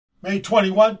May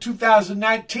 21,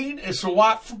 2019, it's a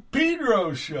Watt from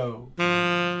Pedro Show.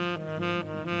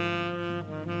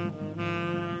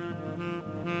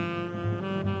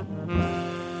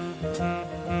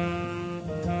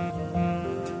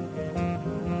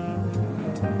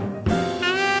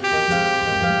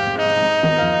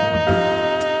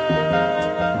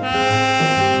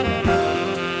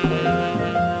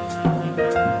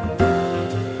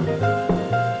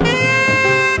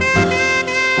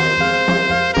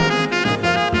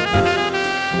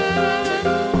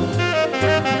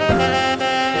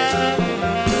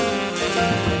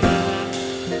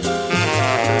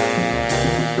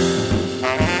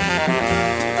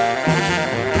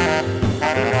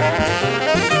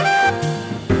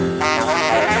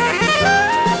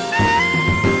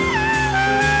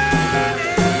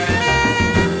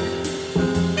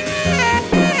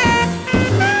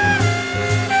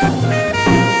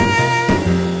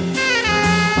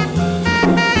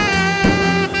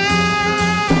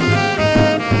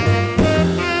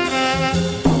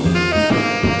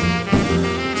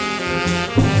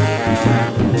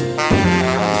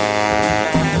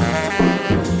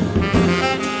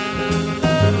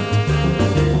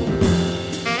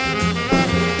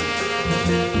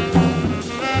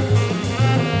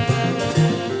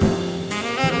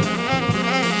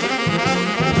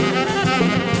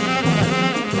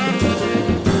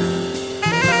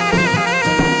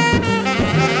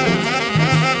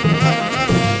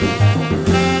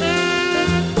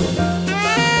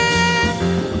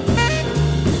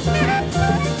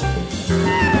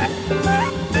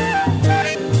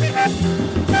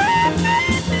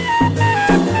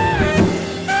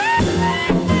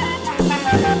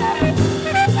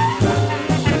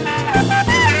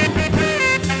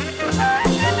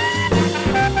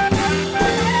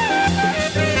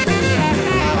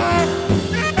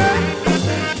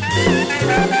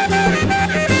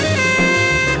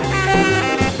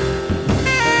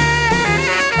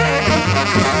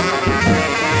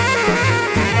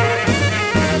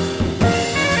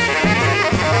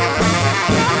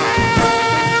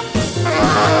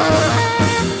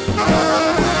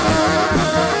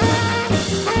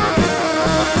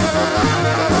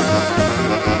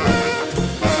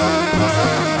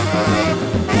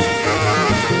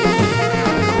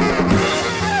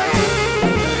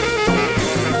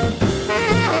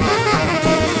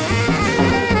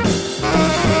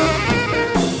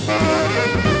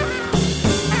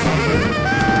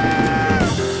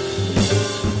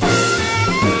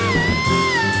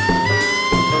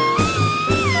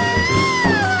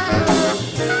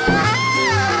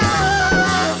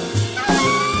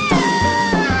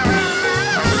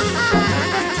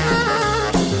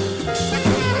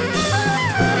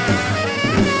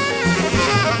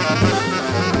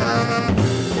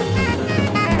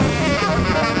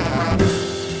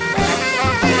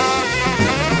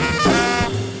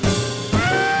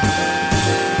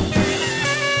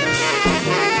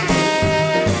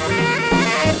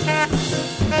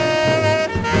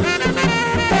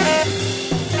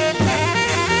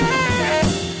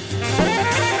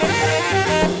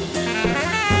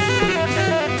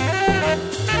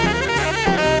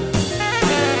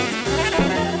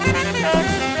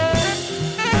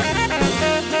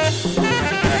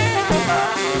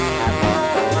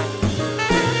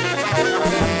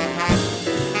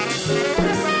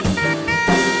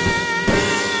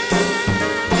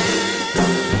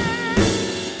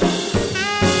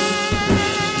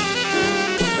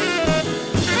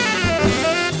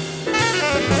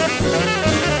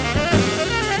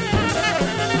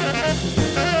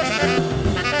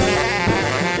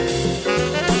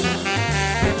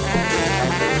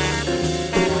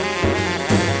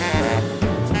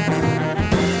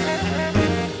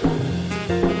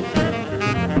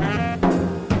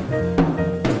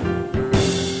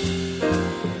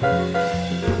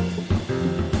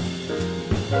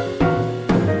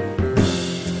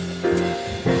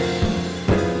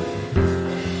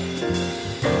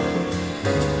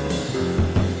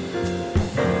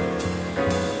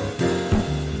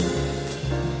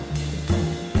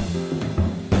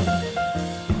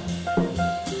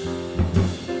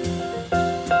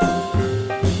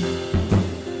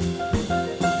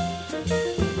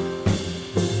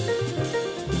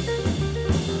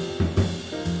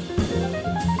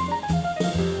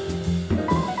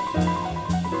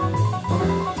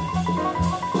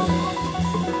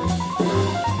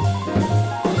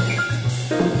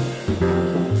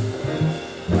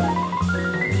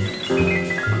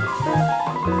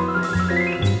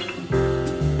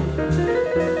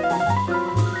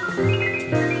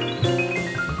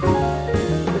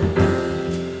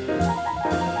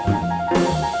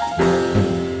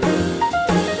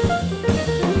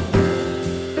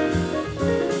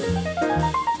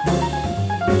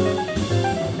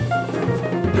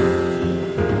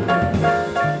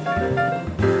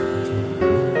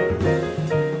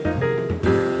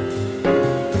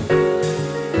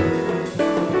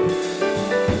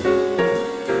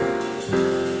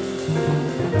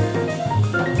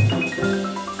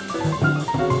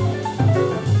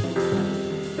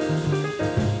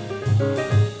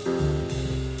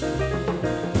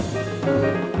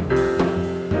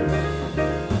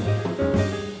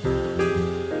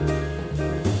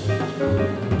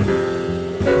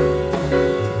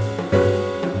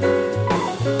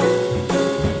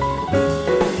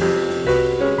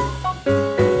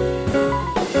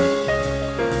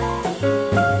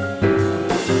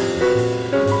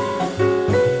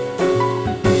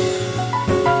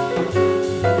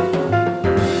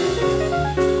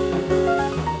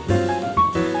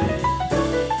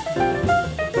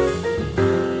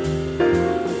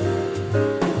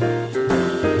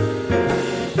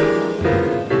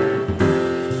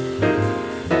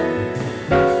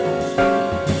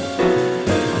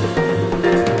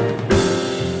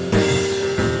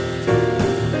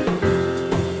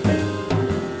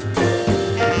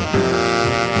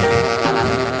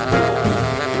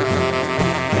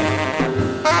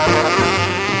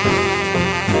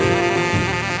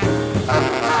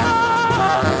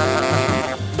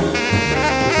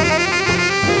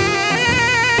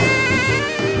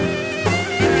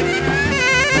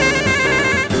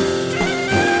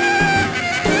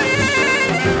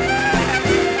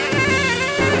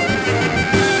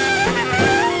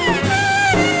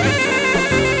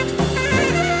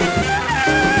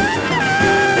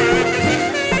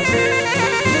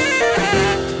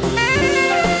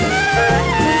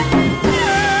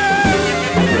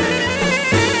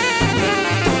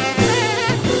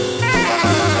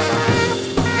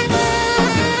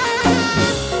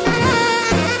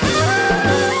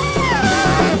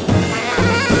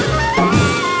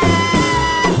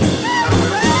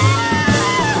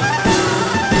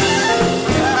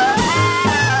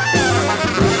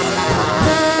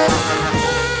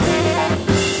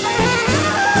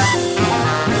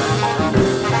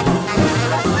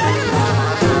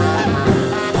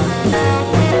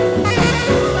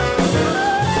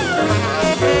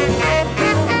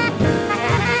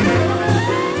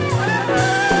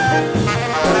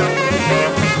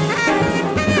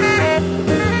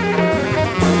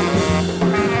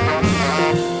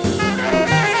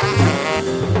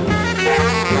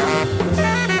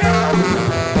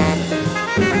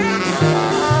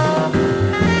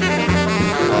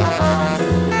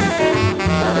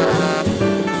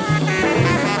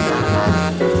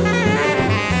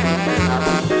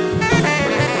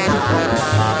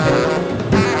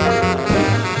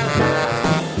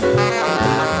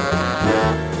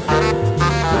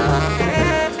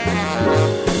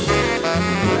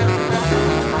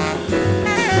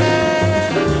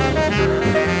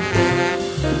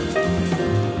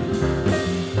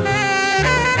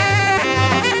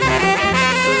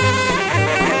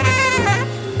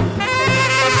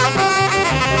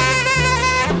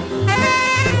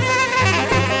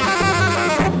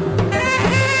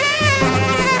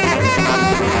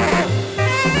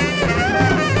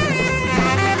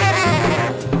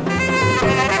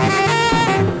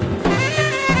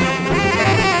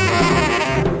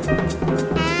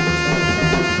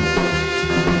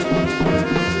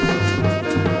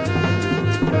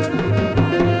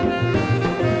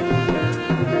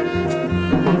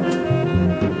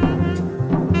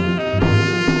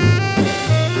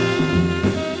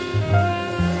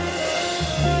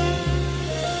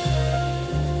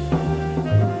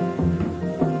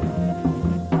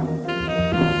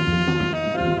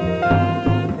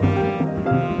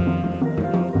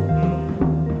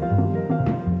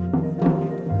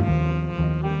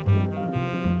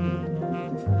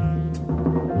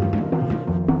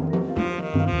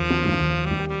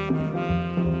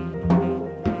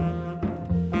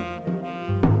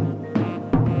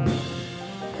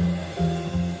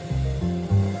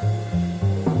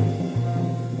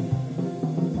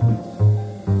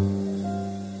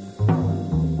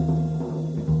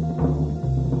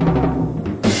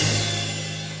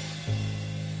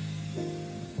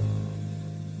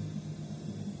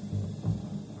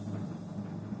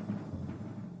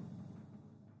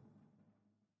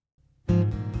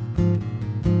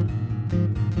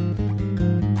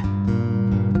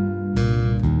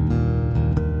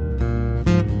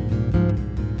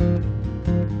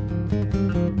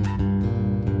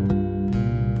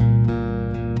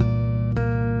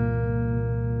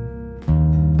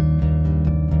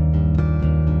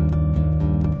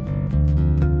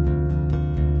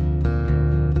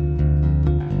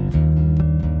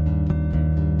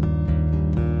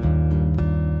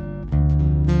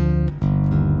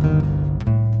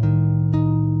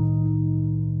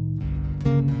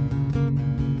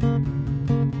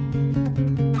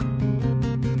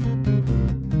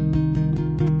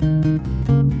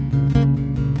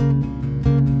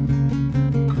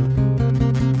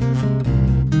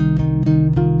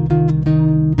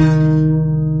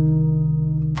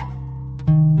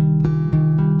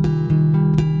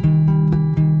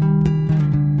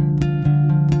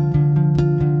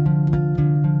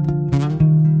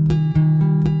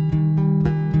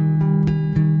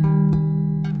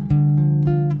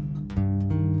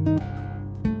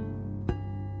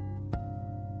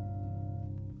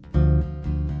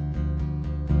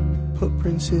 put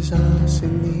Prince's ass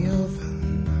in the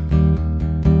oven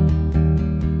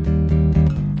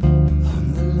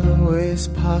on the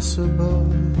lowest possible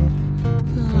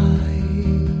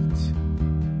light.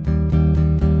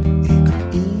 It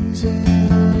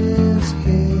eases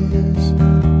his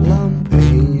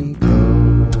lumpy go.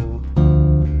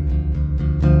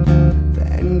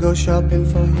 Then go shopping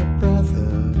for your brother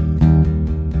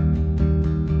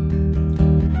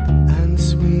and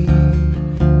sweep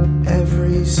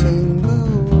every single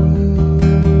room.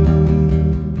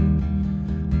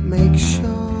 Make sure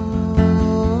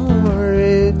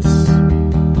it's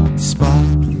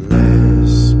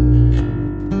spotless.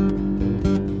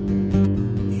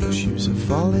 Your shoes are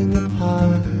falling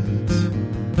apart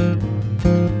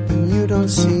and you don't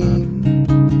seem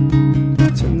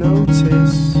to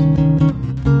notice.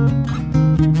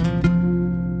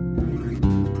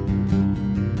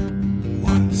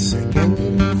 Once again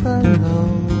you never know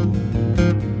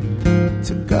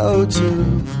to go to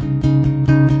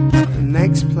the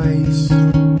next place.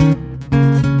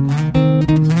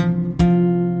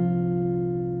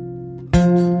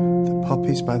 The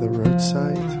poppies by the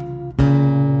roadside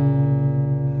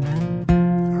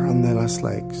are on their last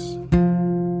legs,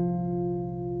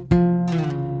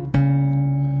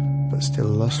 but still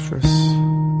lustrous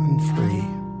and free.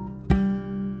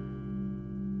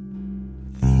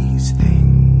 These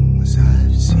things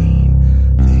I've seen,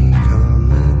 they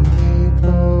come and they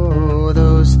go.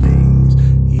 Those things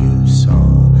you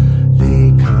saw,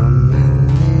 they come and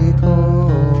they go.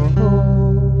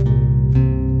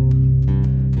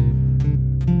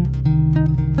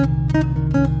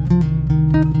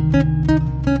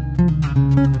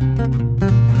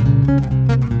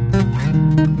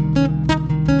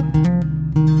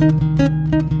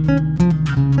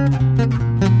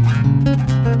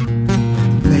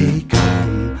 They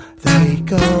come, they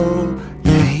go,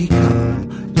 they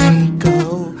come, they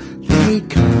go, they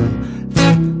come,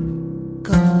 they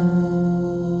go.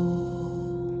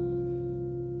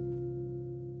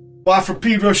 Well, for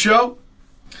Pedro Show,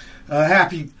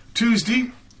 happy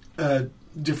Tuesday,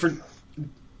 different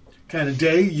kind of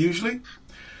day usually.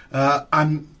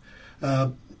 I'm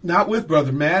not with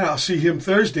Brother Matt. I'll see him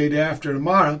Thursday, day after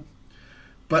tomorrow.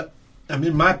 But I'm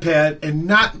in my pad and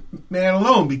not man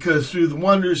alone, because through the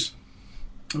wonders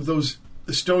of those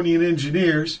Estonian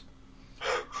engineers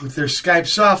with their Skype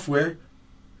software,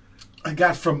 I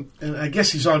got from, and I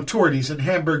guess he's on tour and he's in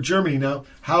Hamburg, Germany now,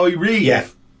 Howie Reeve. Yeah.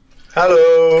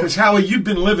 Hello. Because Howie, you've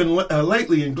been living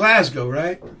lately in Glasgow,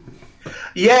 right?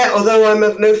 Yeah, although I'm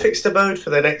of no fixed abode for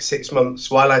the next 6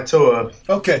 months while I tour.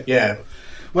 Okay. Yeah.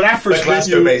 When I first met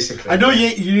Glasgow, you, basically. I know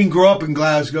you didn't grow up in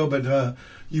Glasgow, but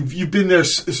you've been there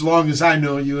as long as I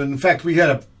know you. And in fact, we had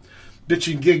a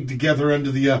bitching gig together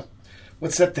under the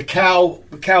what's that? The cow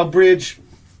bridge.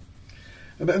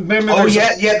 Remember? Oh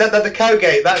yeah, the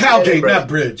Cowgate. That's Cowgate, not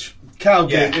bridge.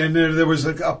 Cowgate, Yeah. and there was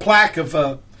a plaque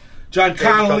of John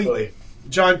Connolly.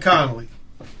 John Connolly.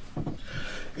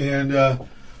 And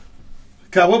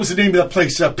God, what was the name of that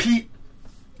place?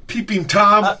 Peeping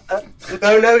Tom.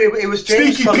 No, it was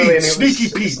James Sneaky Connolly. Pete's. Sneaky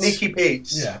Pete's. Sneaky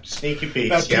Pete's. Yeah. Sneaky Pete's.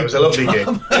 Not Yeah, it was a lovely gig.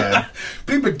 Yeah.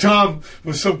 Peeping Tom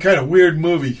was some kind of weird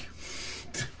movie.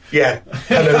 Yeah,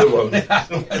 another one.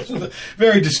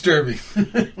 Very disturbing.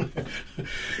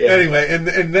 Yeah. Anyway,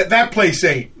 and that place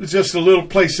ain't. It's just a little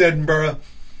place, Edinburgh.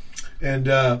 And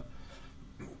Yeah,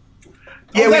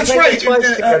 oh, we that's played right.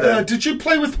 twice together. Did you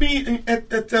play with me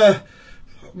at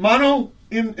Mono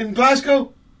in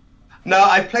Glasgow? No,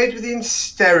 I played with you in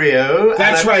stereo.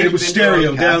 That's and I right. played It was with you in stereo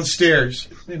broadcast. downstairs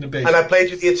in the basement. And I played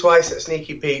with you twice at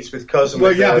Sneaky Pete's with Cousin.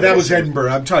 Well, yeah, but that was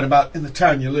Edinburgh. I'm talking about in the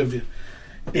town you lived in.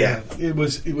 Yeah. It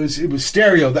was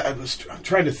stereo. I'm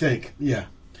trying to think. Yeah,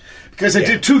 because I Yeah.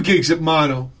 did 2 gigs at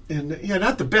Mono, and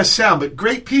not the best sound, but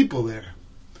great people there.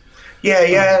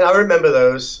 Yeah, I remember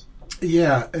those.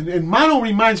 Yeah, and Mono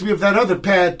reminds me of that other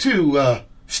pad too,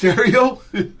 Stereo.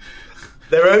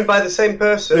 They're owned by the same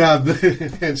person. Yeah,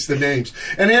 hence the names.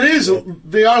 And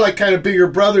they are like kind of bigger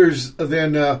brothers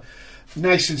than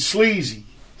Nice and Sleazy.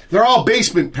 They're all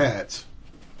basement pads.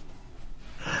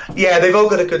 Yeah, they've all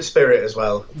got a good spirit as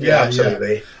well. Yeah,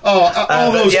 absolutely. Yeah. Oh,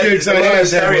 all those gigs I had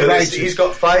stereo, were righteous. he's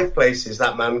got 5 places,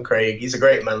 that man, Craig. He's a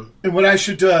great man. And what I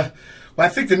should, well, I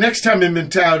think the next time I'm in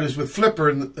town is with Flipper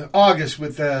in August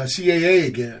with CAA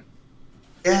again.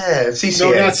 Yeah, CCA.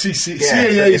 No, not CCA. Yeah.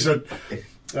 CAA is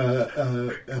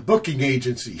a booking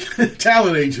agency,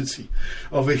 talent agency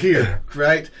over here,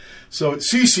 right? So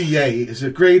CCA is a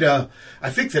great, I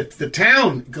think that the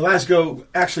town, Glasgow,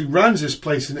 actually runs this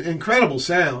place, an incredible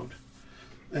sound.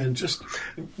 And just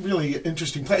really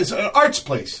interesting place. It's an arts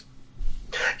place.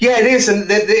 Yeah, it is, and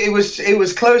it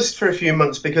was closed for a few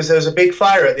months because there was a big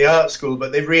fire at the art school,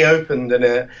 but they've reopened, and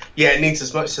it needs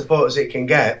as much support as it can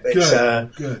get.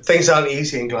 Good. Things aren't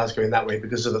easy in Glasgow in that way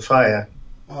because of the fire.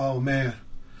 Oh man.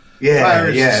 Yeah, Fire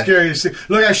is the scariest thing.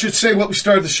 Look, I should say what we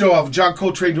started the show off, John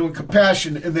Coltrane doing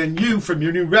Compassion, and then you from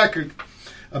your new record,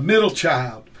 A Middle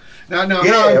Child. Now,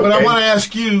 Howard, what I want to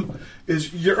ask you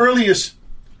is your earliest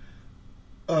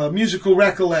musical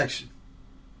recollection.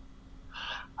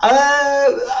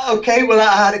 Okay, well,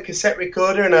 I had a cassette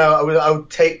recorder, and I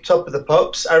would tape Top of the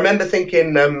Pops. I remember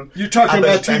thinking... You're talking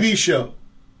about TV show?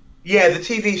 Yeah, the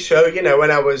TV show,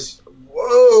 when I was...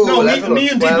 Whoa, no, me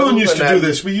and D. Boone used to do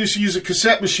this. We used to use a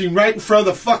cassette machine right in front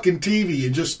of the fucking TV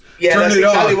and just turn it on. Yeah, that's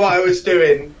exactly what I was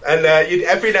doing. And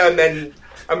every now and then,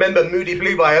 I remember Moody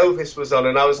Blue by Elvis was on,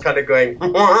 and I was kind of going...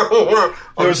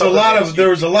 there was a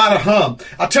lot of hum.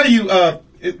 I'll tell you,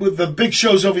 with the big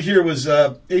shows over here was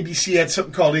ABC had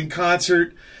something called In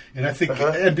Concert, and I think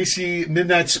NBC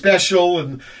Midnight Special,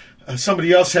 and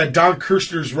somebody else had Don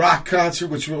Kirshner's Rock Concert,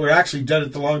 which were actually done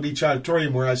at the Long Beach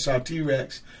Auditorium where I saw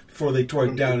T-Rex. Before they tore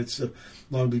it down, it's the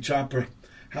Long Beach Opera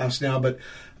House now. But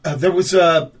there was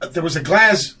a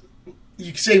Glaswegian,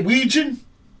 you could say Wegian,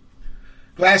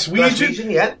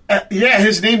 Glaswegian, yeah.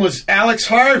 His name was Alex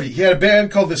Harvey. He had a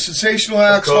band called the Sensational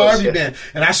Alex Harvey Band,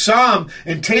 and I saw him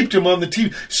and taped him on the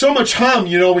TV. So much hum,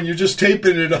 when you're just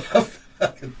taping it up.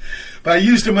 But I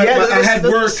used him. I had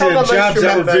work and jobs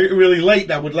that were really late,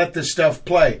 and I would let this stuff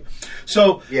play.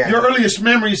 So your earliest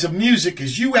memories of music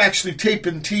is you actually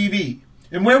taping TV.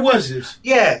 And where was this?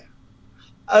 Yeah,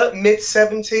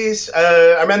 mid-70s.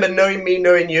 I remember Knowing Me,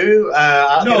 Knowing You.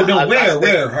 Where?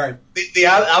 The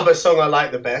ABBA song I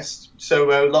like the best,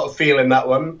 so a lot of feel in that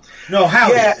one. No,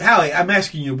 Howie, I'm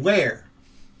asking you where?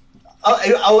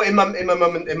 In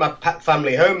my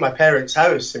family home, my parents'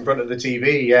 house, in front of the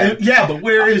TV, Yeah, but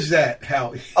where is that,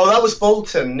 Howie? Oh, that was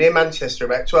Bolton, near Manchester,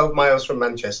 about 12 miles from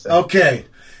Manchester. Okay.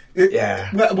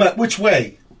 Which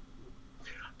way?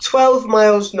 12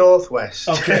 miles northwest.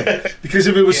 Okay, because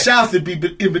if it was south, it'd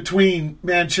be in between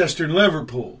Manchester and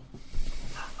Liverpool.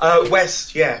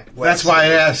 West, yeah. West. That's why I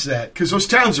asked that, because those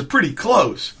towns are pretty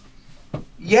close.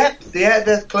 Yep,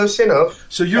 they're close enough.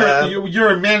 So you're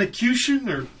a Manicution,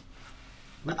 or?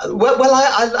 Well,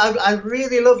 I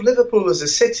really love Liverpool as a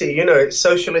city. Its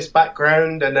socialist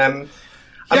background, and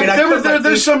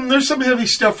there's some heavy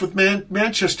stuff with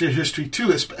Manchester history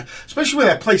too, especially with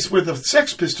that place where the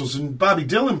Sex Pistols and Bobby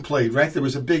Dylan played. Right, there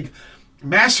was a big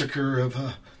massacre of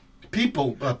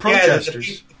people,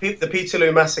 protesters. Yeah, the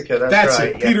Peterloo massacre. That's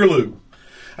right. Peterloo.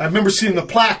 I remember seeing the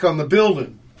plaque on the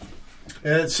building.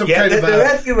 They're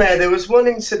everywhere. There was one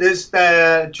there's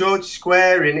George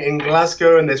Square in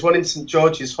Glasgow, and there's one in St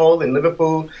George's Hall in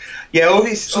Liverpool. Yeah, all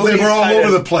these. So they were all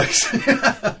over the place.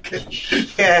 Okay.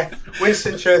 Yeah,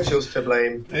 Winston Churchill's to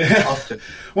blame. Yeah. Often.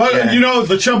 Well,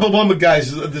 the Chumbawamba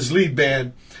guys, this lead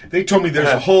band, they told me there's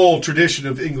a whole tradition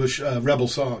of English rebel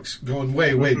songs going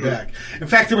way, way back. In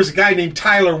fact, there was a guy named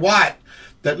Tyler Watt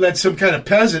that led some kind of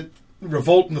peasant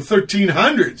revolt in the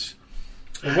 1300s.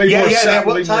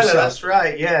 Tyler, that's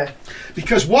right, yeah.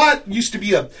 Because Watt used to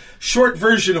be a short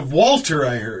version of Walter,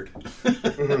 I heard.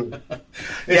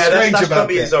 That's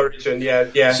probably his origin,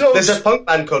 yeah. So, there's a punk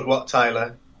band called Wat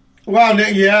Tyler. Well,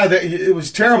 it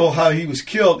was terrible how he was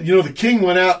killed. The king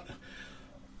went out,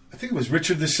 I think it was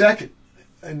Richard II,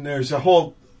 and there's a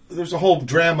whole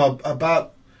drama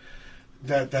about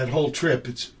that whole trip.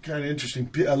 It's kind of interesting.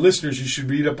 Listeners, you should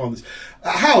read up on this.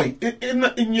 Howie,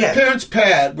 in your parents'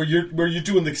 pad, where you're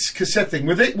doing the cassette thing,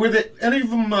 were they any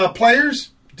of them players?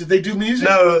 Did they do music?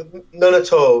 No, none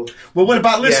at all. Well, what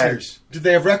about listeners? Did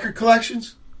they have record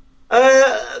collections?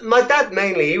 My dad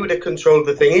mainly. He would have controlled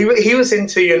the thing. He was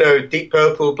into Deep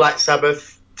Purple, Black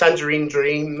Sabbath, Tangerine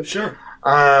Dream. Sure.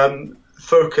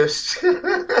 Focused,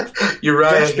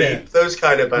 Uriah Heep, those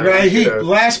kind of bands. Uriah Heep,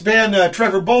 last band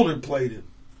Trevor Bolder played in.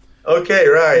 Okay,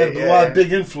 right. Had a lot of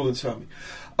big influence on me.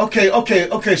 Okay.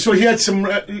 So he had some,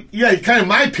 kind of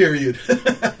my period,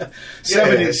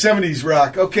 70s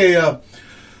rock. Okay,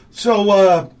 so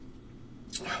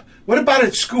what about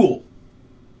at school?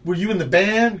 Were you in the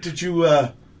band? Did you?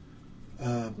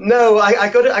 No, I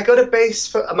got a bass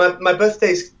for my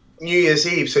birthday's New Year's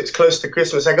Eve, so it's close to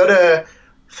Christmas. I got a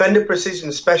Fender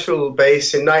Precision Special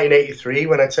bass in 1983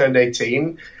 when I turned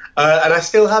 18, and I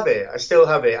still have it.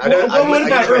 What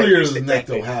about earlier than that,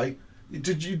 though, Howie?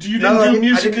 Did you do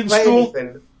music in school?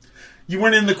 Anything. You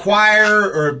weren't in the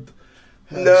choir or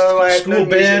no, school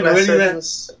band or any of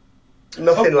that?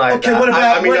 Nothing like that.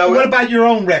 Okay, what about your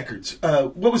own records?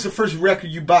 What was the first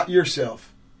record you bought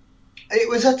yourself? It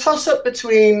was a toss-up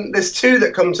between, there's two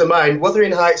that come to mind,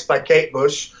 Wuthering Heights by Kate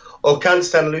Bush or Can't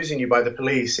Stand Losing You by the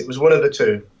Police. It was one of the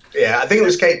two. Yeah, I think it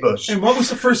was Kate Bush. And what was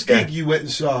the first gig you went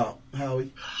and saw,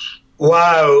 Howie?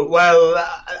 Wow. Well,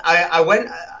 I went.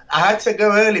 I had to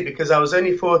go early because I was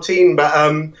only 14, but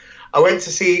I went to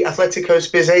see Atletico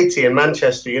Spiz 80 in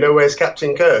Manchester. You know, where's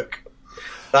Captain Kirk?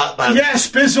 That band. Yeah,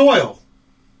 Spiz Oil.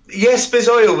 Yes, Spiz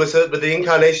Oil was the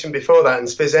incarnation before that, and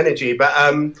Spiz Energy. But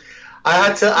I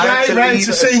had to. Right. It's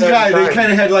the same guy. They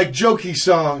kind of had like jokey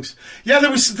songs. Yeah,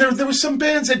 there was some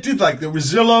bands that did like the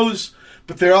Rosillos,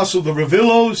 but they're also the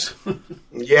Ravillos.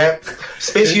 Yeah,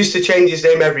 Spiz used to change his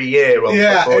name every year. Well,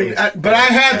 yeah, but I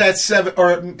had that seven,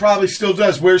 or it probably still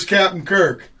does. Where's Captain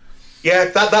Kirk? Yeah,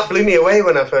 that blew me away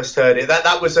when I first heard it.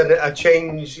 That was a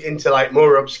change into like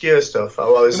more obscure stuff.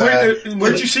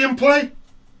 Where'd you see him play?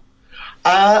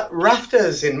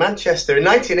 Rafters in Manchester in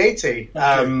 1980.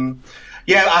 Okay.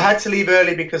 Yeah, I had to leave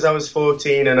early because I was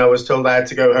 14 and I was told I had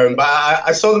to go home. But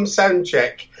I saw them sound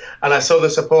check and I saw the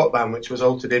support band, which was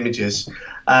Altered Images.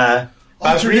 I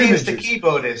was really into the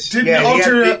keyboardist.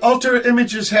 Didn't Altered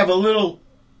Images have a little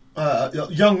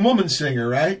young woman singer,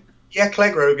 right? Yeah,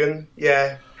 Clegg Rogan,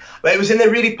 yeah. But it was in the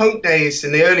really punk days,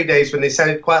 in the early days when they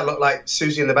sounded quite a lot like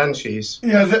Susie and the Banshees.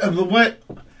 Yeah,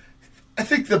 I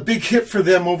think the big hit for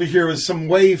them over here was some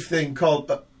wave thing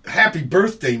called Happy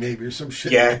Birthday, maybe, or some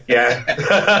shit. Yeah,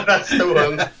 that's the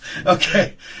one.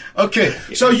 Okay.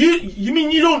 So you mean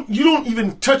you don't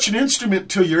even touch an instrument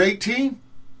till you're 18?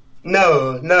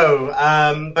 No.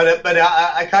 But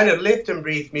I kind of lived and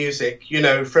breathed music, you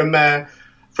know, from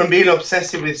being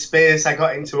obsessive with Spears, I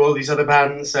got into all these other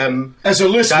bands. As a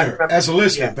listener,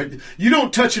 yeah. But you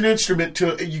don't touch an instrument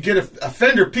till you get a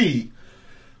Fender P,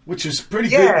 which is pretty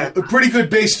good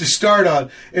base to start on.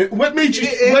 And what made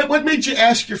you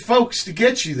ask your folks to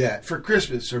get you that for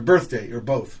Christmas or birthday or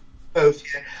both? Both,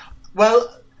 yeah.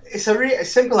 Well, it's a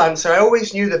simple answer. I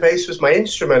always knew the bass was my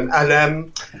instrument,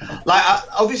 and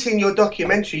obviously in your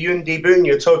documentary, you and D Boon,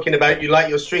 you're talking about you like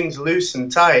your strings loose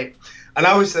and tight. And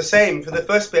I was the same. For the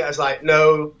first bit, I was like,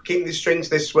 no, keep the strings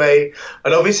this way.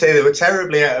 And obviously, they were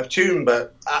terribly out of tune,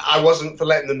 but I wasn't for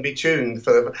letting them be tuned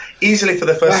easily for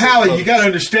the first. Well, Howie, you got to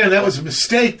understand, that was a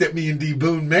mistake that me and D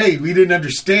Boon made. We didn't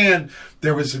understand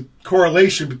there was a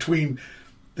correlation between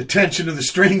the tension of the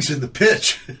strings and the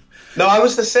pitch. No, I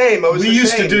was the same. We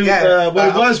used to do, what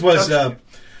it was the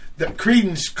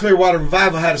Creedence Clearwater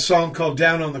Revival had a song called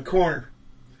Down on the Corner.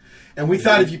 And we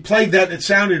thought if you played that and it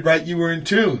sounded right, you were in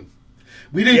tune.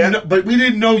 We didn't know, but we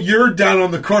didn't know your Down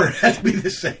on the Corner had to be the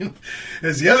same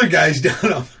as the other guy's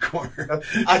Down on the Corner.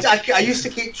 I used to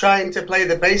keep trying to play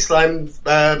the bass line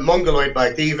Mongoloid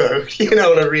by Devo, you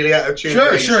know, on a really out of tune.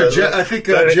 Sure. I think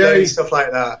Jerry stuff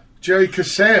like that. Jerry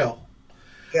Casale.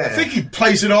 Yeah. I think he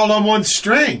plays it all on one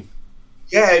string.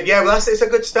 Yeah. Well, it's a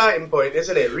good starting point,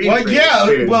 isn't it? Really,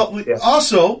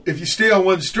 also, if you stay on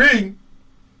one string,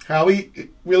 Howie, it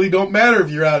really don't matter if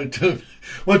you're out of tune.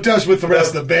 Well, it does with the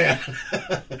rest of the band.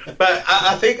 But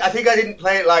I think I didn't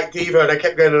play it like Devo, and I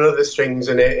kept going on other strings,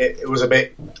 and it was a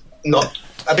bit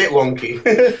wonky.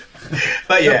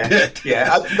 But yeah.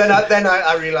 Then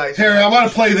I realised. Here, I want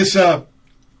to play this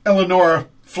Eleanora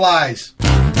Flies.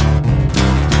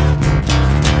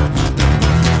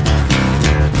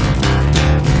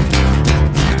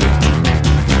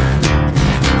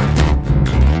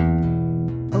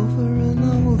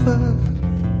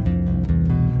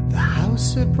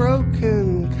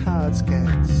 Broken cards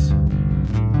gets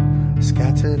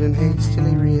scattered and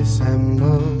hastily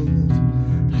reassembled.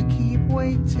 I keep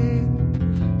waiting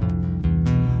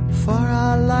for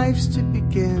our lives to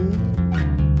begin.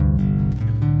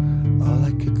 All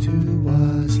I could do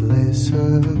was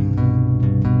listen.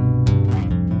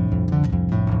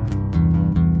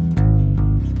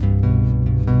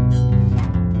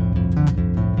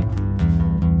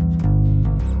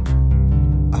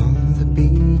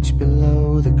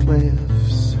 Below the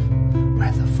cliffs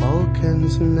where the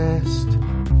falcons nest,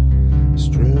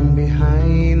 strewn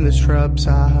behind the shrubs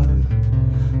are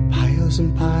piles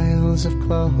and piles of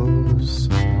clothes.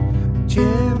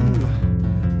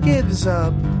 Jim gives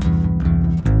up.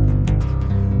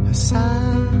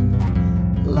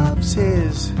 Hassan loves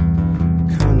his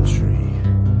country.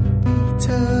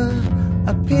 Peter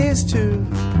appears to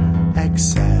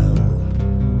excel.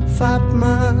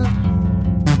 Fatma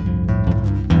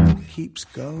keeps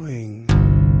going.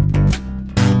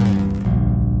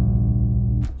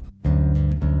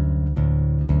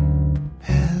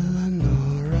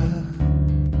 Eleanora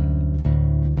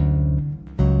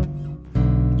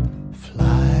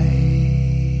flies.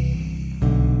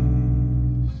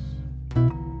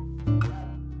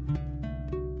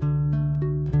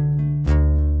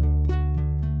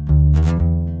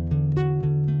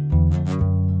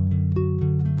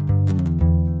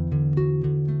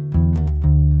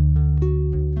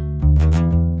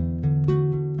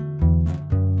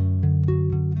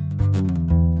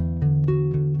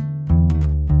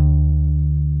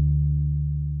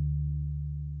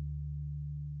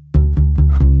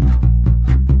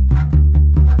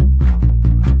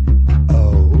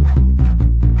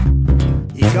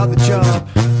 got the job.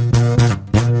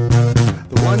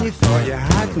 The one you thought you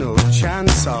had no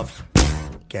chance of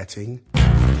getting.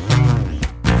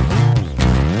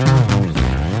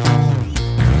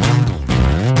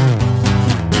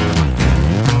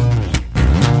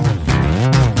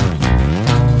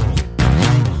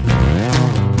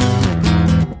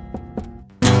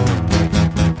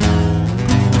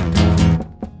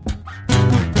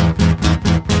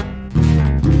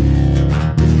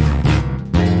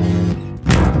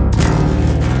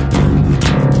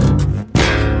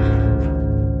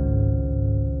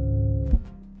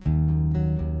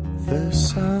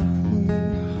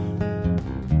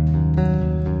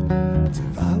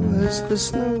 The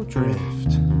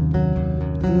snowdrift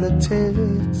and the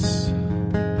tits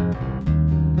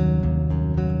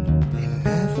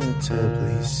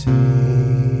inevitably sing.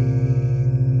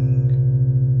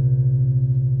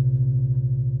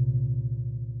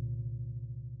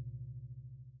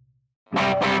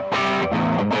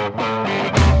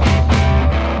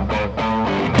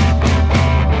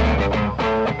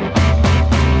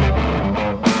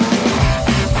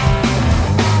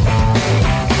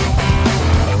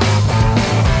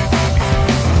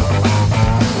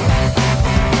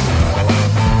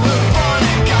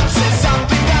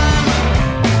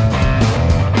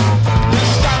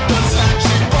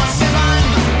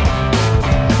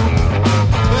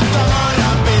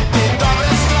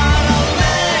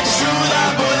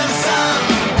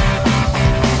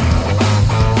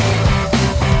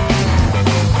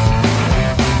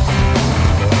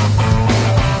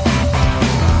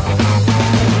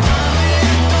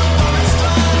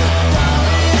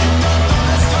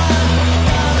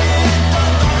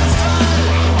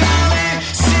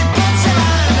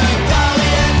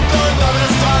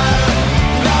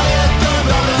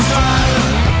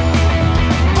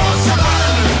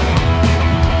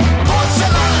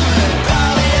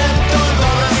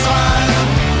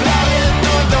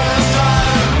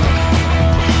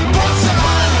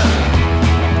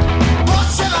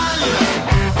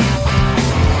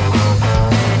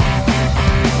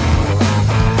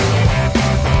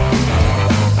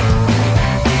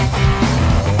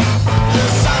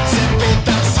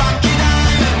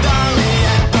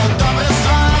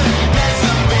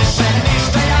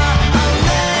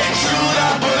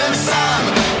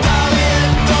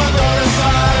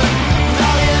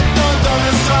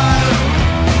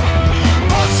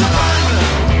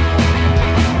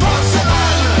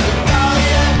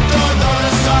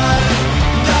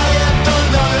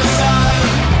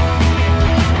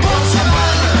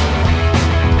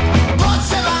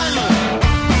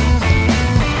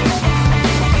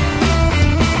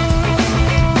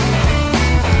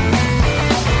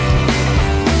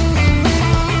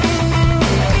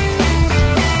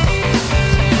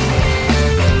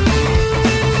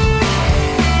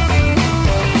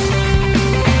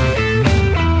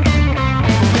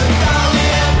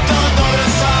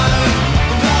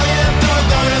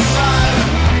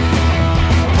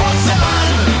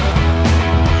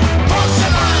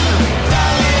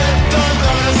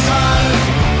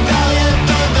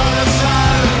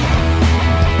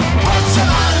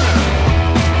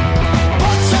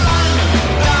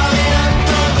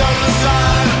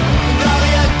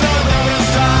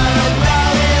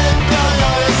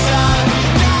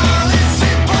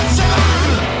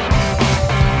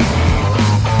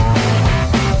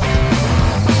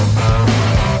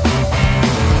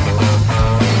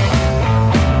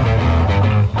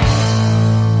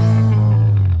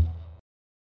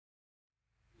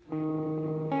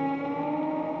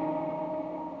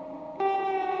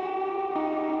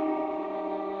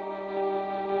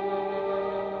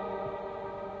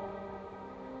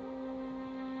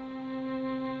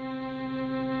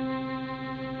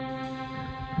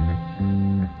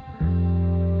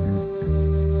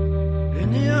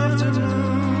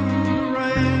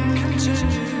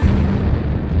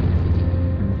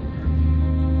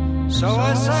 So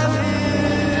I sat here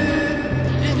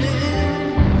in the inn,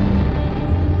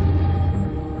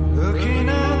 looking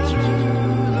out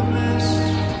through the mist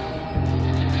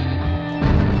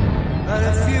at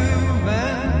a few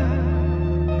men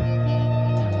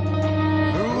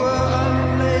who were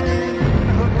unladen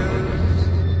hookers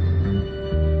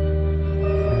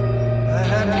that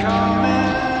had come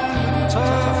in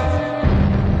tough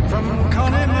from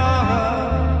connemara.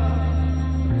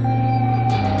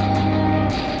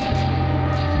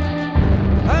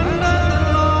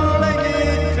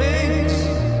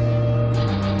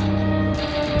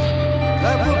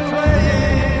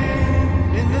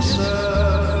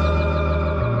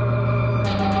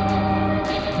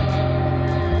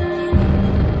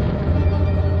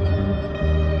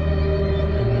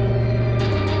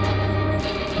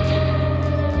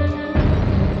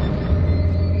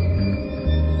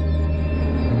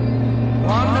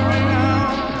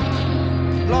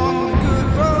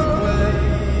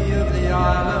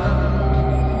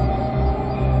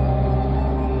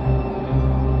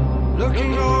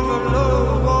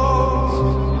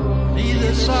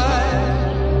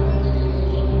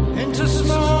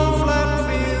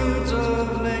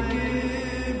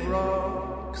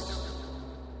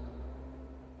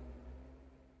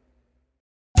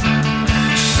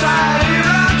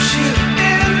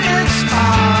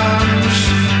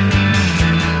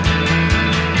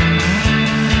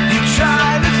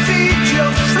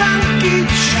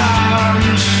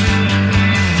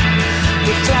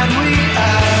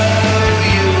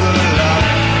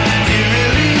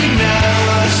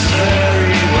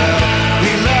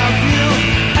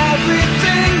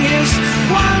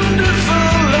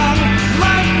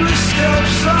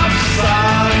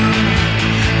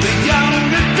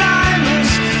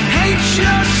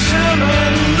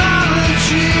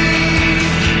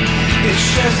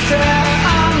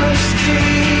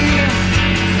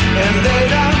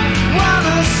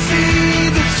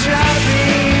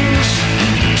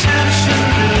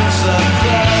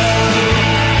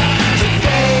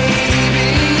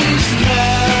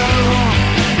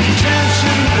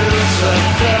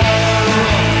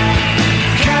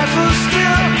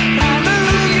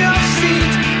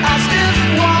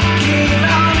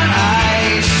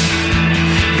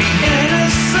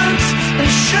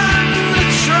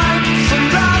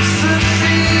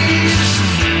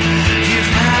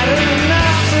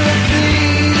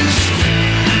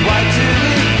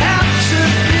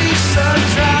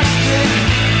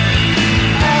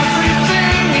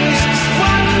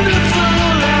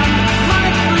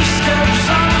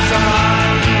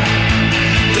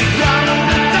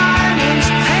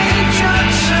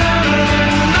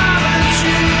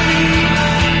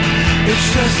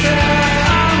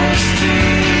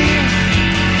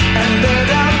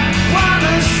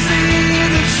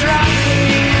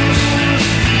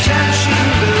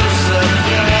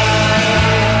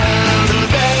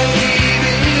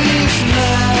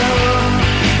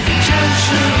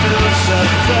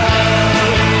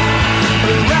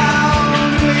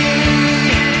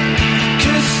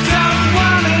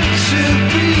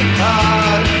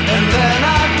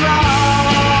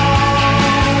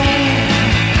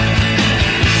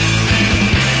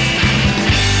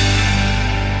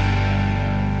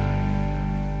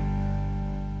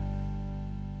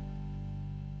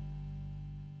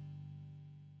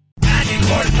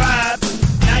 1945,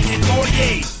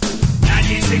 1948,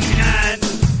 1969.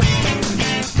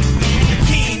 The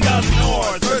king of the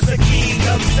north versus the king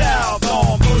of the south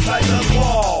on both sides of the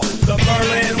wall, the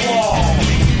Berlin Wall.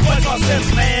 What's our steps,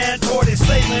 man, toward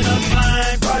enslavement of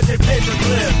mind? Project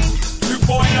Paperclip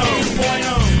 2.0.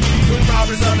 The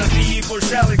robbers of the people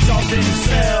shall exalt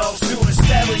themselves to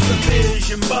establish the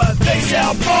vision, but they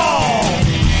shall fall.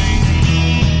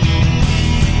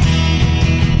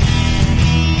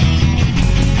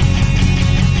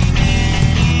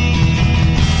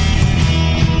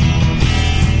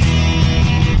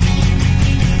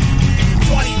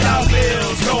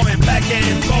 Bills going back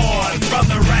and forth from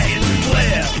the right to the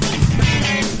left.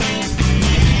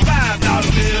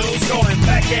 $5 bills going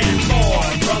back and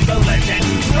forth from the left and to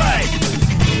the right.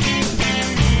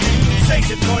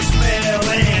 Station for smell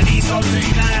and Esau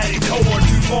United Cold War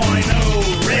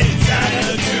 2.0. Red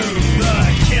China 2. The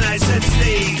Kenite set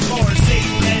stage for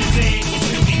Satan and his angels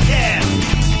to be cast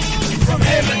from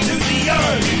heaven to the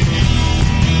earth.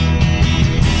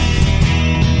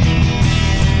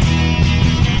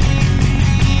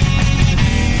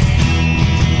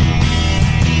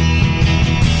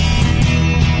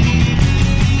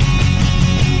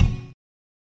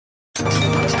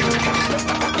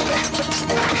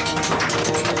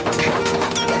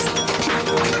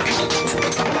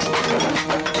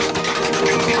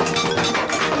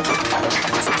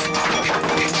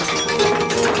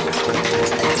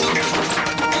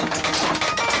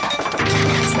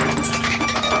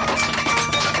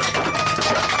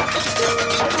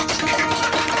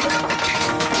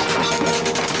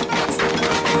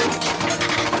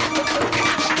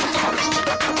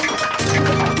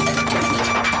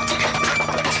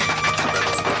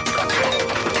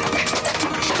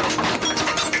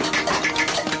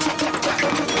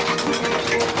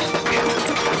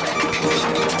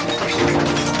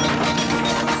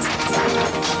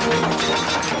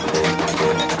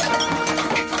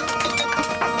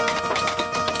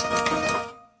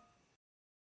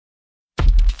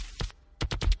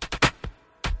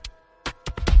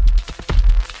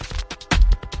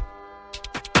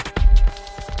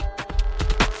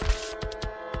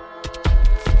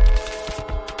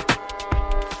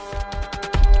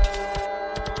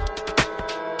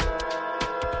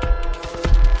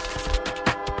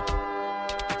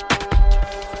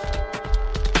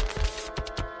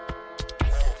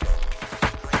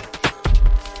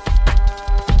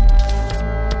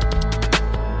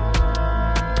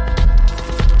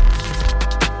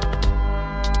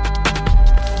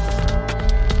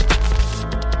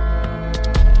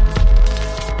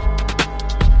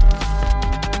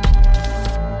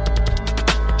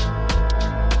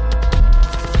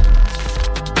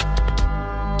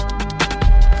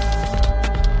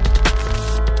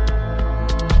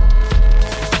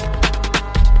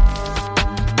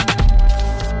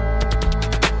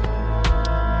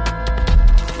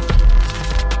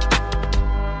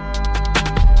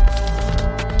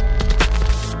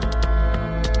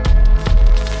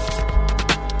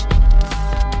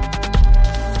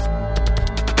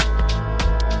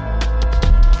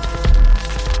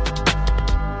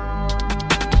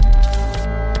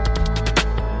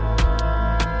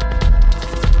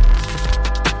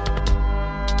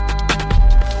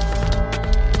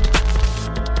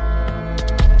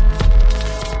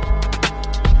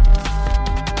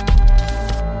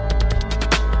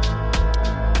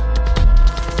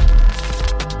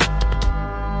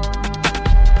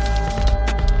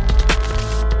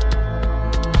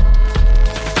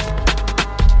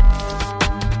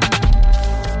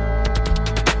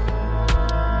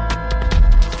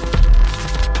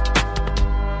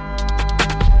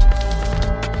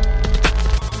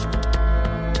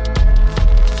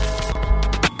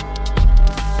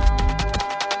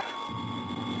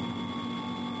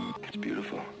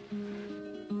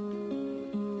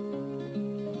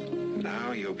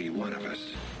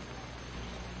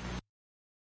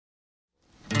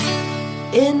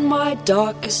 In my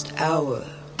darkest hour,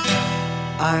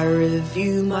 I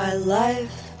review my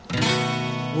life.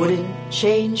 Wouldn't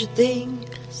change a thing,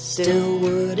 still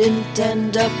wouldn't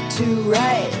end up to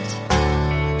right.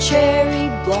 Cherry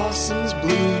blossoms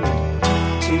blooming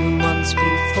 2 months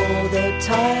before their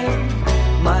time.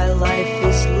 My life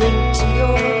is linked to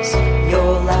yours,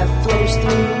 your life flows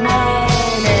through mine.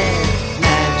 And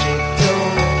magic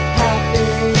don't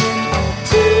happen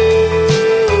to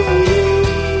you.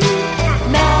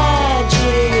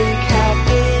 Magic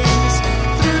happens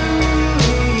through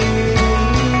you.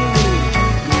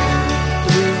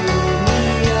 You threw me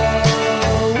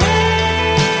away.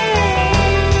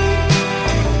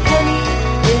 Penny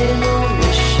in a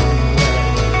wishing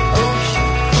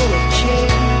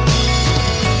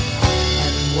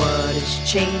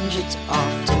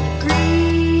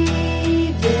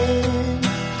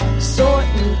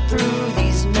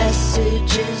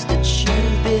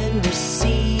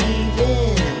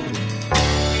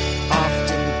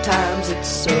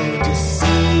so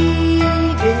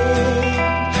deceiving.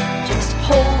 Just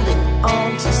holding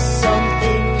on to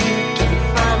something you can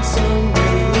find some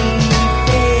relief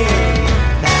in.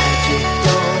 Magic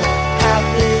don't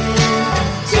happen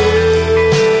to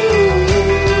you.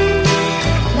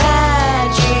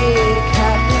 Magic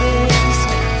happens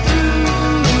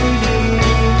through you.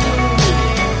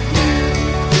 You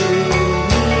threw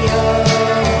me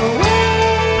away.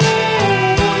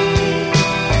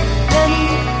 Then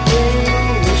you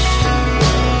wish you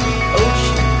were an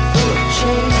ocean full of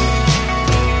change.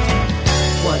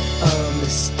 What a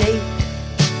mistake,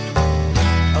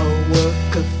 a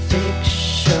work of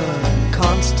fiction,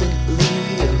 constantly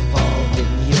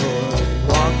evolving. Your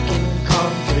walking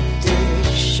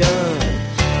contradiction.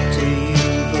 Do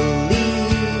you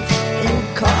believe in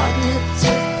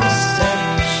cognitive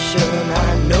perception?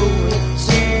 I know it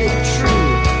to be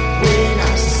true when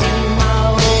I see my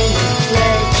own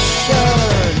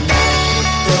reflection. Magic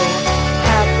don't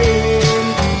happen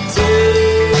to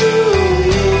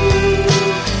you.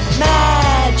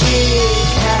 Magic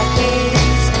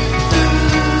happens through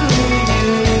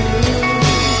you.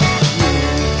 You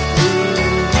threw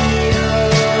me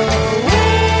away.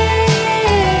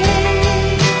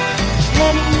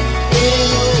 Penny in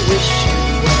a wish you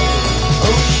were an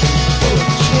ocean full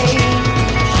of change.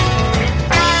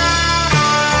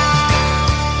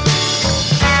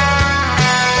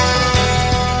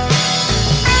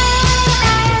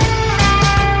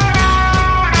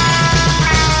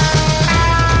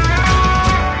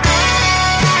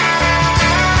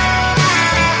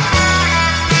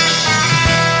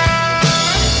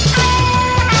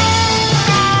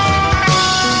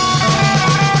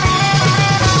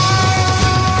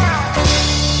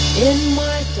 In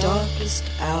my darkest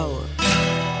hour,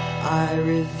 I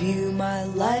review my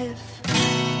life.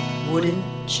 Wouldn't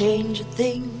change a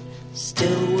thing,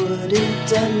 still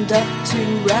wouldn't end up to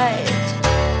right.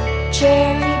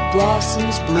 Cherry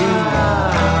blossoms bloom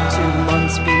 2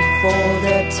 months before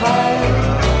their time.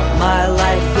 My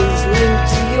life is linked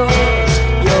to yours,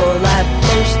 your life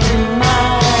flows through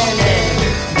mine. And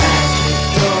magic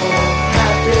don't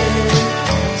happen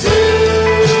to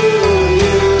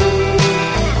you.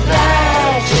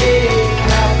 Magic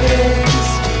happens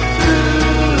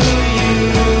through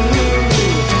you.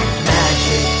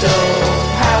 Magic don't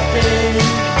happen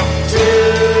to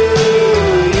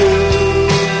you.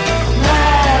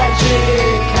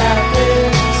 Magic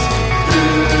happens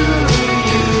through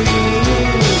you.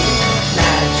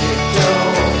 Magic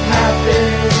don't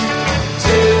happen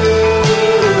to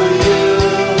you.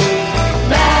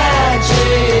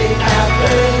 Magic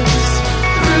happens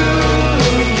through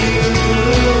you.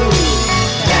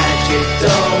 Magic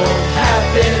don't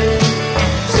happen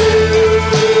to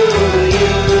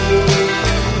you.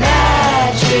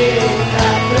 Magic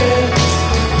happens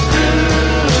through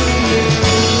you.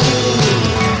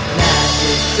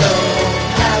 Magic don't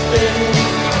happen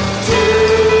to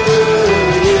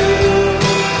you.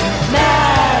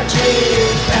 Magic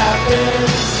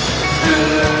happens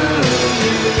through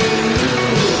you.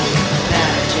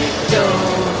 Magic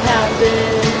don't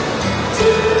happen to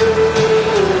you.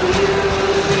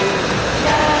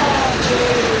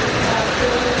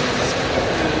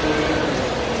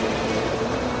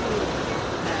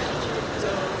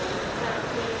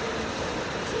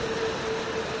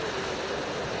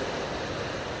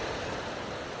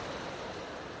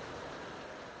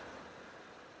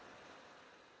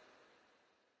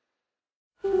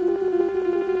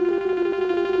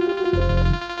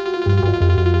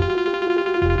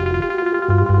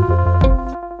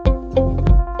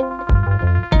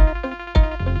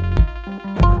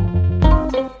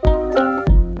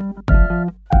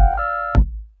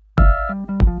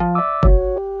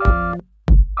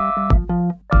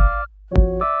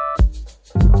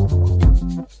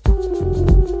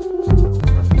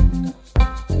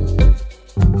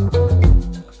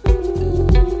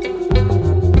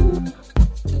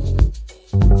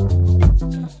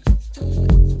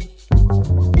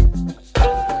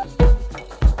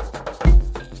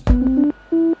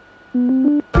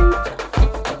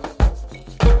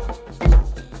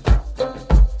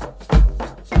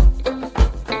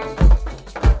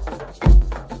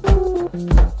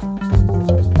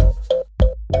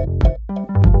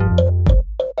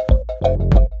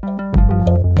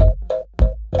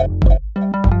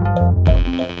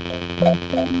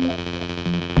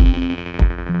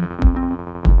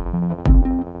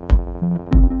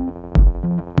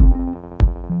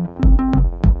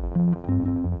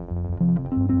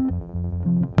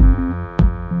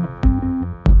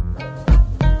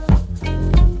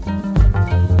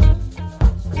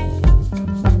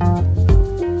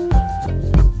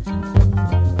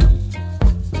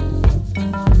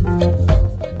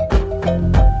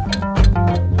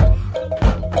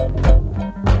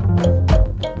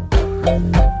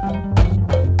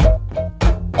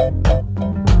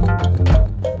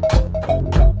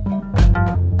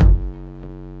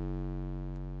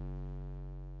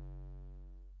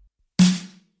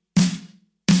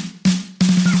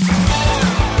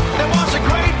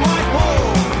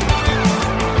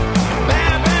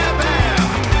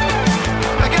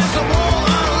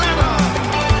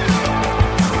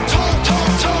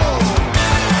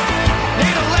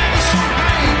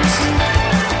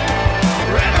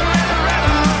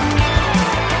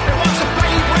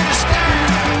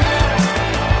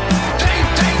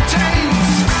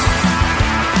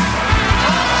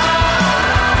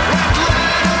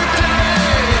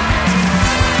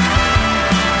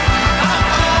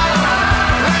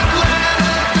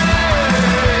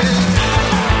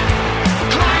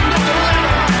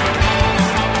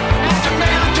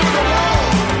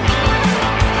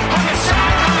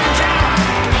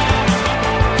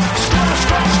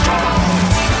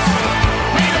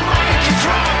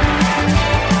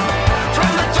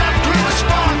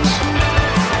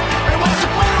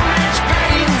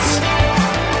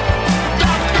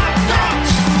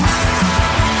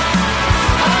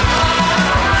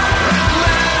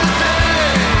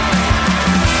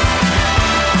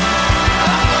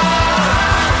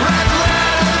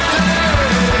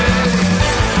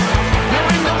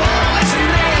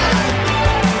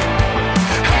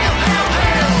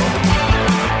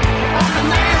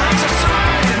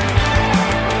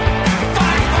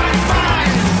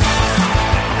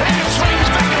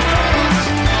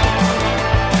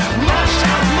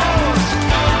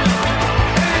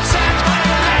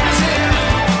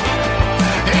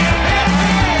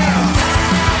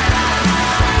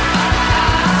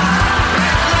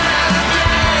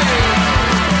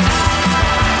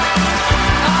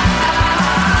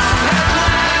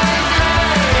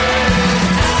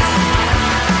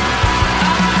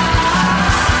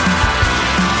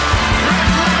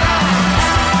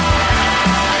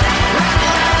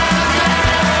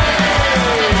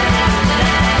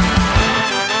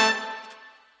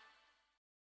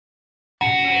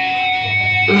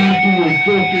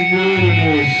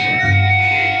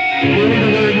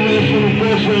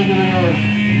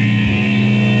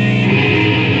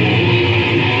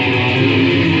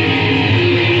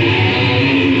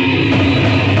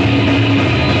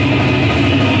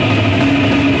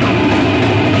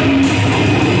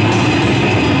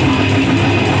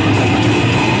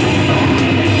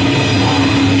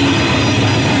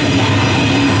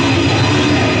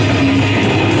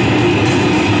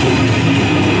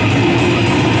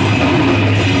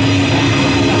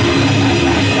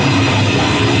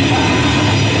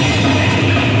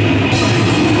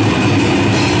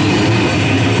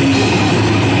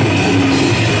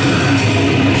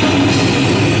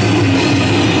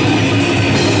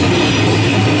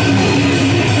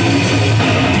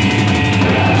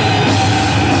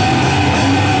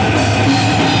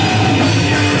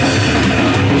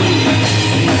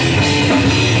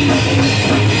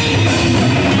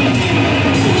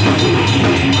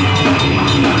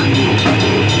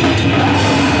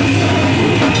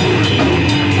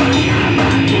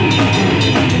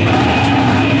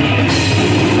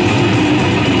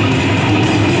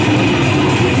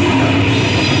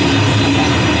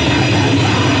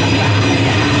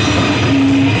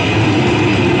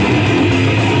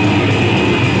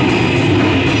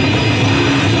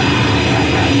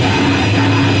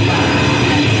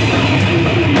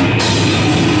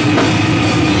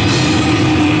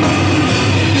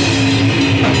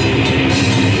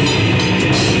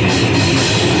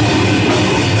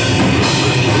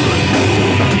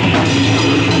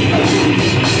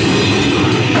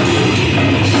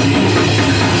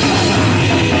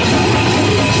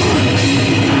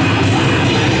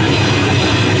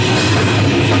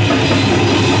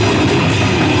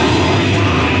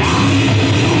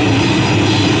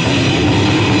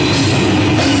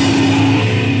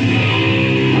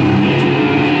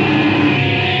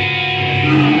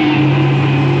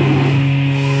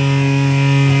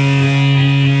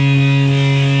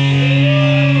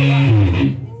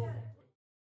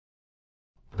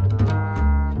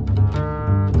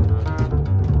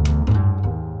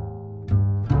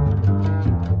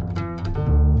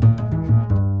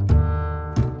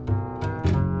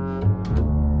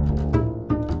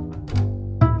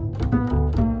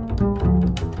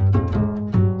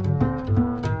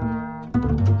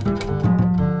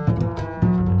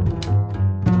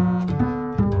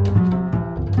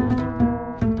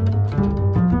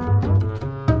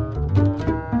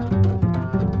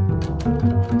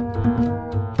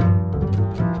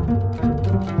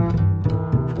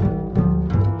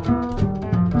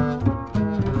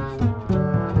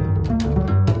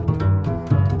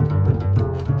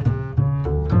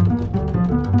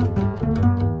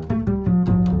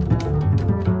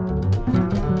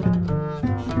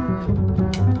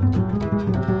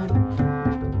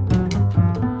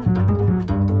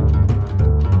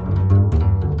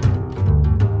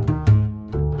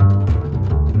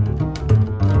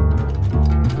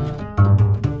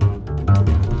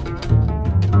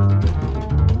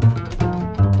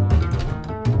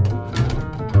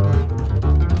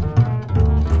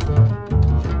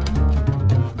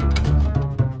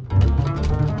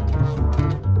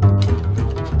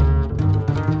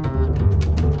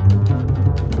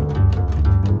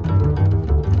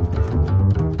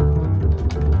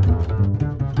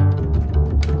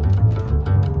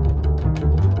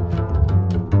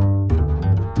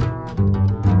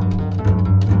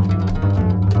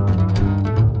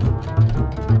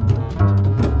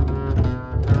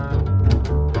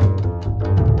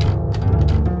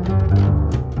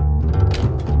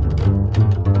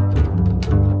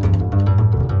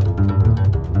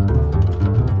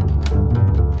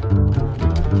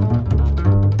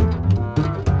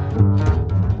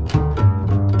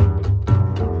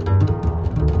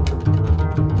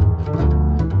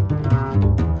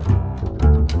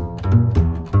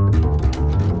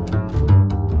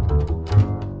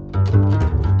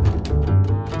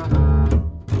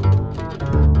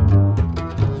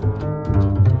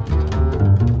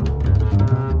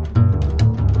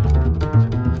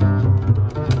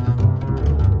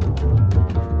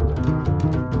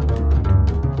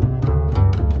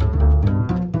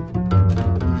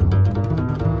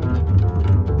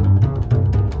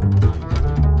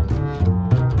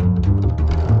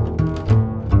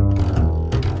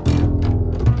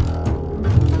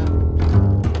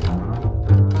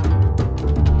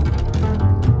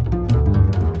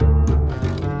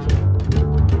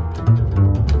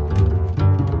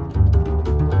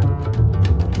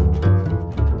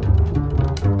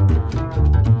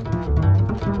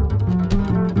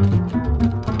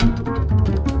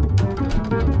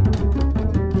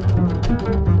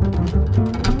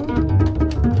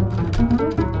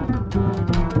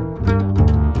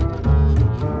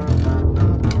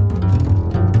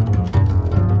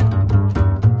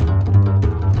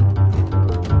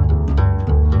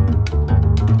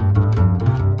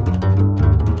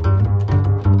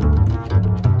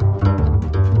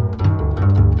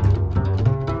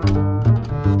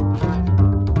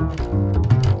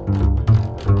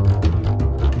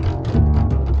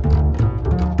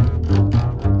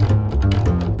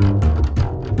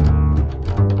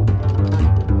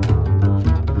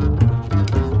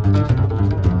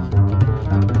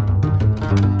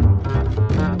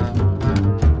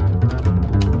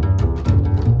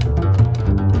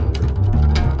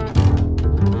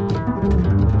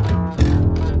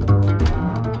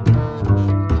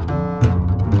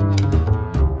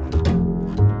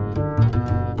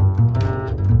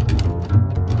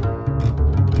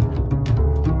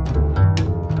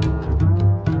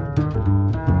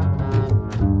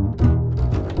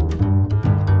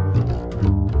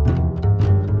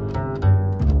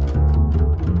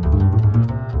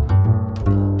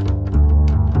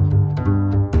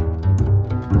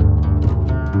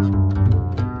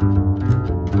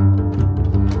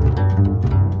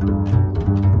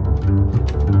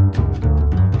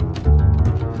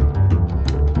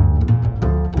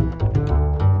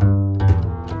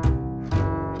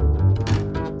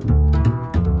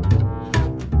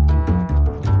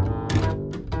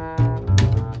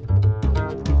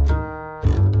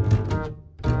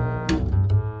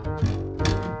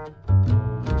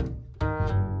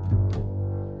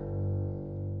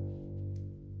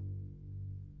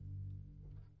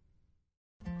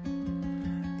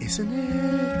 Isn't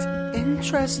it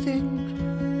interesting?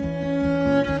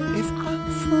 If I'm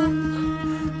full,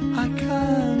 I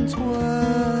can't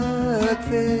work.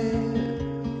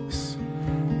 This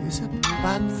is a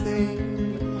bad thing.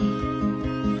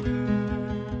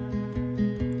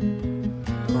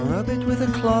 Rub it with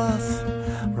a cloth,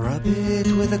 rub it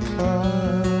with a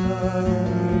cloth.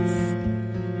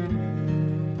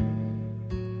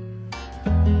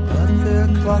 But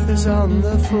the cloth is on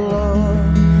the floor,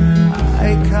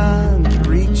 I can't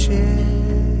reach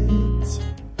it.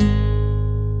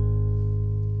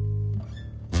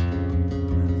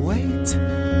 Weight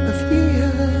of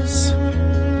years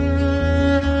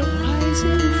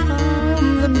rising from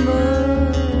the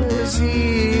mercy,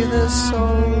 the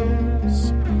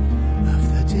souls of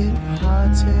the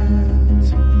departed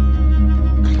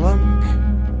clunk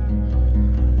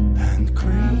and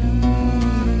creak.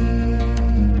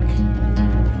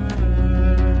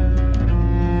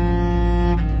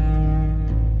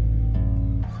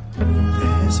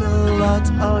 There's a lot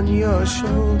on your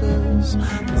shoulders,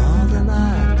 more than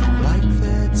I'd like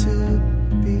there to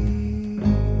be.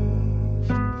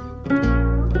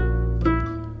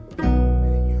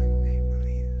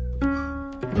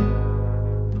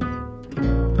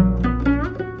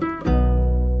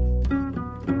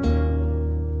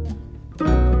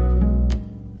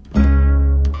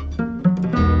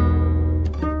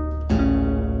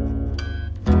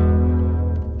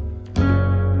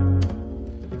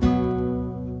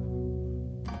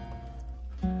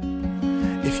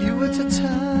 If you were to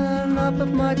turn up at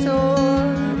my door,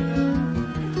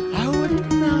 I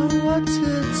wouldn't know what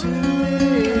to do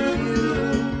with you.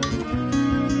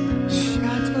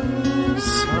 Shadows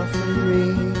soften me.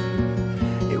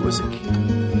 It was a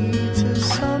key to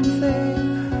something,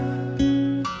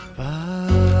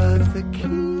 but the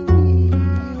key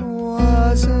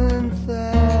wasn't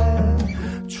there.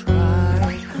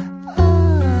 Try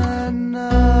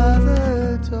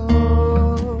another door.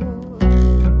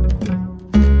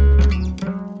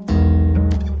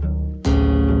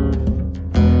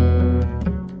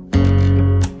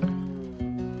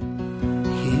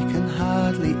 He can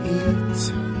hardly eat.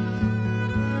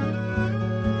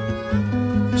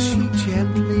 She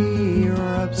gently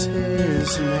rubs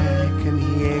his neck and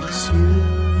he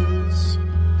exudes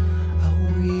a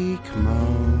weak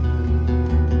moan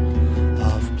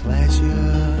of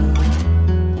pleasure.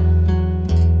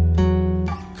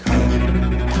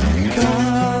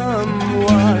 Come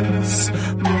once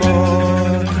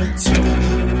more to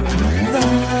the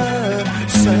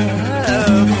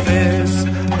surface,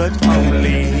 but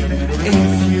only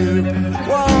if you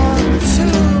want to.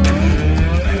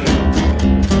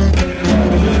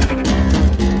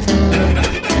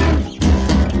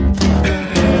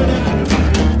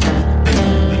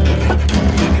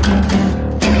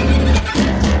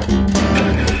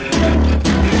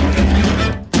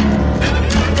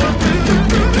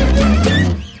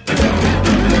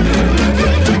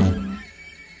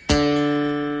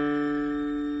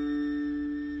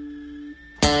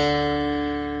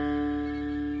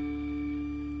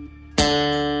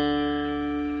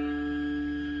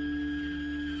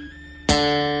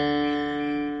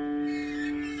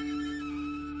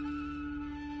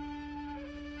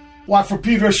 What for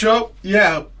Pedro Show?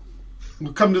 Yeah,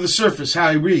 we'll come to the surface,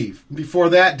 howie, reeve. Before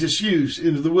that, disuse,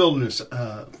 into the wilderness,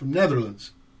 from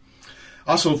Netherlands.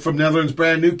 Also from Netherlands,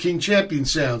 brand new King Champion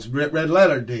sounds, Red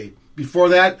Letter Day. Before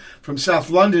that, from South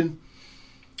London,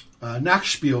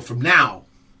 Nachspiel from Now.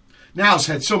 Now's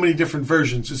had so many different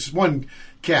versions. This is one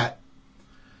cat,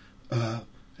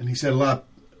 and he's had a lot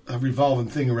of revolving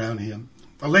thing around him.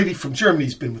 A lady from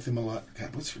Germany's been with him a lot.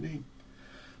 God, what's her name?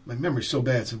 My memory's so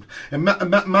bad. And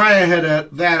Mayya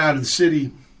had that out of the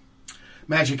city.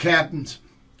 Magic Happens.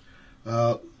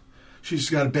 She's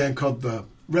got a band called the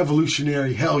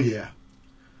Revolutionary Hell Yeah.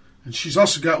 And she's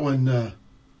also got one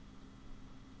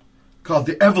called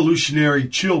the Evolutionary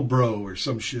Chill Bro or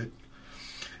some shit.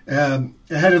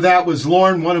 Ahead of that was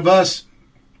Lorn, One of Us.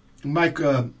 Mike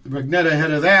Rugnetta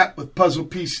ahead of that with Puzzle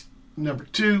Piece number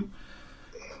 2.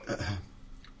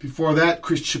 Before that,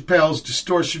 Chris Chappell's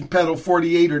Distortion Pedal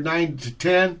 48 or 9 to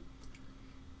 10.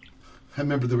 I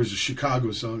remember there was a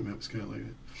Chicago song that was kind of like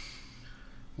that.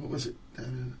 What was it?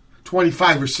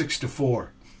 25 or 6 to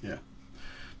 4. Yeah,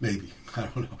 maybe. I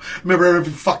don't know. I remember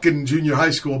every fucking junior high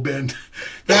school band.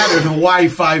 That and Hawaii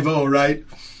 5-0, right?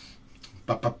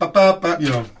 You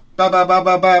know.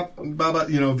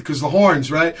 You know, because the horns,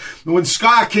 right? But when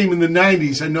ska came in the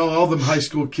 90s, I know all them high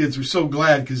school kids were so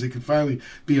glad because they could finally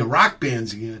be in rock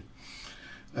bands again.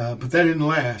 But that didn't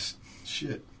last.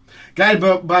 Shit.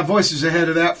 Guided by voices ahead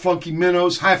of that, Funky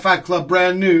Minnows, Hifiklub,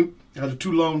 brand new, out of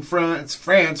Toulon,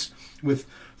 France, with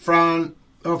from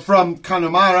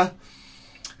Connemara.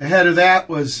 Ahead of that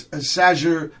was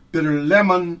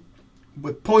sajzerbiterlemon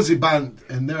with poseban,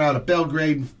 and they're out of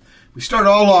Belgrade. We start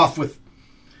all off with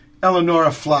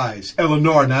Eleanora Flies.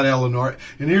 Eleanor, not Eleanor.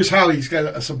 And here's Howie's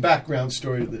got some background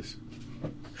story to this.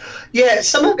 Yeah,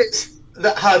 some of it's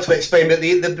hard to explain, but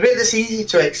the bit that's easy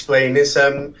to explain is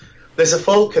there's a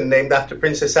falcon named after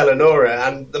Princess Eleanora,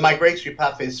 and the migratory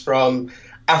path is from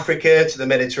Africa to the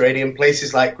Mediterranean,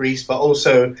 places like Greece, but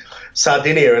also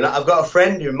Sardinia. And I've got a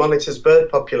friend who monitors bird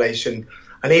population,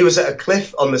 and he was at a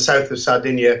cliff on the south of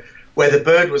Sardinia where the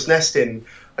bird was nesting.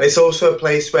 And it's also a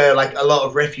place where like a lot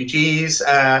of refugees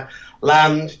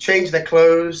land, change their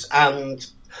clothes, and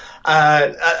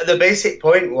the basic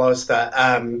point was that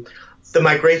the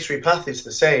migratory path is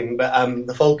the same, but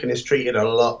the falcon is treated a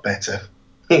lot better.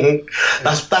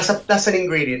 That's an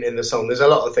ingredient in the song. There's a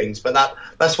lot of things, but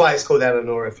that's why it's called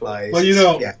Eleanora Flies. Well, you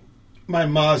know, yeah. My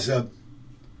ma's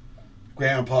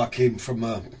grandpa came from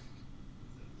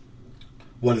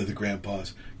one of the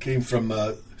grandpas came from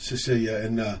Sicilia,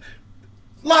 and a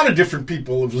lot of different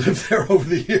people have lived there over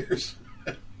the years.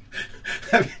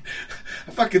 I mean,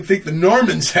 I fucking think the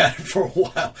Normans had it for a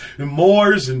while, and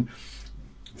Moors and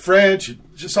French, and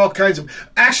just all kinds of.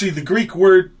 Actually, the Greek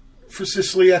word for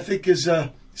Sicily, I think, is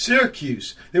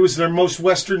Syracuse. It was their most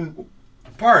western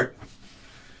part.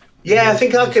 Yeah, I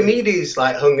think Archimedes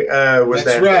was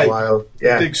there right. for a while.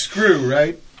 Yeah, Big screw,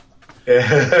 right?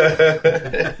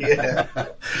 Yeah. Yeah.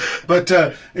 But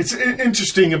it's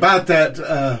interesting about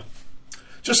that.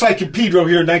 Just like in Pedro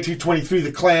here in 1923,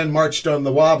 the Klan marched on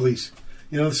the Wobblies.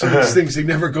 You know, some of these things, they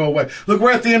never go away. Look,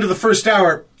 we're at the end of the first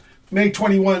hour. May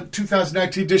 21,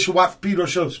 2019 edition Watt for Pedro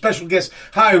Show. Special guest,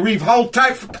 Hi, Reeve. Hold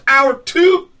tight for hour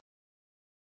 2.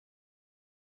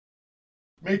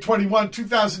 May 21,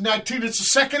 2019. It's the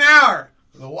second hour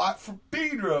of the Watt for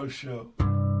Pedro Show.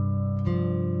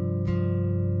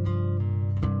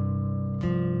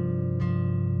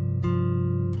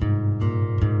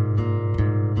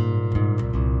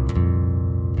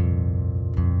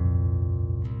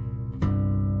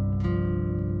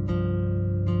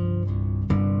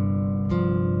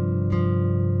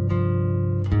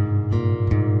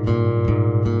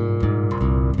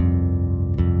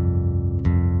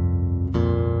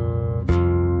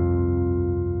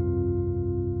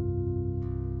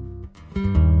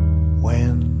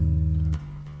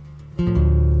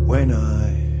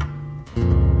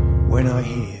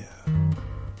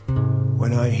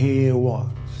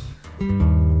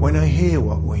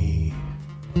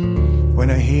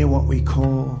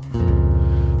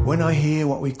 When I hear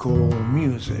what we call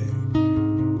music,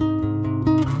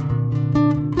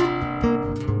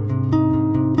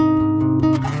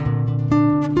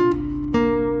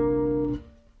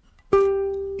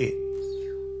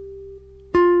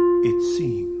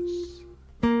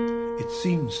 it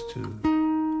seems to me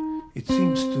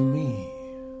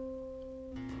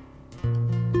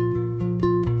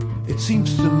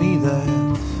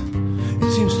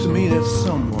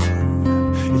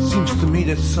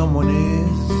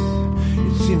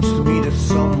that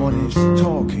someone is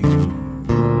talking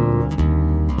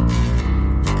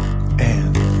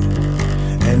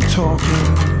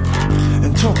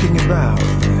and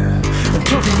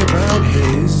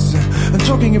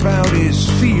talking about his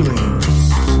feelings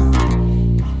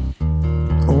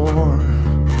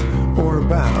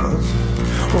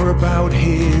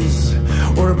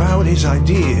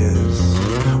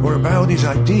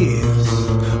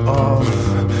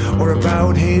or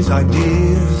about his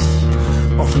ideas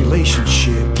of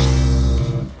relationships.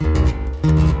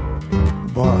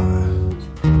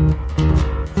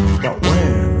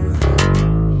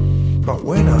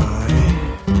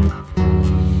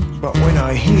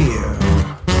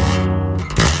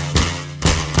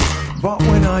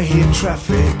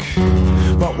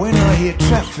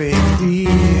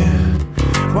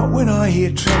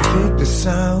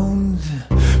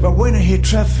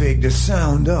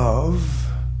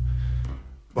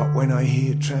 When I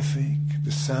hear traffic,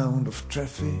 the sound of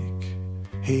traffic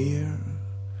here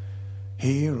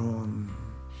on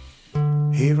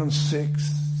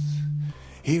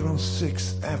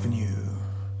 6th Avenue,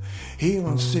 here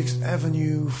on 6th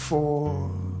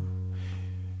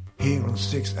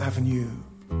Avenue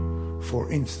for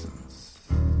instance.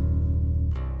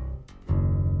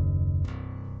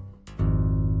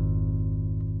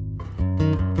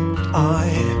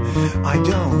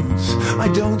 I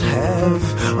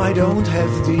don't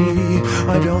have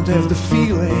the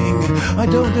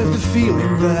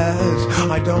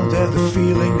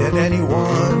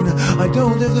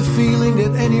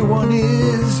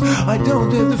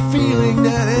feeling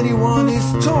that anyone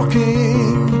is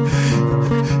talking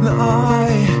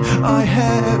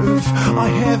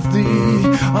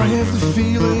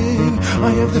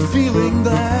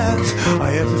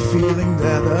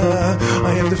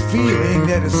I have the feeling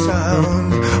that a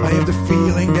sound, I have the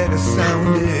feeling that a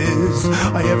sound is,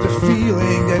 I have the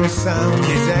feeling that a sound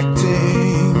is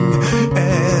acting,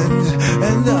 and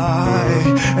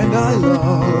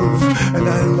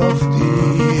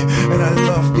I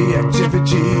love the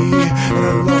activity, and I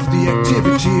love the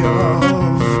activity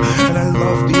of, and I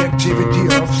love the activity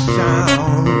of sound.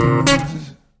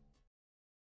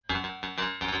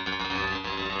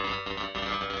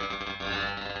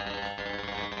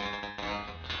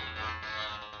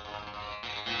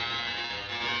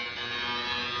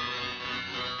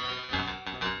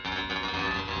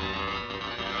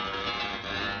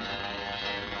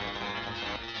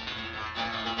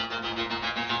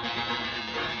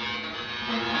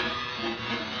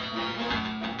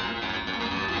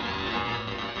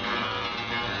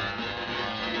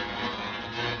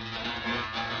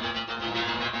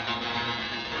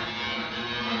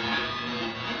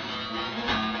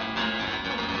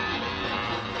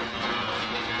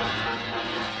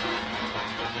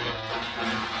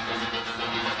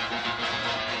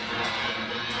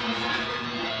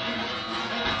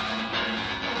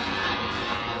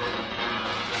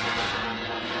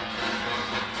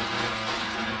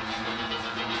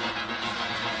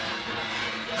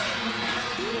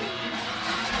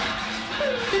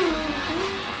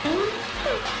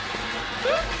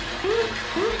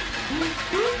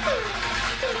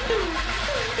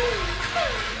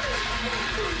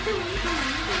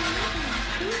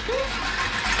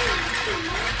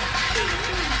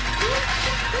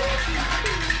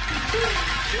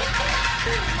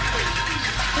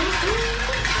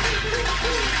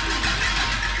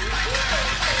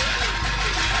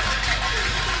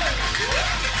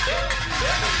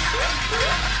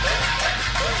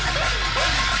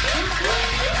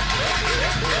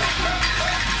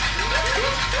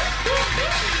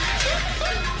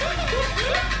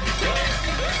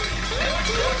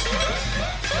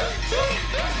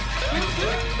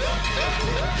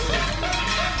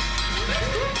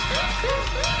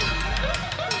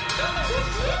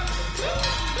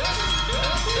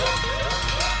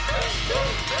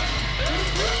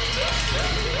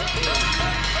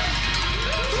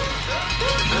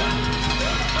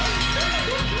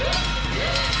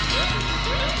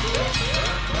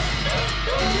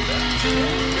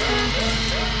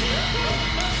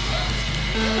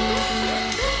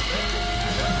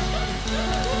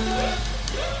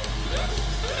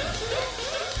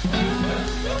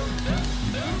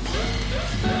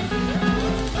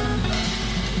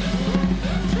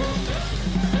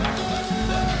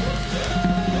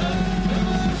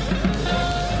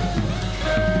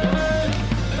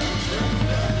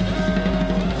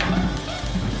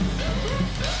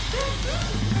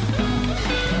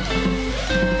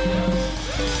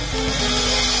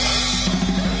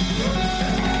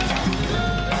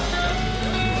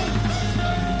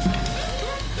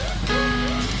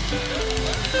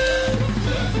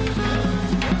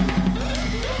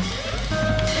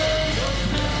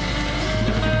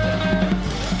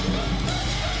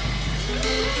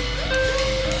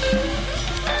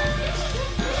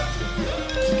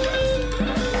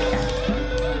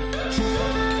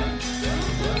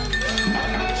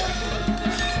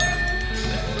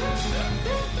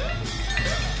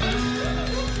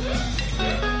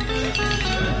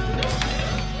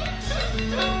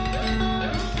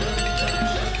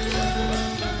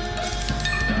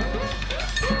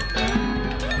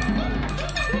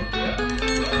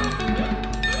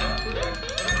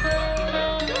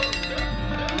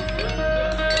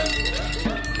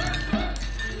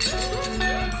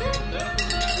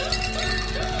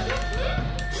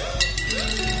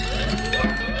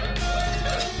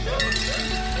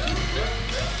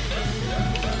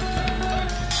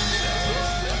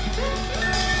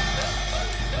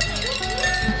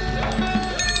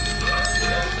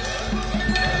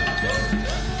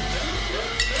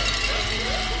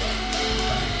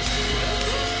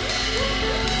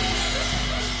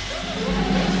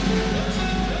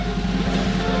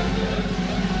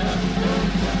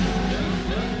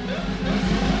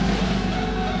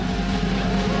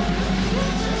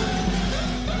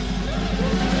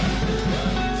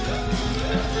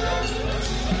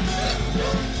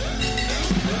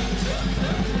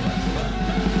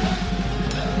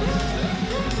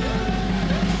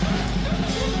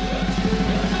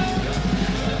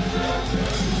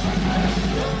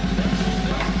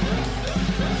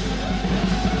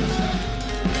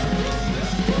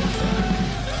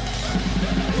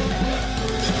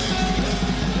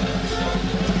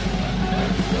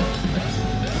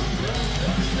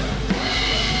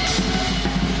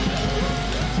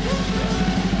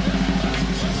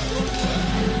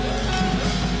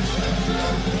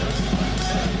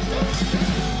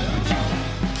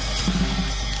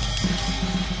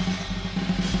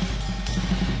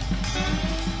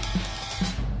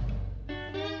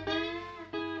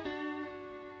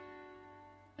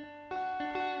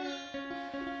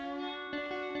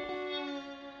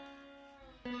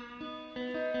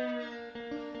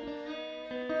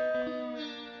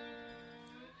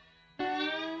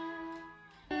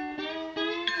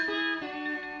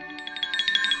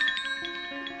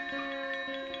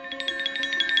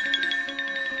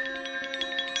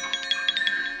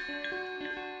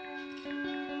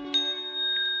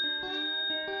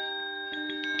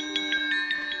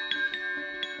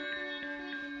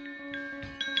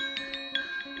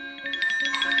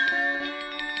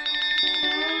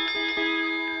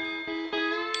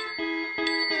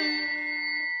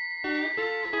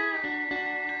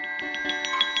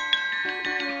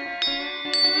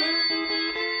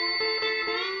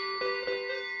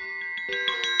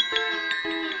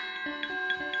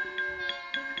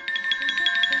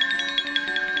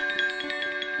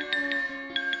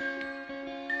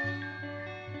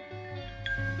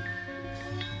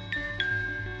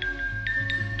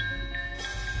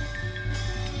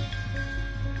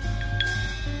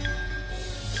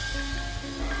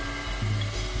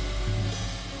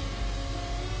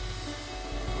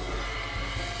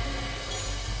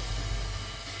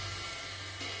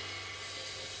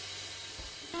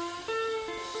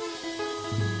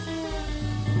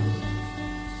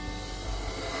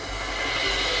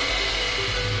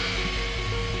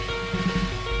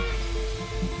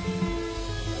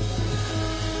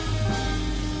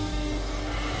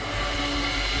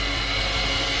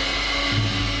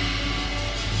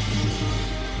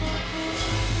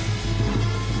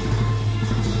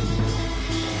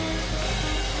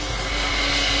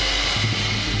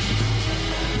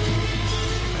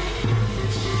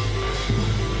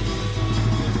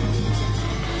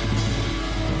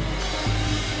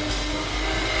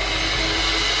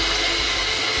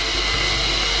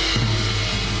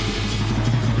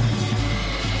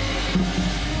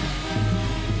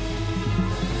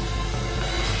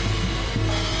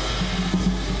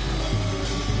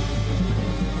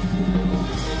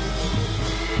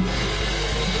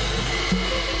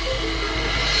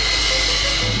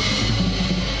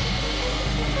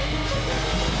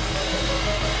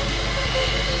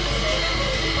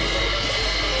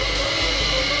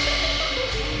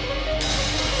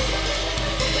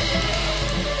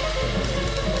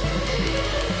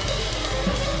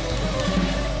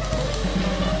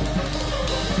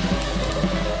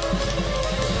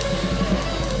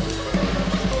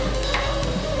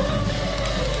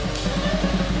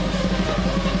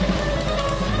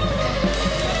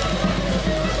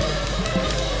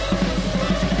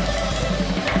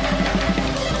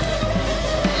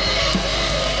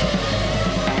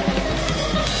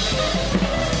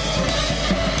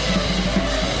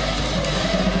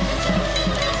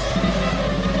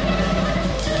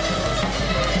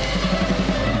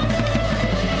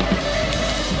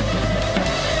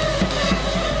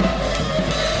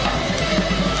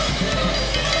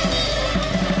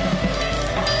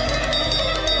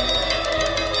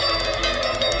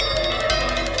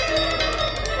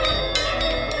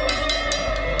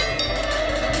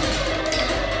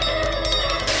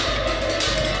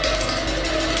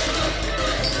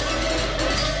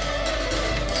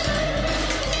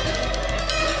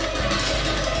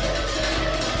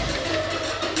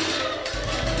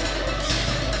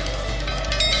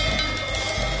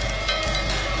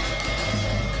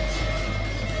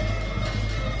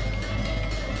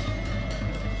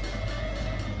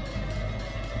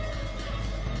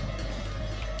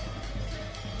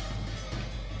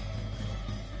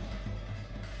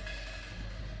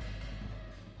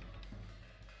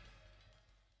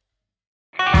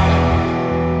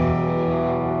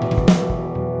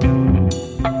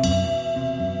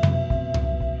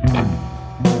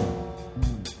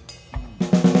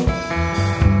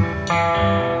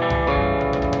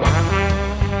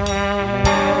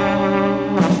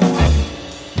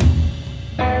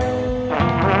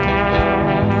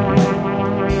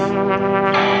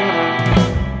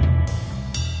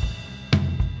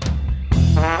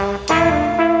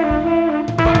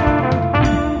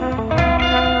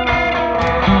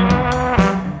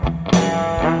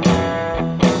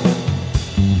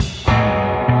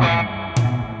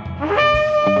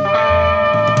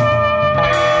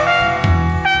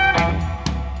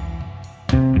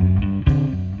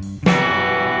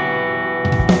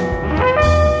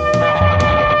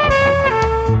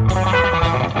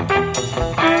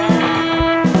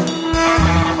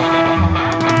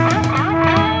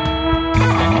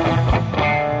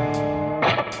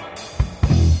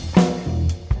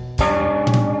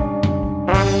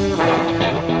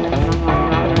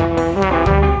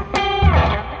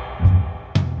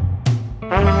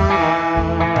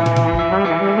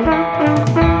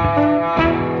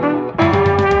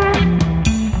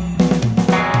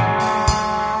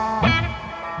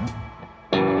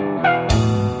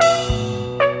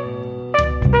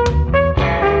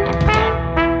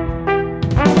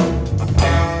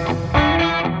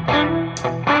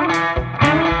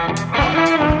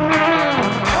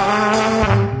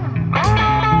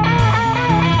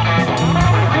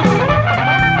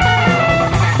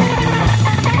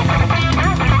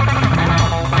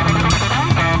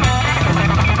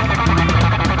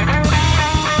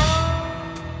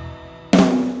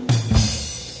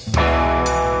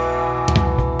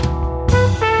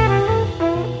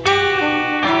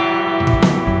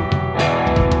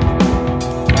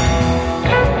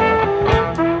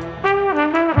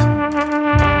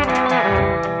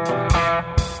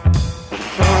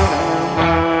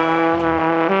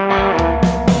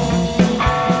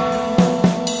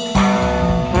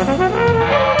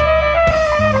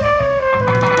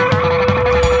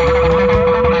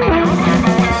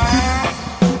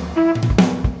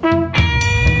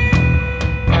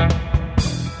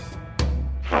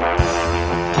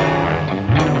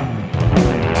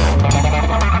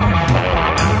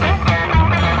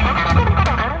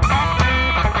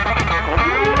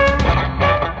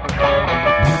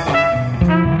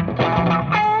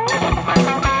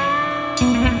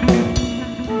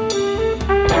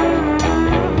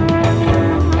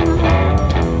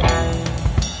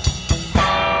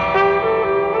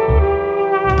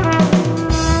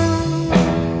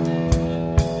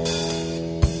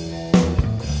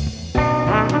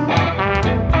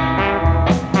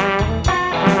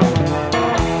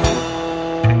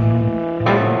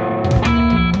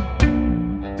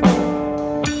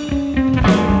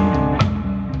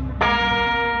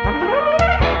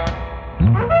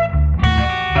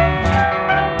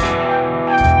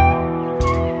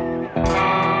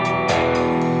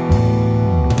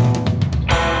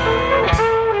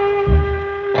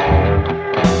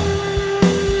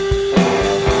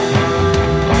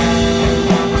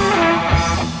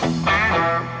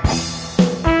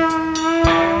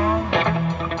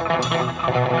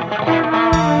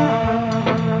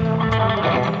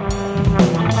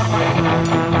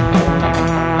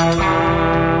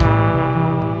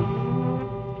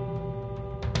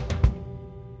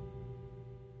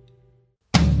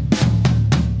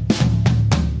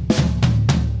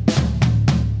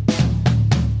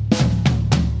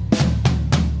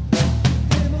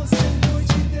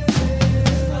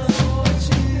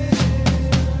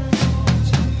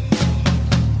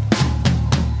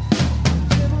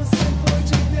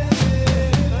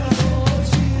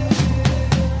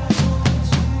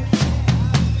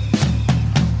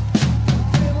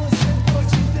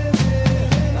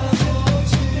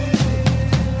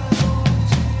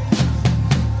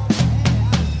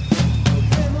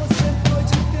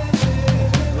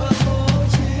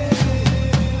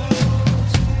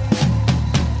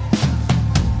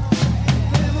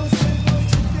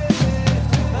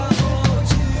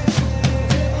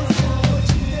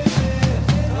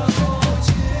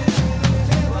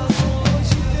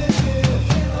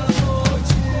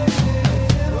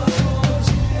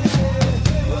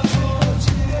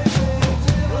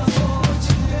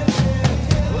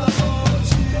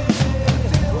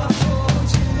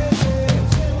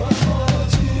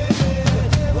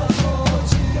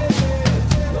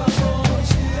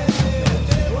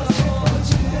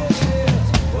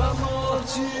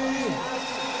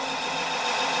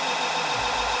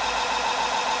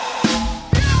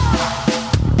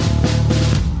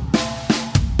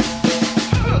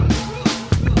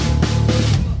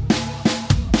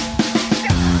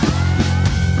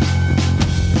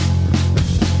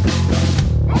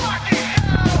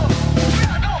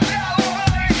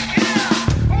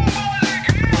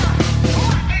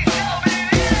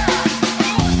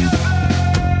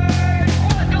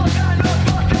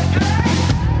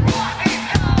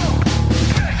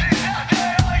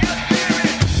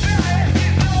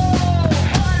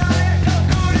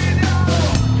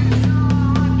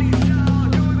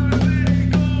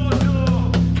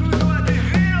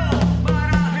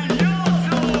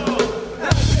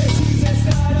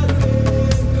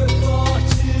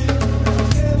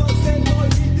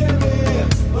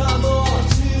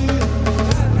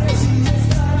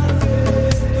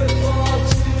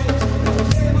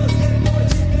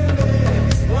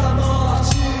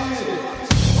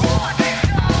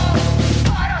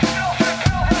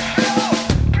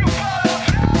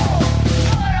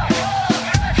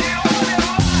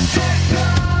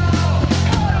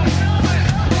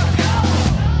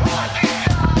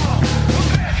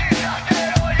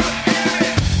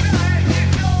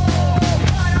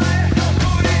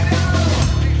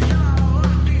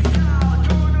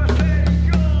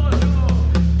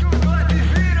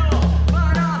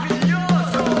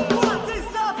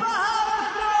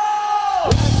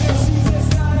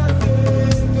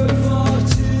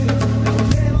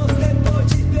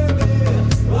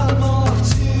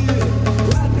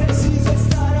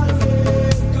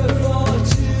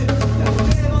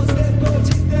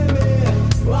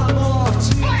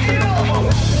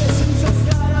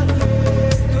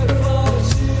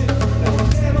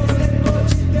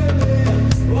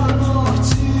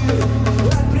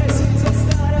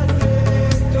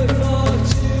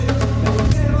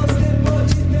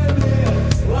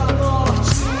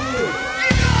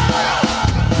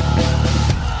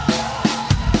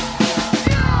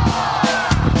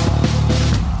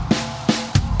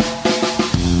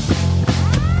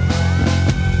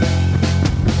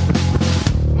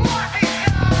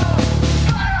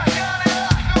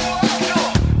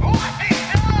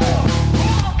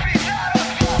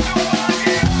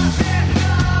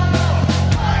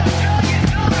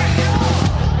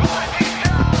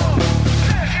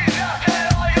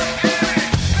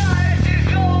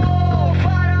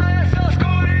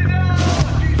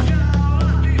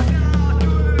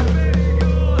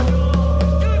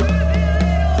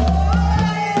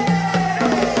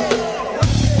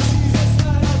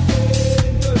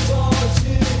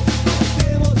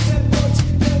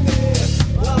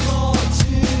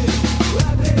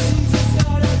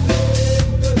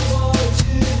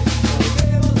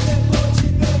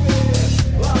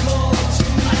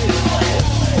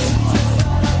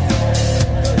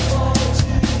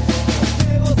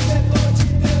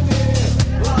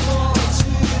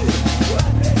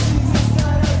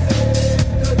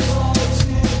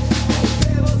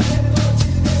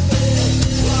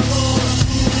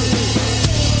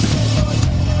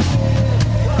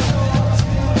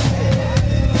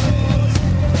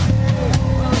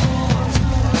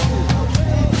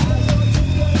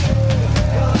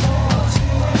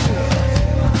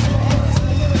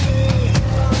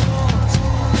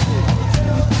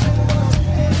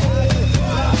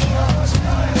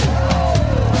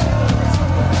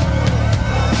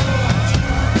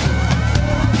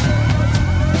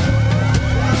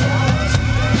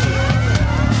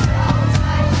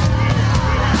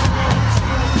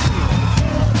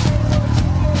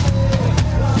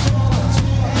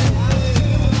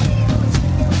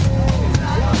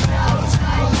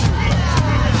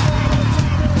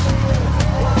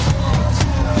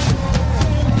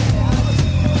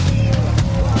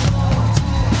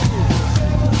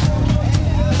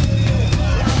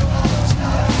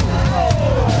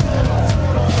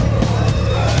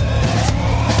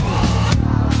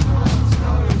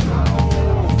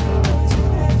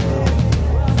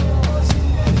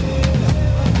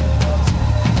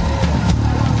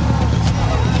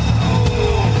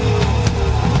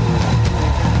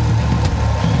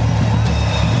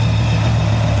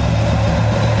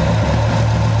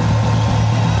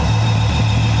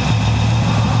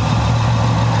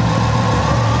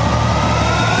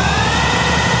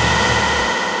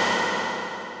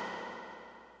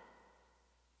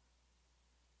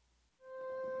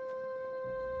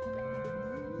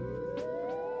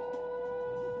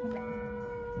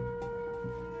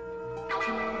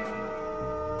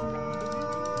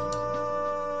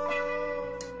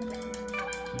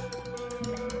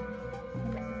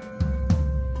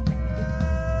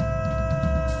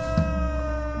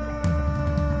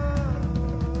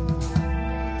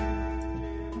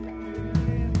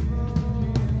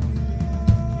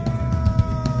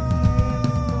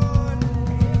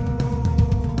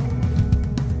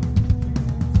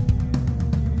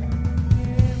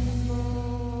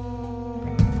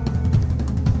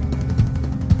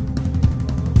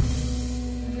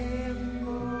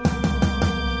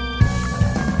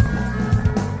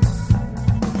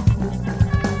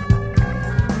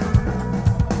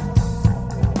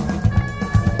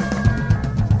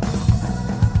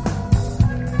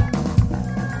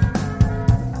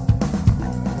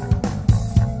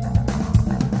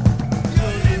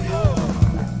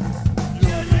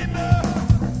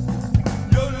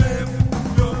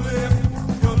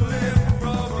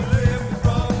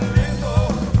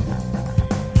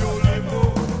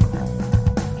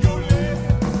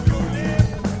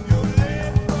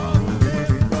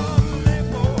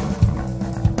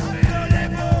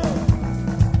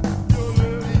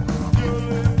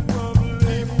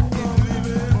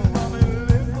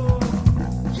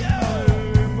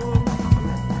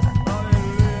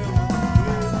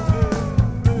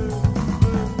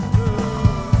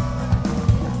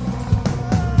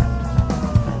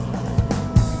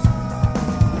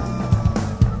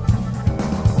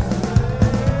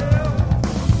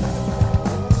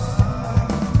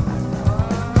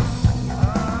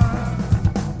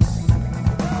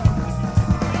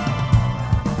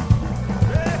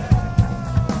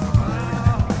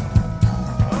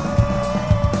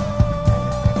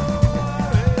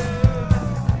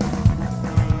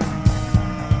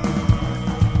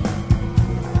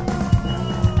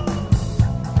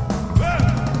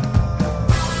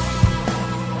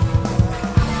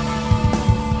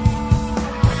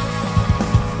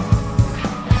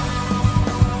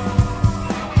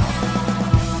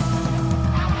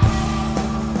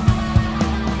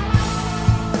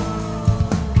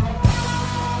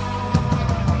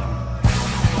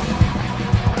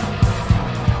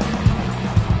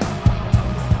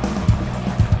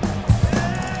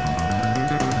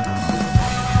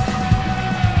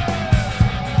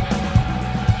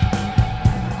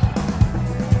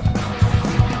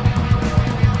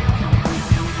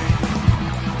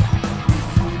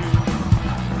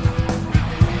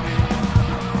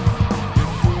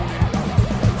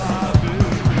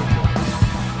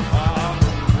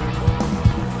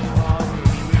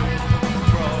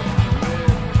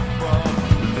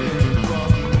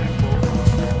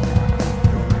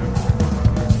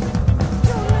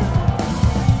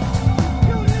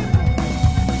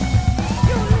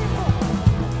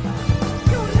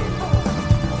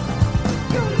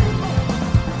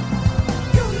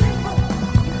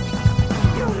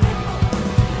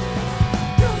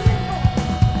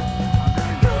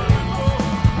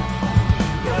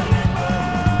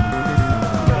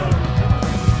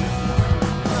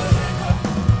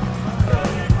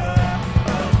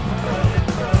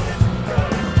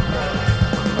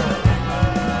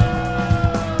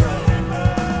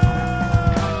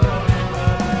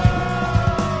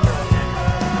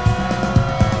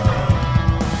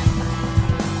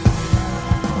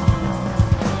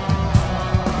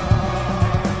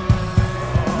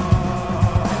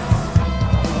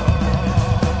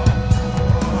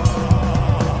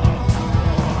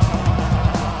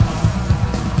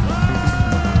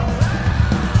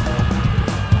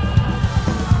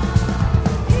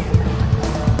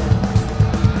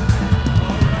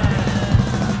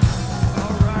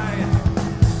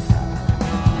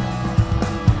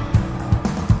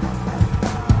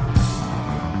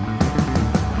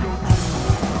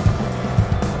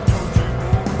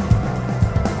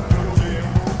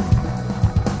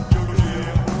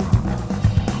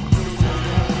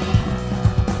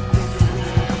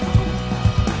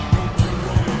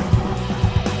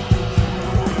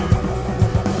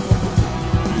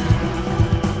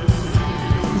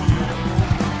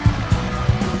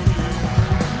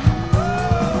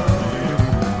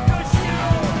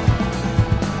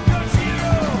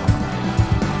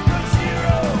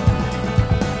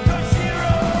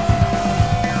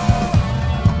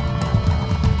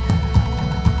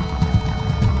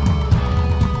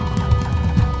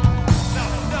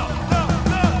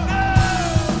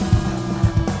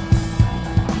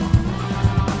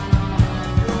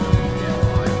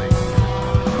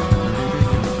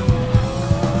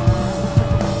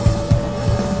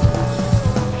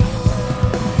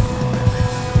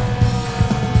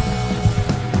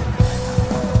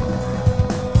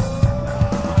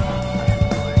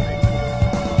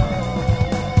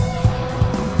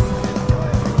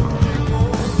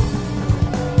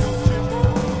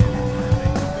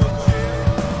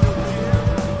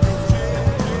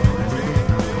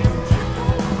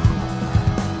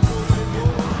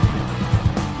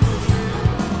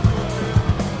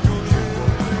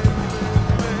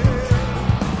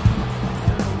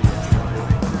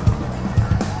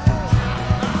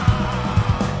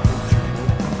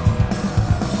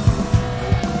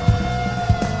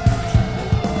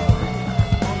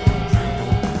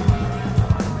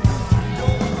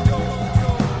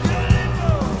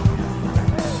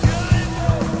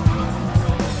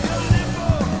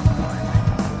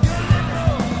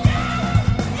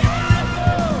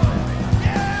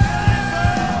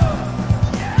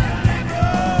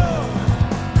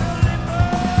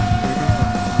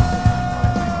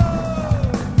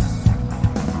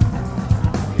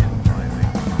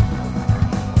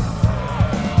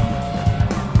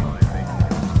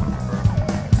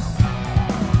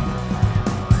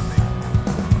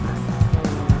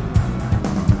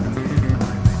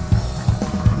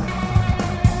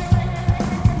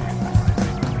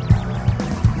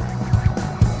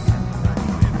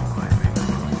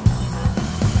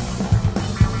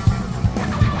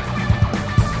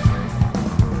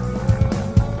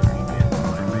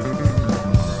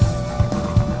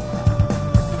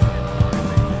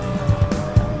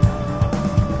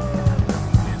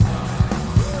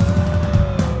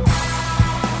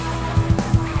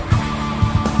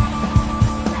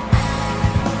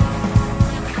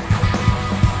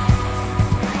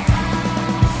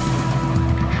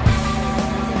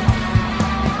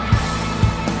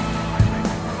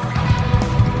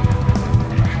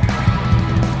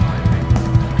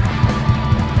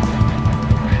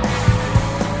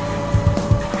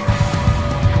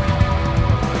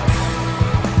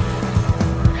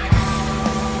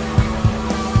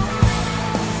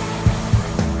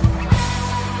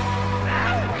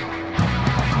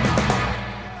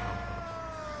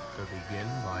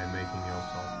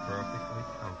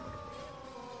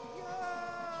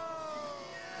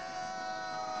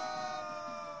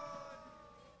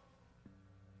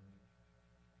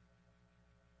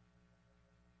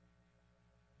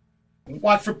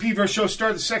 Watford Pedro Show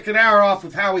started the second hour off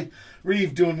with Howie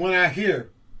Reeve doing One Out Here.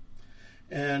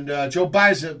 And Joe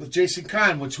Baiza with Jason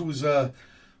Kahn, who was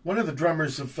one of the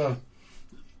drummers of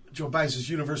Joe Baiza's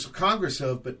Universal Congress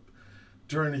but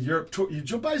during the Europe tour,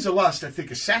 Joe Baiza lost, I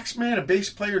think, a sax man, a bass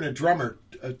player, and a drummer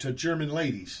to German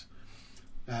ladies.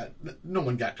 No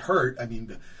one got hurt. I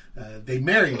mean, they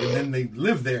married and then they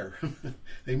lived there.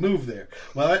 They moved there.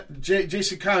 Well,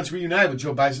 Jason Kahn's reunited with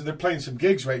Joe Baiza. They're playing some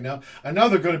gigs right now. I know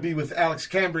they're going to be with Alex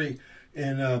Cambry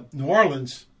in New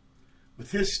Orleans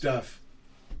with his stuff.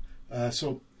 But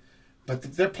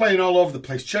they're playing all over the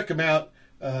place. Check them out.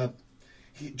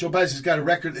 Joe Baiza's got a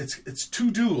record. It's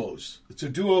two duos. It's a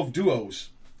duo of duos,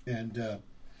 and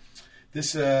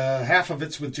this half of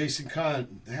it's with Jason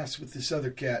Kahn, half's with this other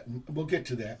cat. And we'll get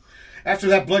to that. After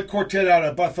that, Blood Quartet out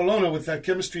of Barcelona with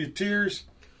Chemistry of Tears,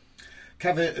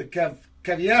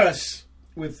 Caveiras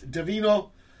with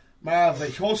Divino,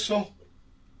 Maravilhoso.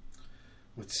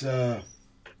 It's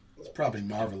probably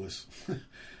marvelous.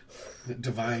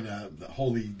 Divine,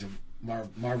 holy,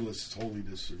 marvelous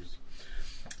holiness.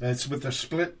 It's with a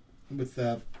split with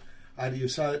Adio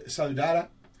Saludada.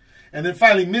 And then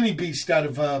finally, Minibeast out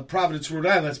of Providence, Rhode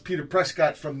Island. That's Peter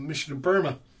Prescott from Mission of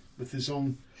Burma with his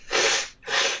own.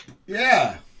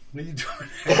 Yeah. What are you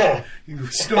doing? You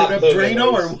snorting up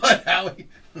Drano or what, Howie?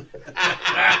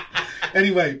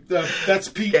 Anyway, that's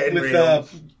Pete with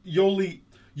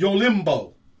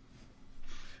yolimbeaux.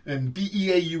 And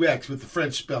Beaux with the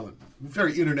French spelling.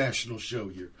 Very international show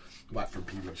here. From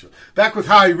Pedro Show. Back with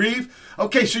Howie Reeve.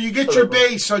 Okay, so you get your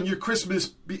bass on your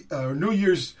Christmas or New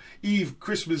Year's Eve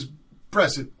Christmas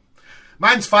present.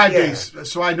 Mine's 5 days,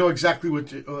 so I know exactly what,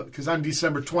 because I'm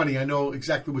December 20, I know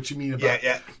exactly what you mean about.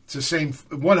 Yeah. It's the same,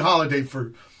 one holiday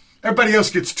for, everybody else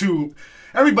gets two.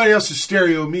 Everybody else is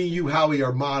stereo. Me, you, Howie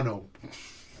are mono.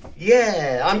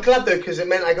 Yeah, I'm glad though, because it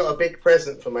meant I got a big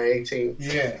present for my 18th.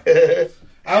 Yeah.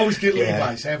 I always get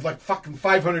Levi's. I have like fucking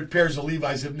 500 pairs of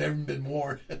Levi's that have never been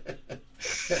worn.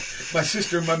 My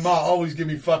sister and my mom always give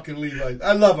me fucking Levi's.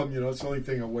 I love them, it's the only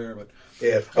thing I wear. But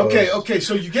yeah. Okay.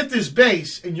 So you get this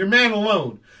bass and you're man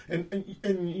alone, and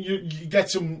you got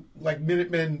some like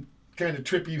Minutemen kind of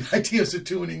trippy ideas of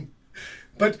tuning,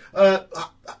 but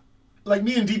like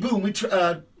me and D Boom, we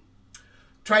tried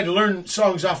to learn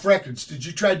songs off records. Did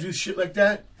you try to do shit like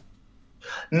that?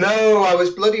 No, I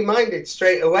was bloody minded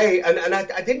straight away, and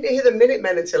I didn't hear the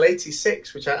Minutemen until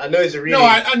 '86, which I know is a really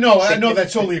I know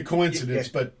that's only a coincidence,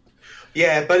 but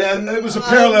it was a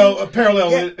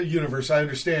parallel universe. I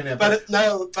understand that, but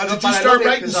did you start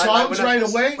writing songs right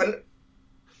away?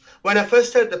 When I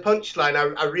first heard the punchline,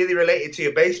 I really related to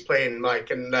your bass playing, Mike,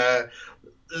 and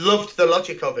loved the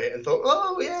logic of it, and thought,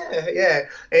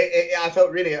 I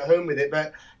felt really at home with it,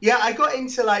 but. Yeah, I got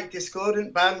into like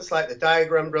discordant bands like the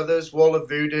Diagram Brothers, Wall of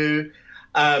Voodoo,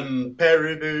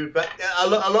 Perubu, but a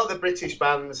lot of the British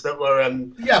bands that were.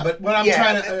 But what I'm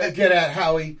trying to get at,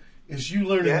 Howie, is you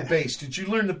learning the bass. Did you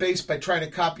learn the bass by trying to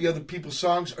copy other people's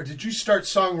songs, or did you start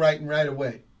songwriting right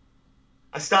away?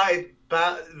 I started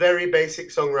very basic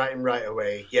songwriting right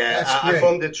away. Yeah, That's great. I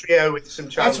formed a trio with some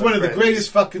childhood That's one of friends. the greatest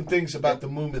fucking things about the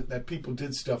movement, that people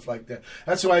did stuff like that.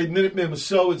 That's why Minutemen was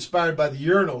so inspired by the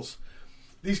urinals.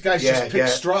 These guys just pick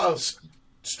straws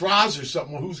or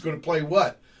something. Who's going to play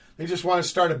what? They just want to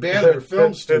start a band. They're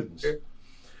film students.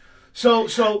 So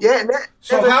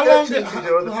how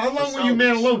long were you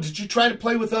man alone? Did you try to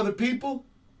play with other people?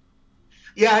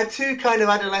 Yeah, I had two kind of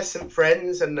adolescent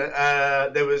friends, and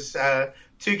there was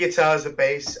 2 guitars, a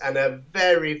bass, and a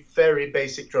very, very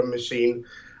basic drum machine.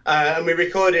 And we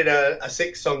recorded a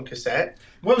 6-song cassette.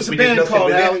 What was the band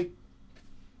called, Howie?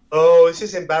 Oh, this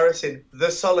is embarrassing.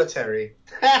 The Solitary.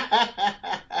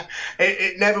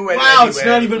 it never went Wow, anywhere. it's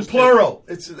not even plural.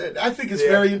 I think it's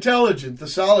very intelligent. The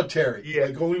Solitary. Yeah.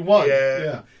 Like only one.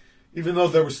 Yeah. Even though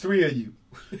there was 3 of you.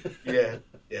 Yeah.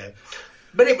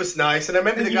 But it was nice, and I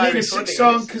remember the guy made a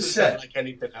 6-song cassette. Like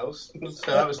anything else,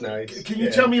 so that was nice. Can you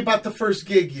tell me about the first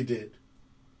gig you did?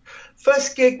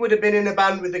 First gig would have been in a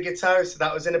band with a guitarist.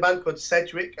 That was in a band called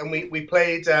Sedgwick, and we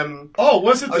played.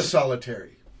 Was it the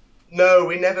Solitary? No,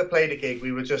 we never played a gig.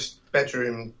 We were just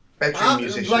bedroom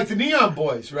musicians. Like the Neon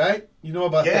Boys, right? You know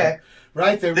about that,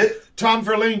 right? Tom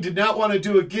Verlaine did not want to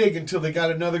do a gig until they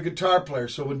got another guitar player.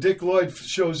 So when Dick Lloyd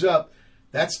shows up,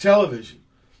 that's television.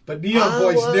 But Neon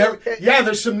Boys never... Okay. Yeah,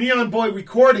 there's some Neon Boy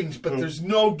recordings, but there's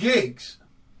no gigs.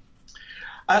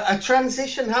 A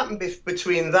transition happened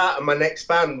between that and my next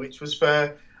band, which was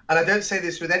for... And I don't say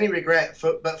this with any regret,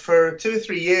 but for 2 or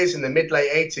 3 years in the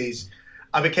mid-late 80s,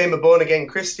 I became a born-again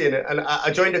Christian, and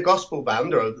I joined a gospel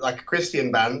band, or like a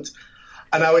Christian band,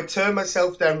 and I would turn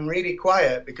myself down really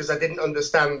quiet because I didn't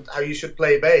understand how you should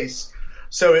play bass.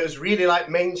 So it was really like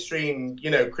mainstream,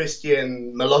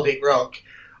 Christian melodic rock,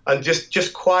 and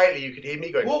just quietly you could hear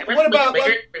me going. Well, what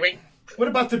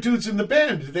about the dudes in the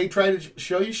band? Did they try to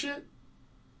show you shit?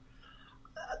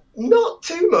 Not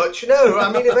too much, no.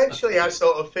 I mean, eventually I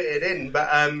sort of fitted in,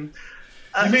 but you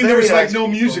mean there was like no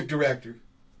music director?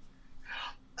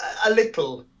 A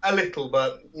little,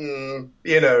 but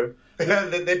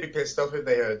they'd be pissed off if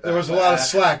they heard that. There was a lot of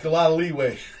slack, a lot of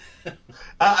leeway. There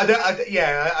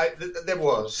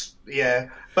was, yeah.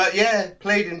 But yeah,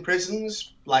 played in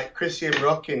prisons, like Christian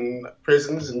rock in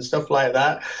prisons and stuff like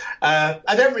that.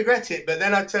 I don't regret it, but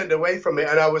then I turned away from it,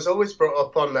 and I was always brought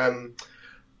up on,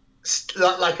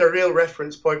 like a real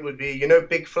reference point would be,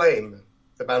 Big Flame,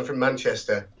 the band from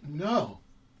Manchester. No.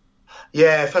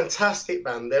 Yeah, fantastic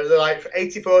band. They're like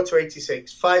 84 to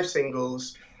 86, 5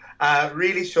 singles,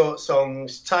 really short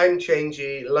songs,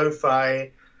 time-changey,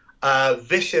 lo-fi,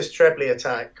 vicious trebly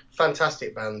attack.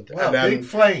 Fantastic band. Wow, and, Big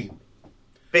Flame.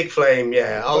 Big Flame,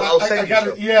 yeah. I'll send you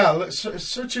some. Yeah, let's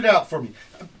search it out for me.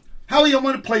 Howie, I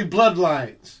want to play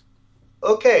Bloodlines.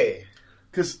 Okay.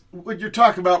 Because what you're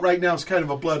talking about right now is kind of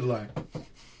a bloodline.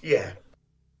 Yeah.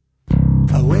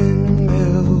 A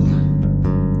windmill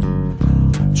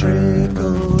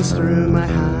trickles through my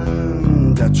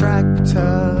hand. A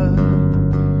tractor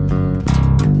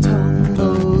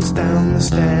tumbles down the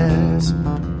stairs.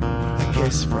 A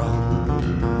kiss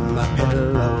from a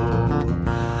pillow.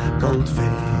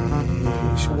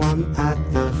 Goldfish, one at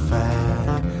the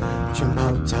fair. Jump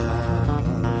out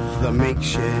of the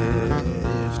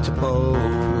makeshift bowl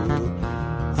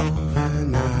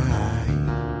overnight.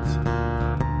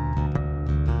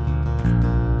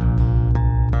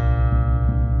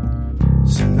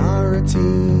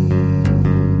 Sonority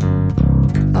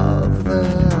of the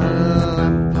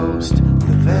lamppost,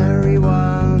 the very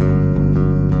one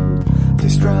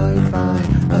destroyed by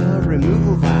a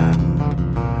removal van.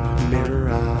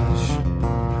 Mirage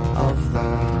of the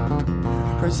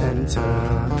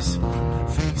presenter's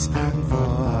face and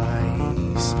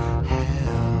voice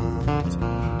held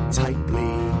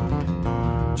tightly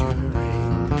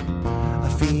during a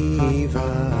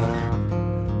fever.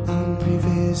 I'm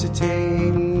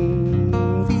revisiting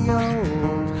the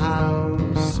old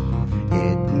house.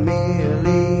 It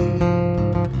merely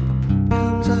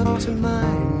comes up to my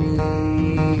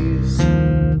knees.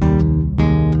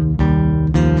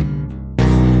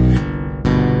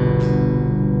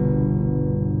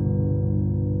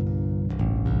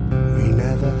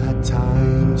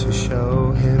 Time to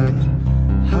show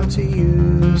him how to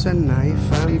use a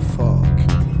knife and fork.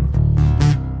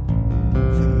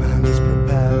 The man is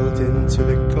propelled into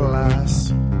the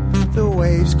glass. The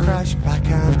waves crash back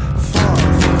and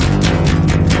forth,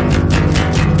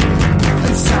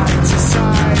 and side to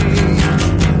side.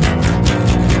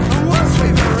 And once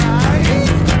we've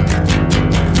arrived,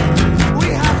 we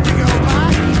have to go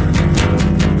back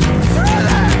through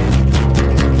there.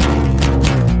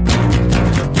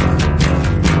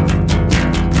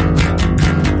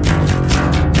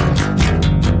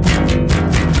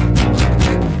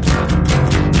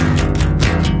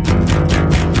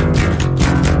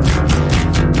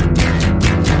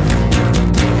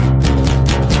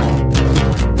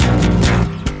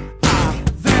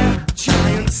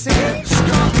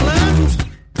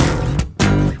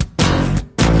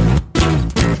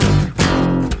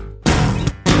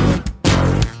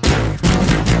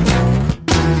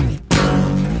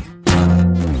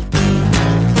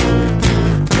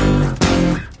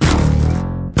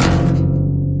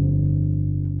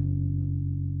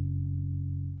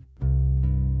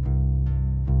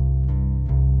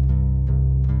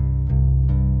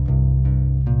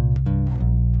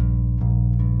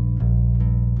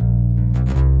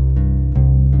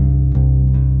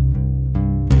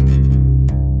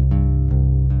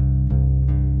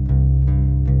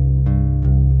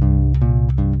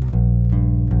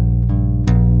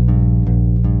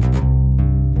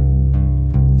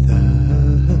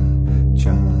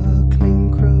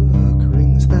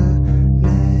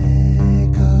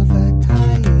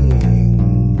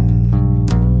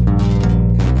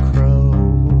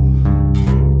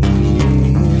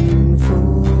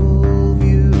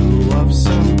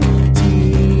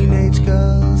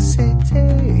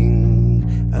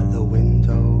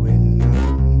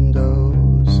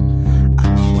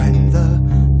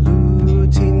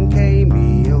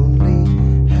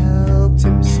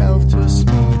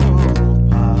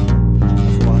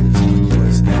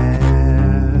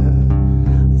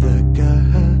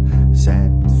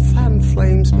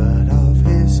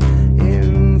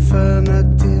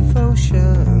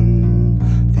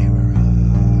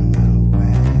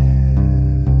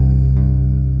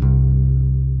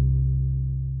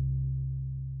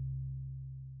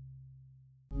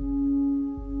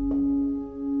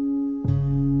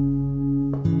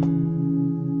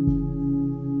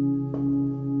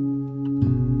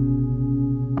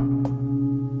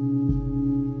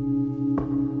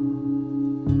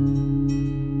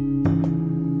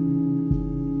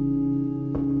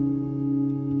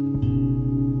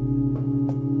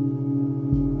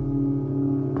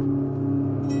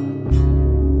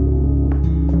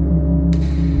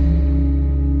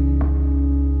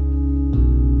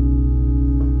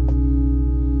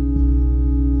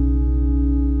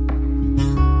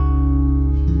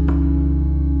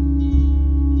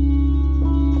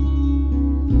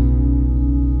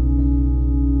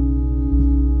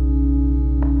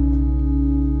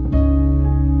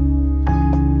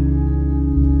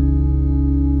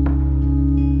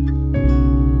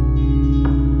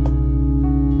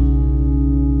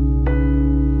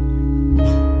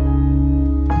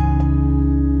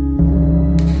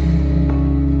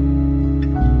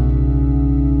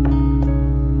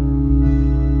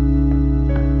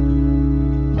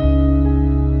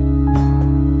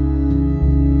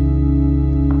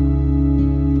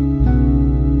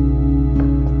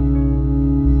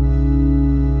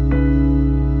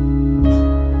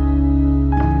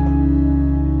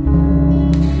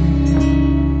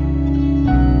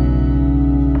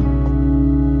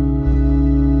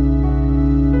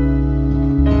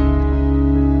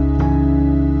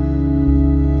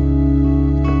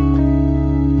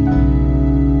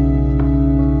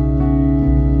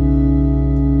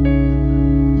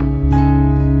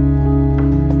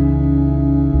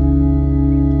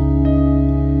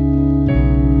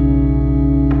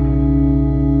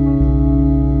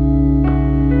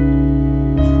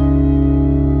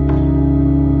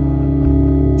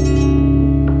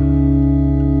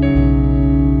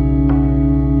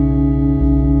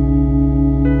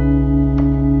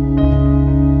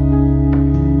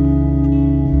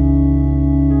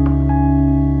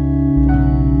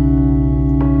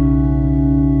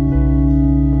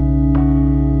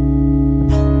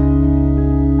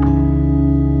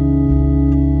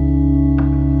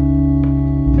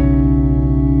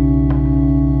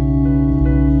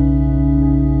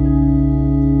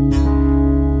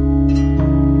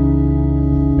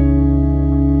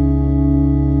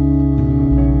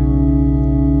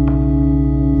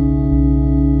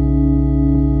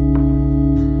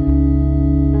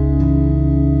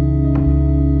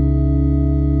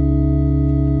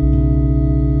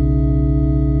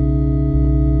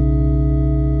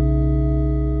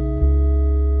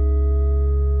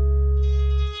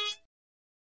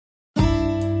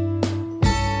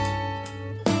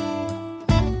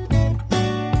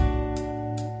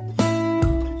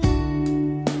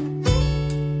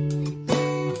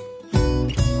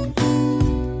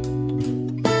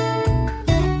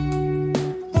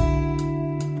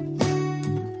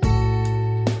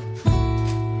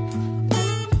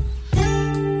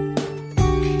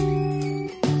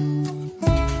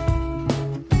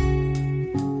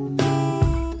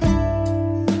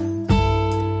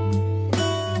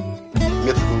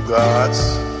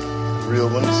 gods, real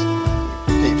ones,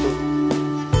 people,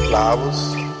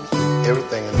 flowers,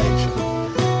 everything in nature,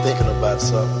 thinking about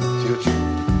something, future,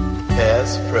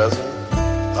 past, present,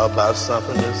 about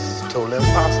something that's totally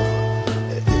impossible.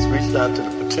 It's reaching out to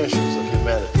the potentials of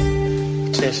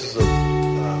humanity, potentials of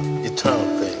eternal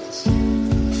things.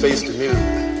 Face the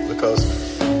music, because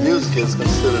music is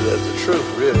considered as the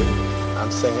truth, really.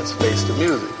 I'm saying it's face the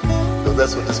music, because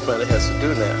that's what this planet has to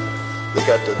do now. They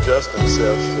got to adjust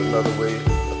themselves to another way of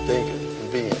thinking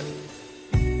and being.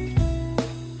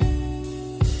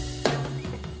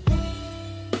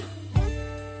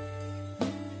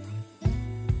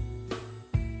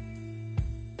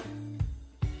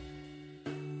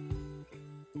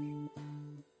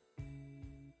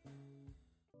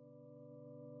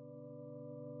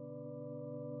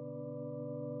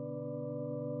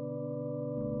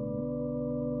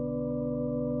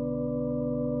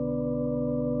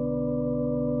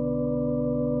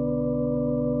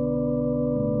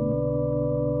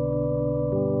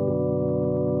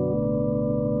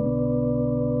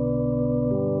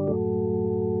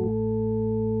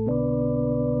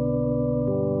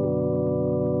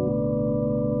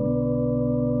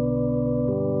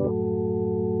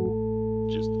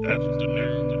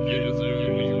 Afternoon, years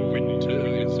early, winter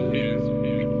is here.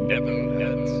 We never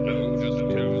had snow, just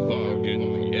cold fog in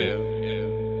the air.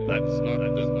 That's not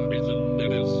the reason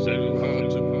it is so hard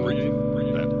to breathe.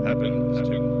 That happens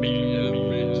to me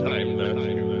every time that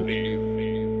you leave.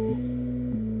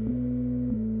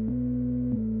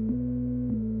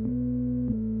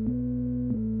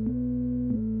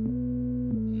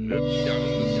 Look down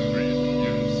the street,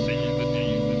 you see the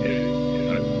decay.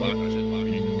 I watch it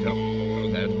become more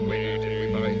that way day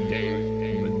by day.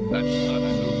 But that's not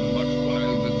so much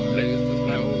while this place is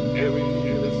now airy.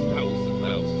 This house is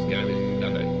now scary,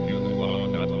 and you are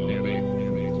not nearly.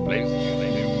 This place you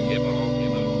give on,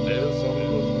 there's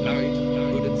almost night.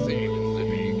 But it seems it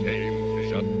became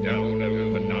shut down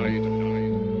overnight.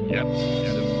 Yep,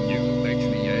 so you makes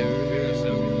the air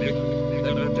so thick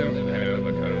that I don't have a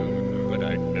cold. But I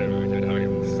know that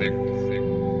I'm sick.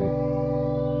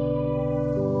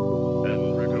 And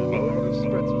rigor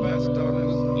spreads fast on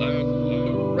this land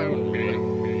around me.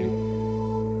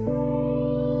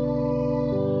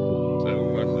 So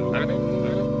I'm planning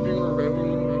a funeral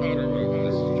on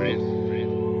the street.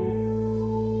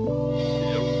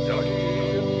 Young Johnny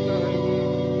and I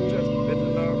just been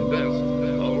our best,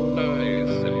 all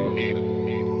nice and neat. And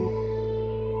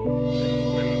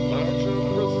we'll march a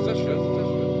procession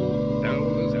down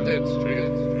this dead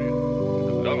street,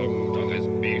 along to this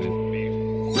beat.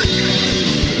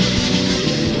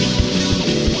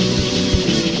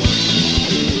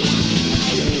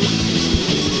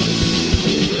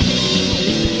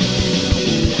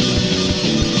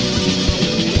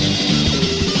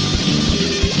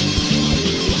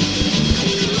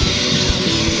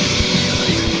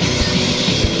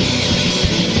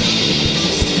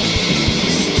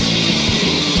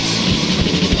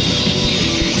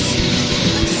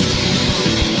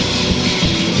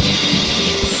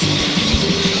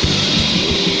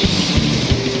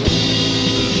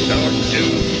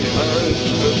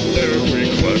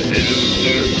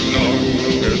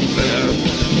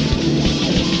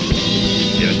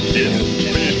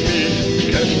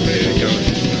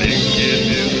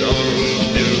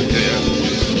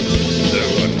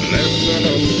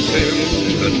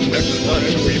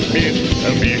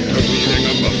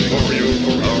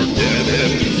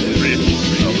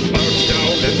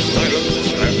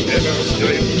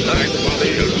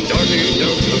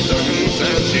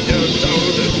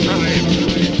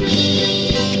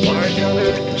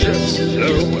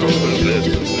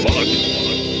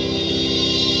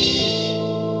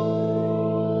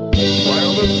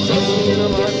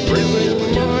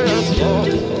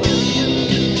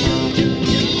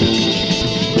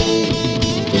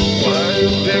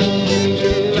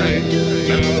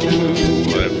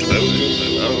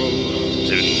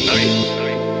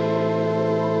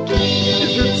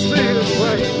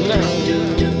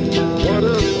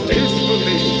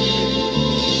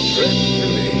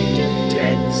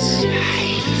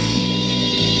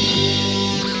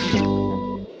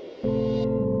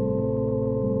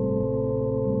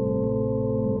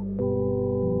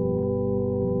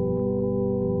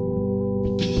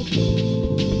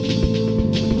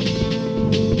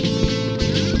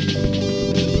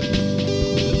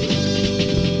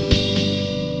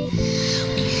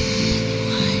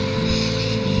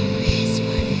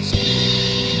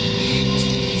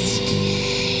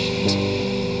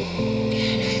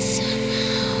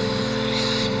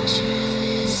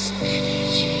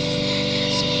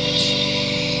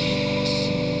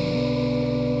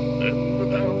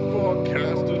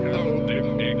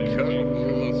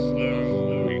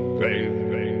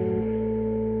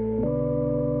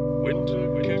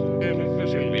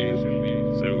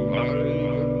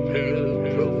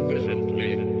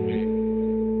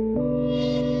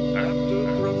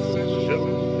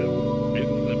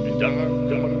 dark,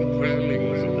 dark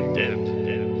dwellings of the dead.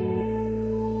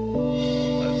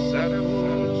 I sat in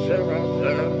my chair out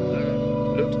there,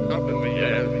 looked up in the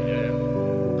air,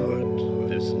 put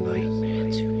this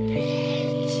nightmare to bed.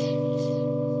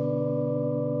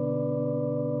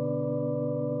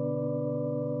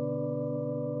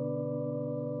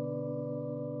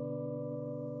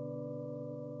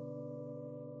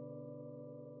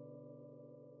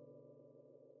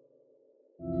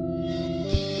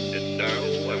 And now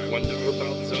I wonder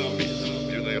about zombies.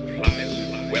 Do they apply to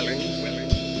dwellings?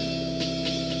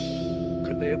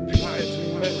 Could they apply to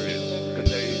memories? Could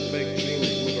they make things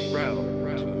move around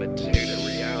to imitate a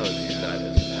reality that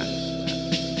has passed?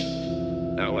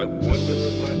 Now I wonder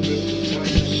if I lived in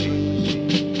time machine.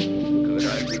 Could I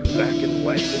go back and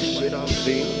wipe this shit off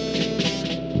me?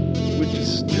 Would you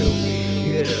still be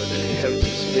here to help me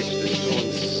stitch this torn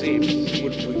seam?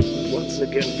 Would we once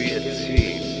again be a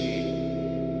team?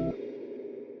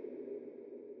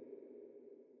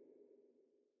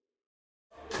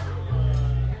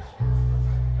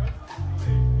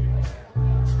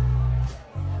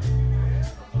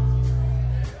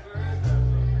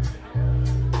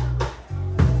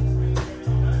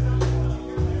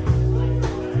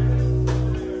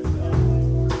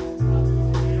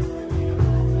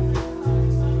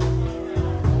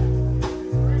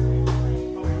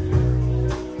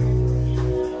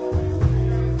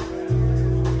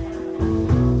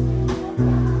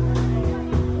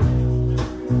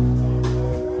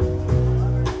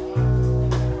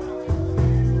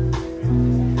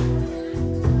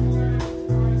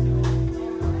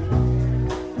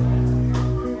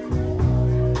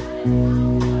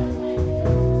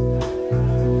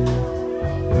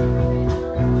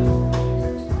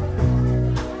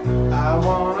 I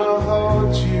wanna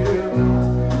hold you,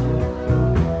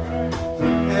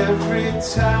 but every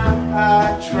time I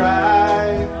try,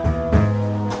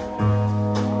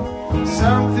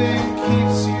 something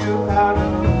keeps you out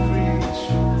of reach.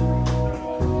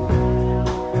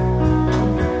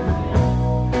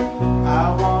 I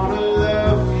wanna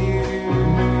love you,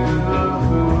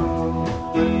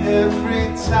 but every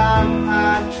time I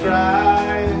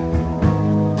try,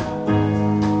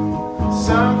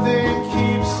 something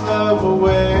keeps love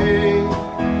away,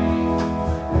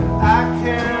 and I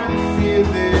can feel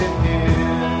it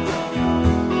in.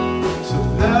 So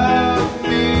love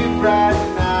me right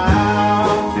now,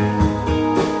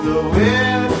 though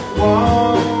it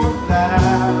won't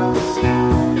last.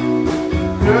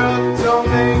 Girl, don't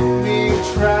make me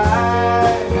try,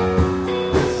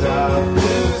 'cause I'll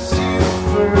lose you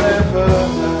forever.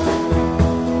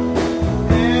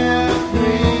 Every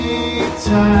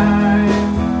time.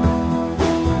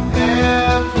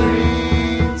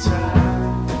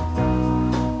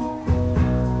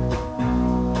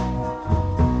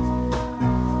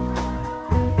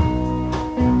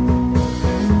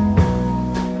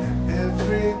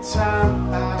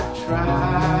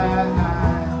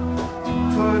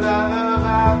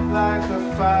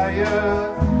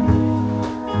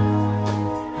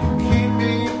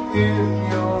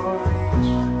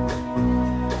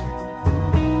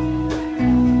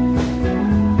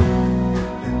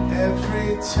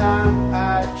 Time I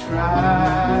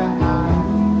try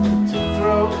to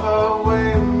throw away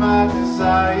my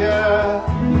desire,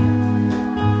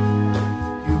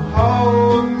 you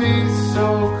hold me so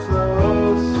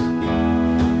close,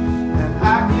 and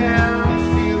I can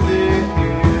feel it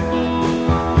here.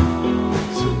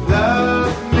 So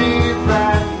love me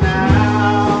right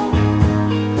now,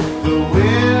 though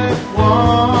it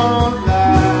won't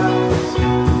last.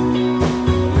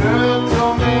 Girl,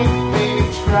 don't make me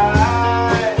try.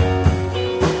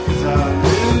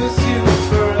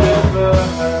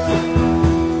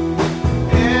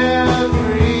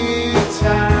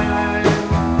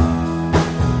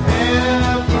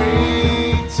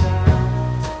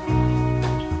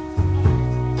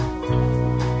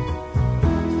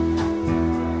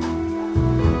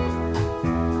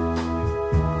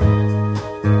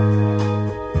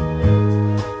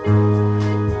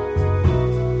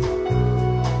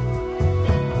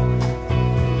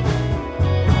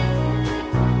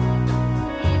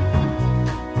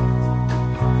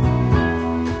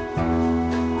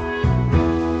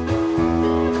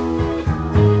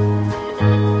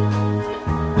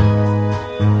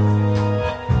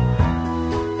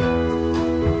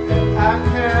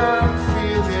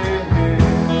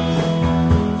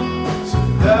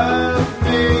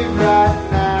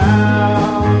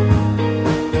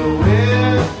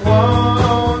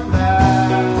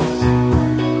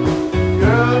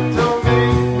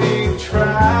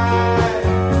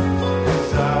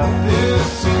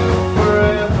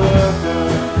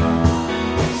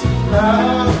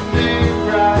 Love me.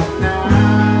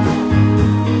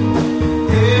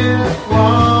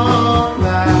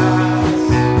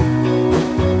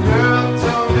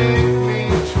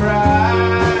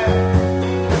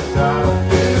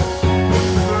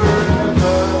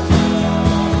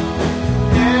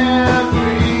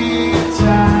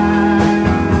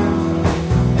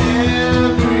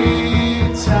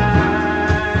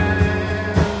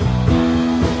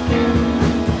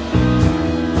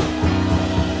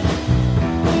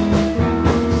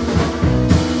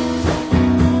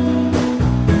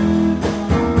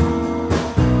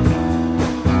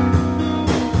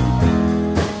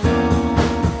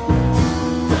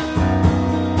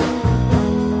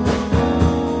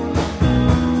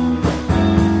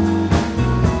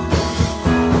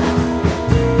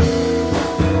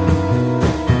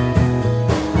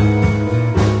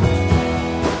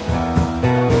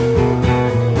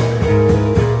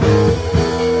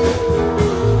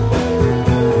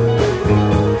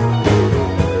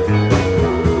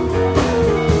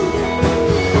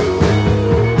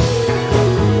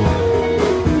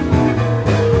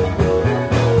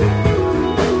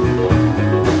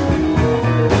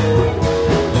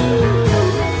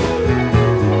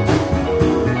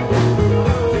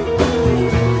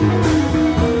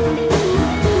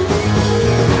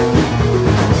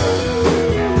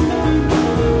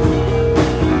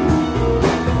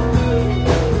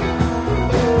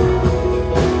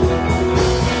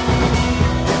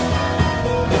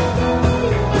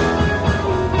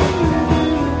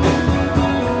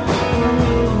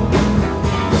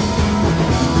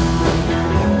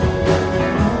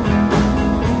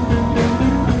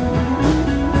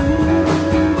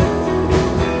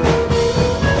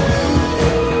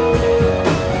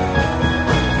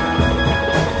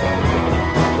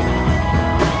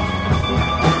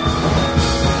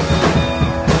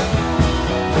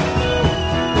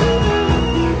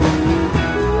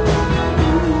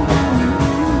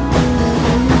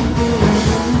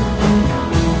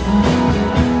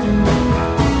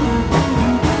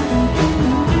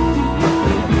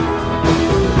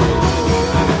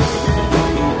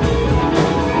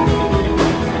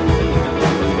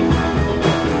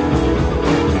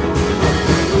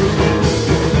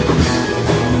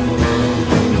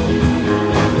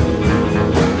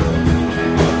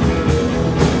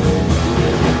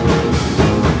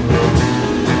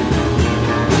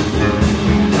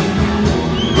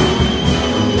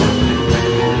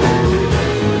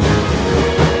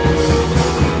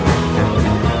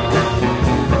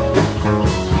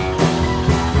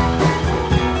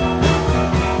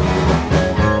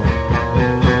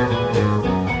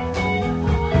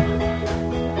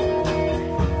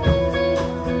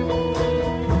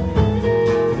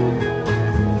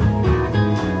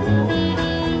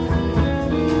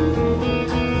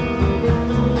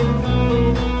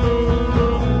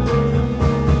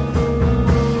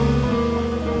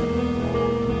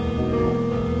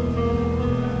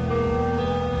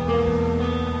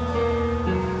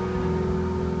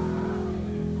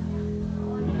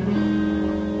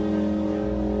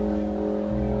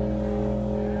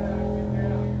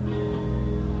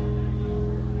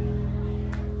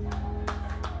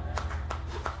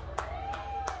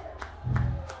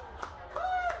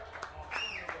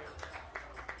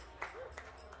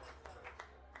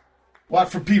 Watt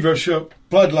from Pedro Show,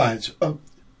 Bloodlines.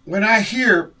 When I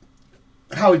hear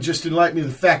Howie just enlightened me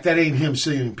the fact that ain't him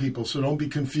singing, people, so don't be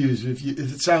confused if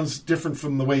it sounds different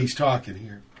from the way he's talking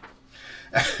here.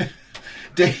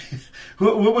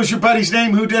 What was your buddy's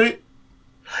name? Who did it?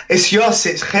 It's Jos.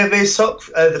 It's Heavy Sock,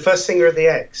 the first singer of the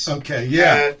X. Okay,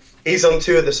 yeah. He's on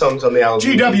 2 of the songs on the album.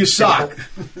 GW Sock.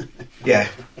 Yeah.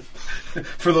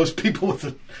 For those people with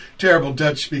a terrible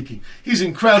Dutch speaking, he's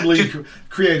incredibly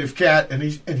creative cat, and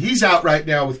he's out right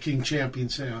now with King Champion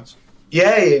Sounds.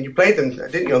 Yeah, you played them,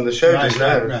 didn't you, on the show just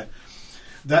now? Right.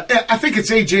 I think it's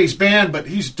AJ's band, but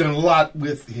he's done a lot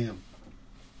with him.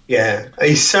 Yeah,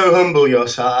 he's so humble,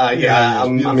 Jos.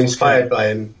 I'm inspired by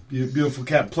him. Beautiful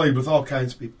cat. Played with all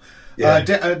kinds of people. Yeah.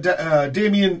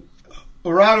 Damien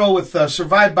Jurado with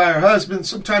Survived by Her Husband.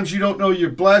 Sometimes You Don't Know You're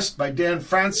Blessed by Dan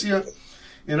Francia.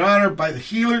 In Honor by the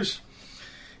Healers.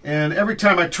 And Every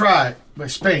Time I Try by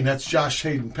Spain. That's Josh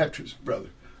Hayden Petra's brother.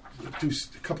 We'll do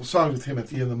a couple songs with him at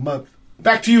the end of the month.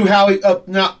 Back to you, Howie.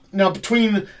 Now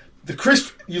between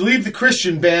you leave the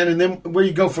Christian band, and then where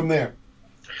you go from there?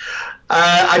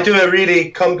 I do a really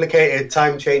complicated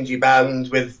time-changey band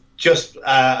with just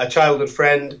a childhood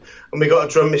friend, and we got a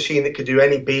drum machine that could do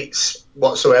any beats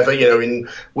whatsoever, in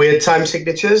weird time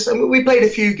signatures. And we played a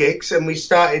few gigs, and we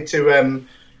started to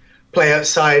play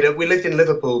outside. We lived in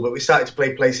Liverpool, but we started to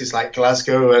play places like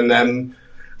Glasgow, and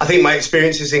I think my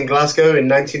experiences in Glasgow in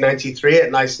 1993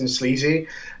 at Nice and Sleazy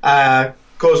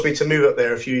caused me to move up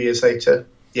there a few years later.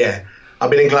 Yeah, I've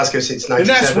been in Glasgow since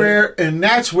 1997. And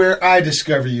that's where I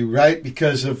discover you, right?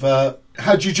 Because of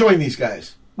how'd you join these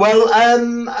guys? Well,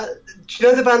 do you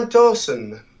know the band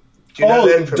Dawson? Do you know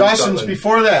them from Dawson's Scotland?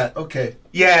 Before that. Okay.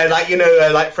 Yeah,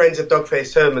 like Friends of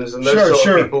Dog-Faced Hermans and those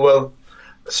sort of people. Well,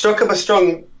 struck up a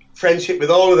strong friendship with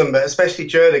all of them, but especially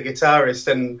Jer, the guitarist,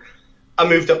 and I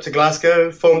moved up to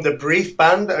Glasgow, formed a brief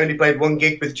band. I only played one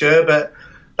gig with Jer, but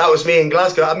that was me in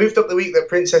Glasgow. I moved up the week that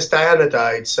Princess Diana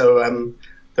died, so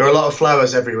there were a lot of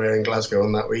flowers everywhere in Glasgow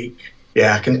on that week.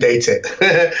 Yeah, I can date it.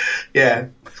 Yeah,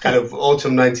 it's kind of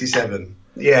autumn 97.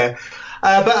 Yeah,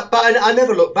 but I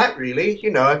never looked back, really.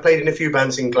 I played in a few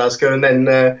bands in Glasgow, and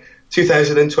then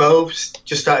 2012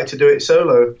 just started to do it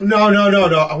solo. No.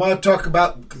 I want to talk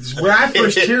about where I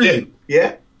first hear you.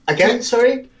 Yeah. Again,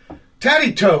 sorry?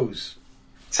 Tatty Toes.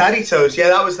 Tatty Toes, yeah,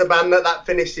 that was the band that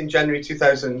finished in January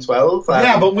 2012.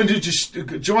 Yeah, but when did you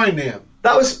join them?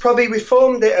 That was we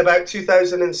formed it about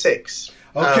 2006.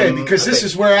 Okay, because this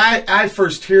is where I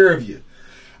first hear of you.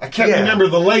 I can't remember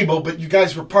the label, but you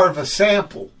guys were part of a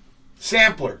sampler.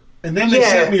 And then they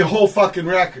sent me a whole fucking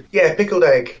record. Yeah, Pickled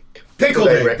Egg. Pickled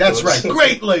Egg, that's right.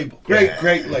 Great label.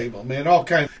 Great label, man. All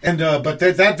kinds. And but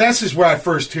that's is where I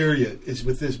first hear you, is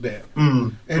with this band.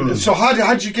 So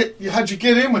how'd you get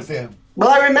in with them? Well,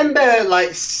 I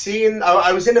remember seeing.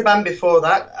 I was in a band before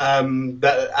that.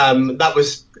 That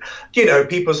was,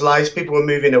 people's lives. People were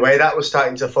moving away. That was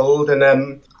starting to fold,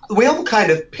 and we all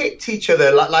kind of picked each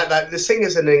other. Like the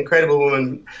singer's an incredible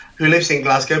woman who lives in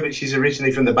Glasgow, but she's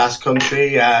originally from the Basque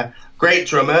Country. Great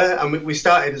drummer, and we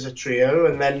started as a trio,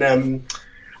 and then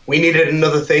we needed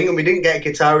another thing, and we didn't get a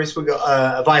guitarist. We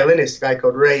got a violinist, a guy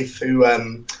called Reeve, who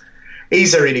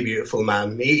he's a really beautiful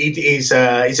man. He's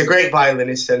a great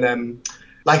violinist, and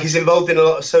he's involved in a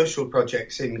lot of social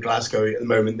projects in Glasgow at the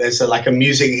moment. There's a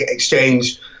music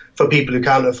exchange for people who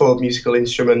can't afford musical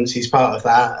instruments. He's part of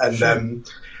that, and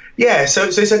so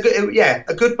it's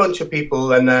a good bunch of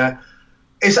people, and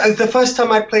it's the first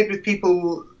time I played with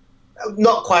people.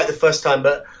 Not quite the first time,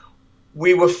 but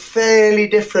we were fairly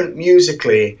different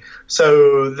musically,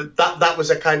 so that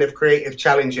was a kind of creative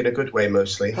challenge in a good way,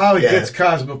 mostly. How it gets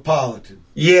cosmopolitan.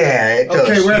 Yeah, it does.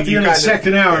 Okay, we're at the end of the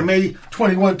second hour. May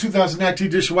 21, 2019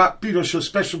 edition of Pedro Show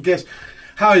special guest,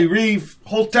 Howie Reeve.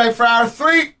 Hold tight for hour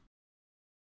 3.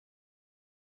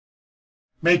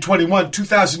 May 21,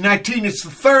 2019, it's the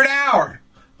third hour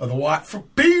of the Watt from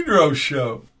Pedro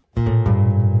Show.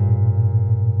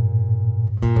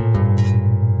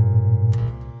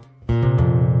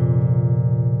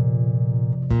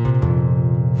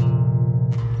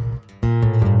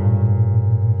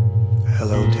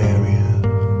 Hello, Daria,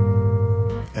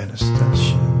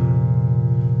 Anastasia,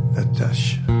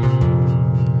 Natasha,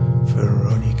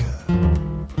 Veronica.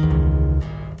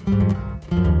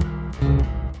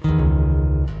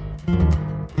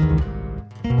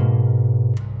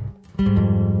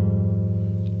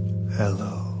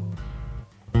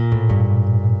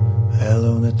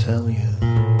 Hello, Natalia,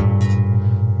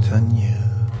 Tanya,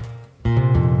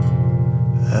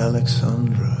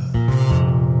 Alexandra,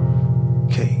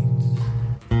 Kate,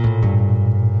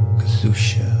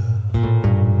 Kasusha,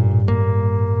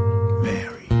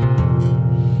 Mary,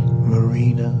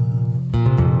 Marina,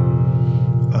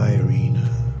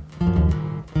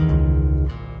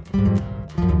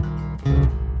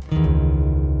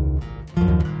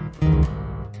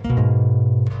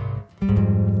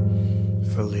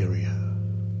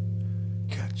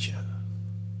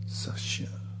 Sasha,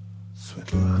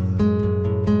 Svetlana.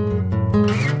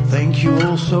 Thank you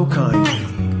all so kindly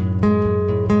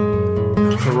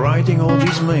for writing all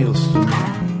these mails to me.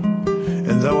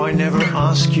 And though I never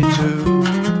ask you to,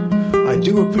 I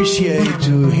do appreciate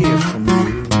to hear from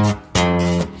you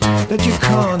that you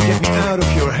can't get me out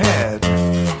of your head,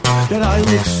 that I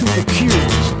look super cute,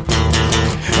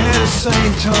 and at the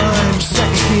same time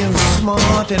sexy and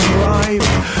smart and ripe,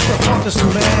 the hottest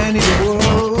man in the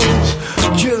world,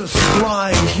 just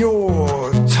like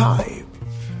your type.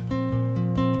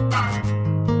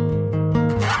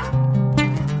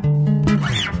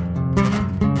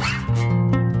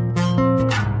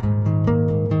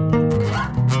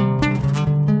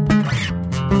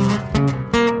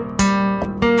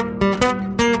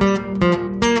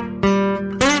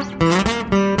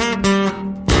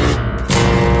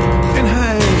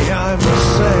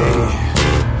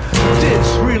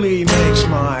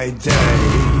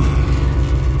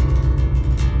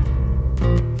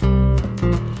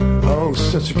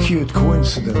 Such a cute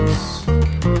coincidence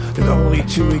that only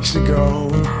 2 weeks ago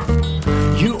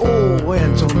you all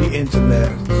went on the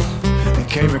internet and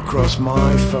came across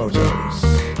my photos.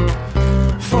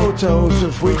 Photos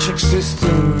of which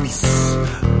existence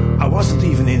I wasn't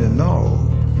even in the know.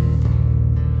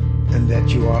 And that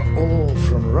you are all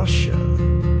from Russia,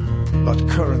 but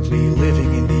currently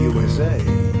living in the USA.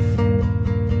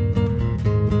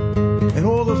 And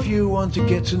all of you want to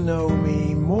get to know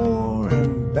me more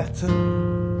and better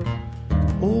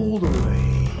all the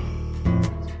way.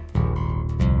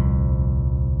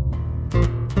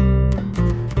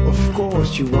 Of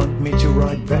course you want me to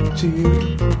write back to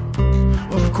you.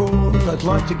 Of course I'd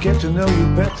like to get to know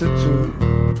you better too.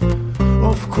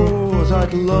 Of course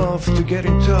I'd love to get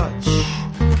in touch,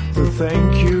 to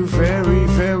thank you very,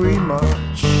 very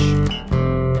much.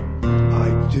 I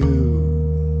do.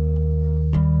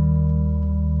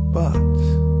 But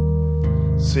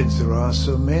since there are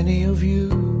so many of you,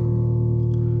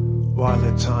 why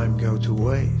let time go to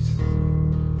waste?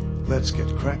 Let's get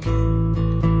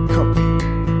cracking. Copy,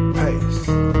 paste.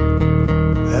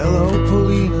 Hello,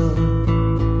 Paulina,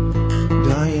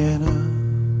 Diana,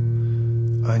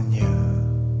 Anya,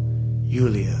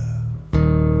 Yulia,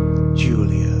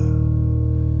 Julia,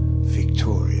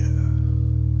 Victoria,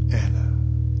 Anna,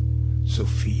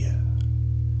 Sophia,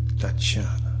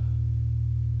 Tatiana,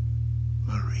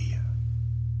 Maria.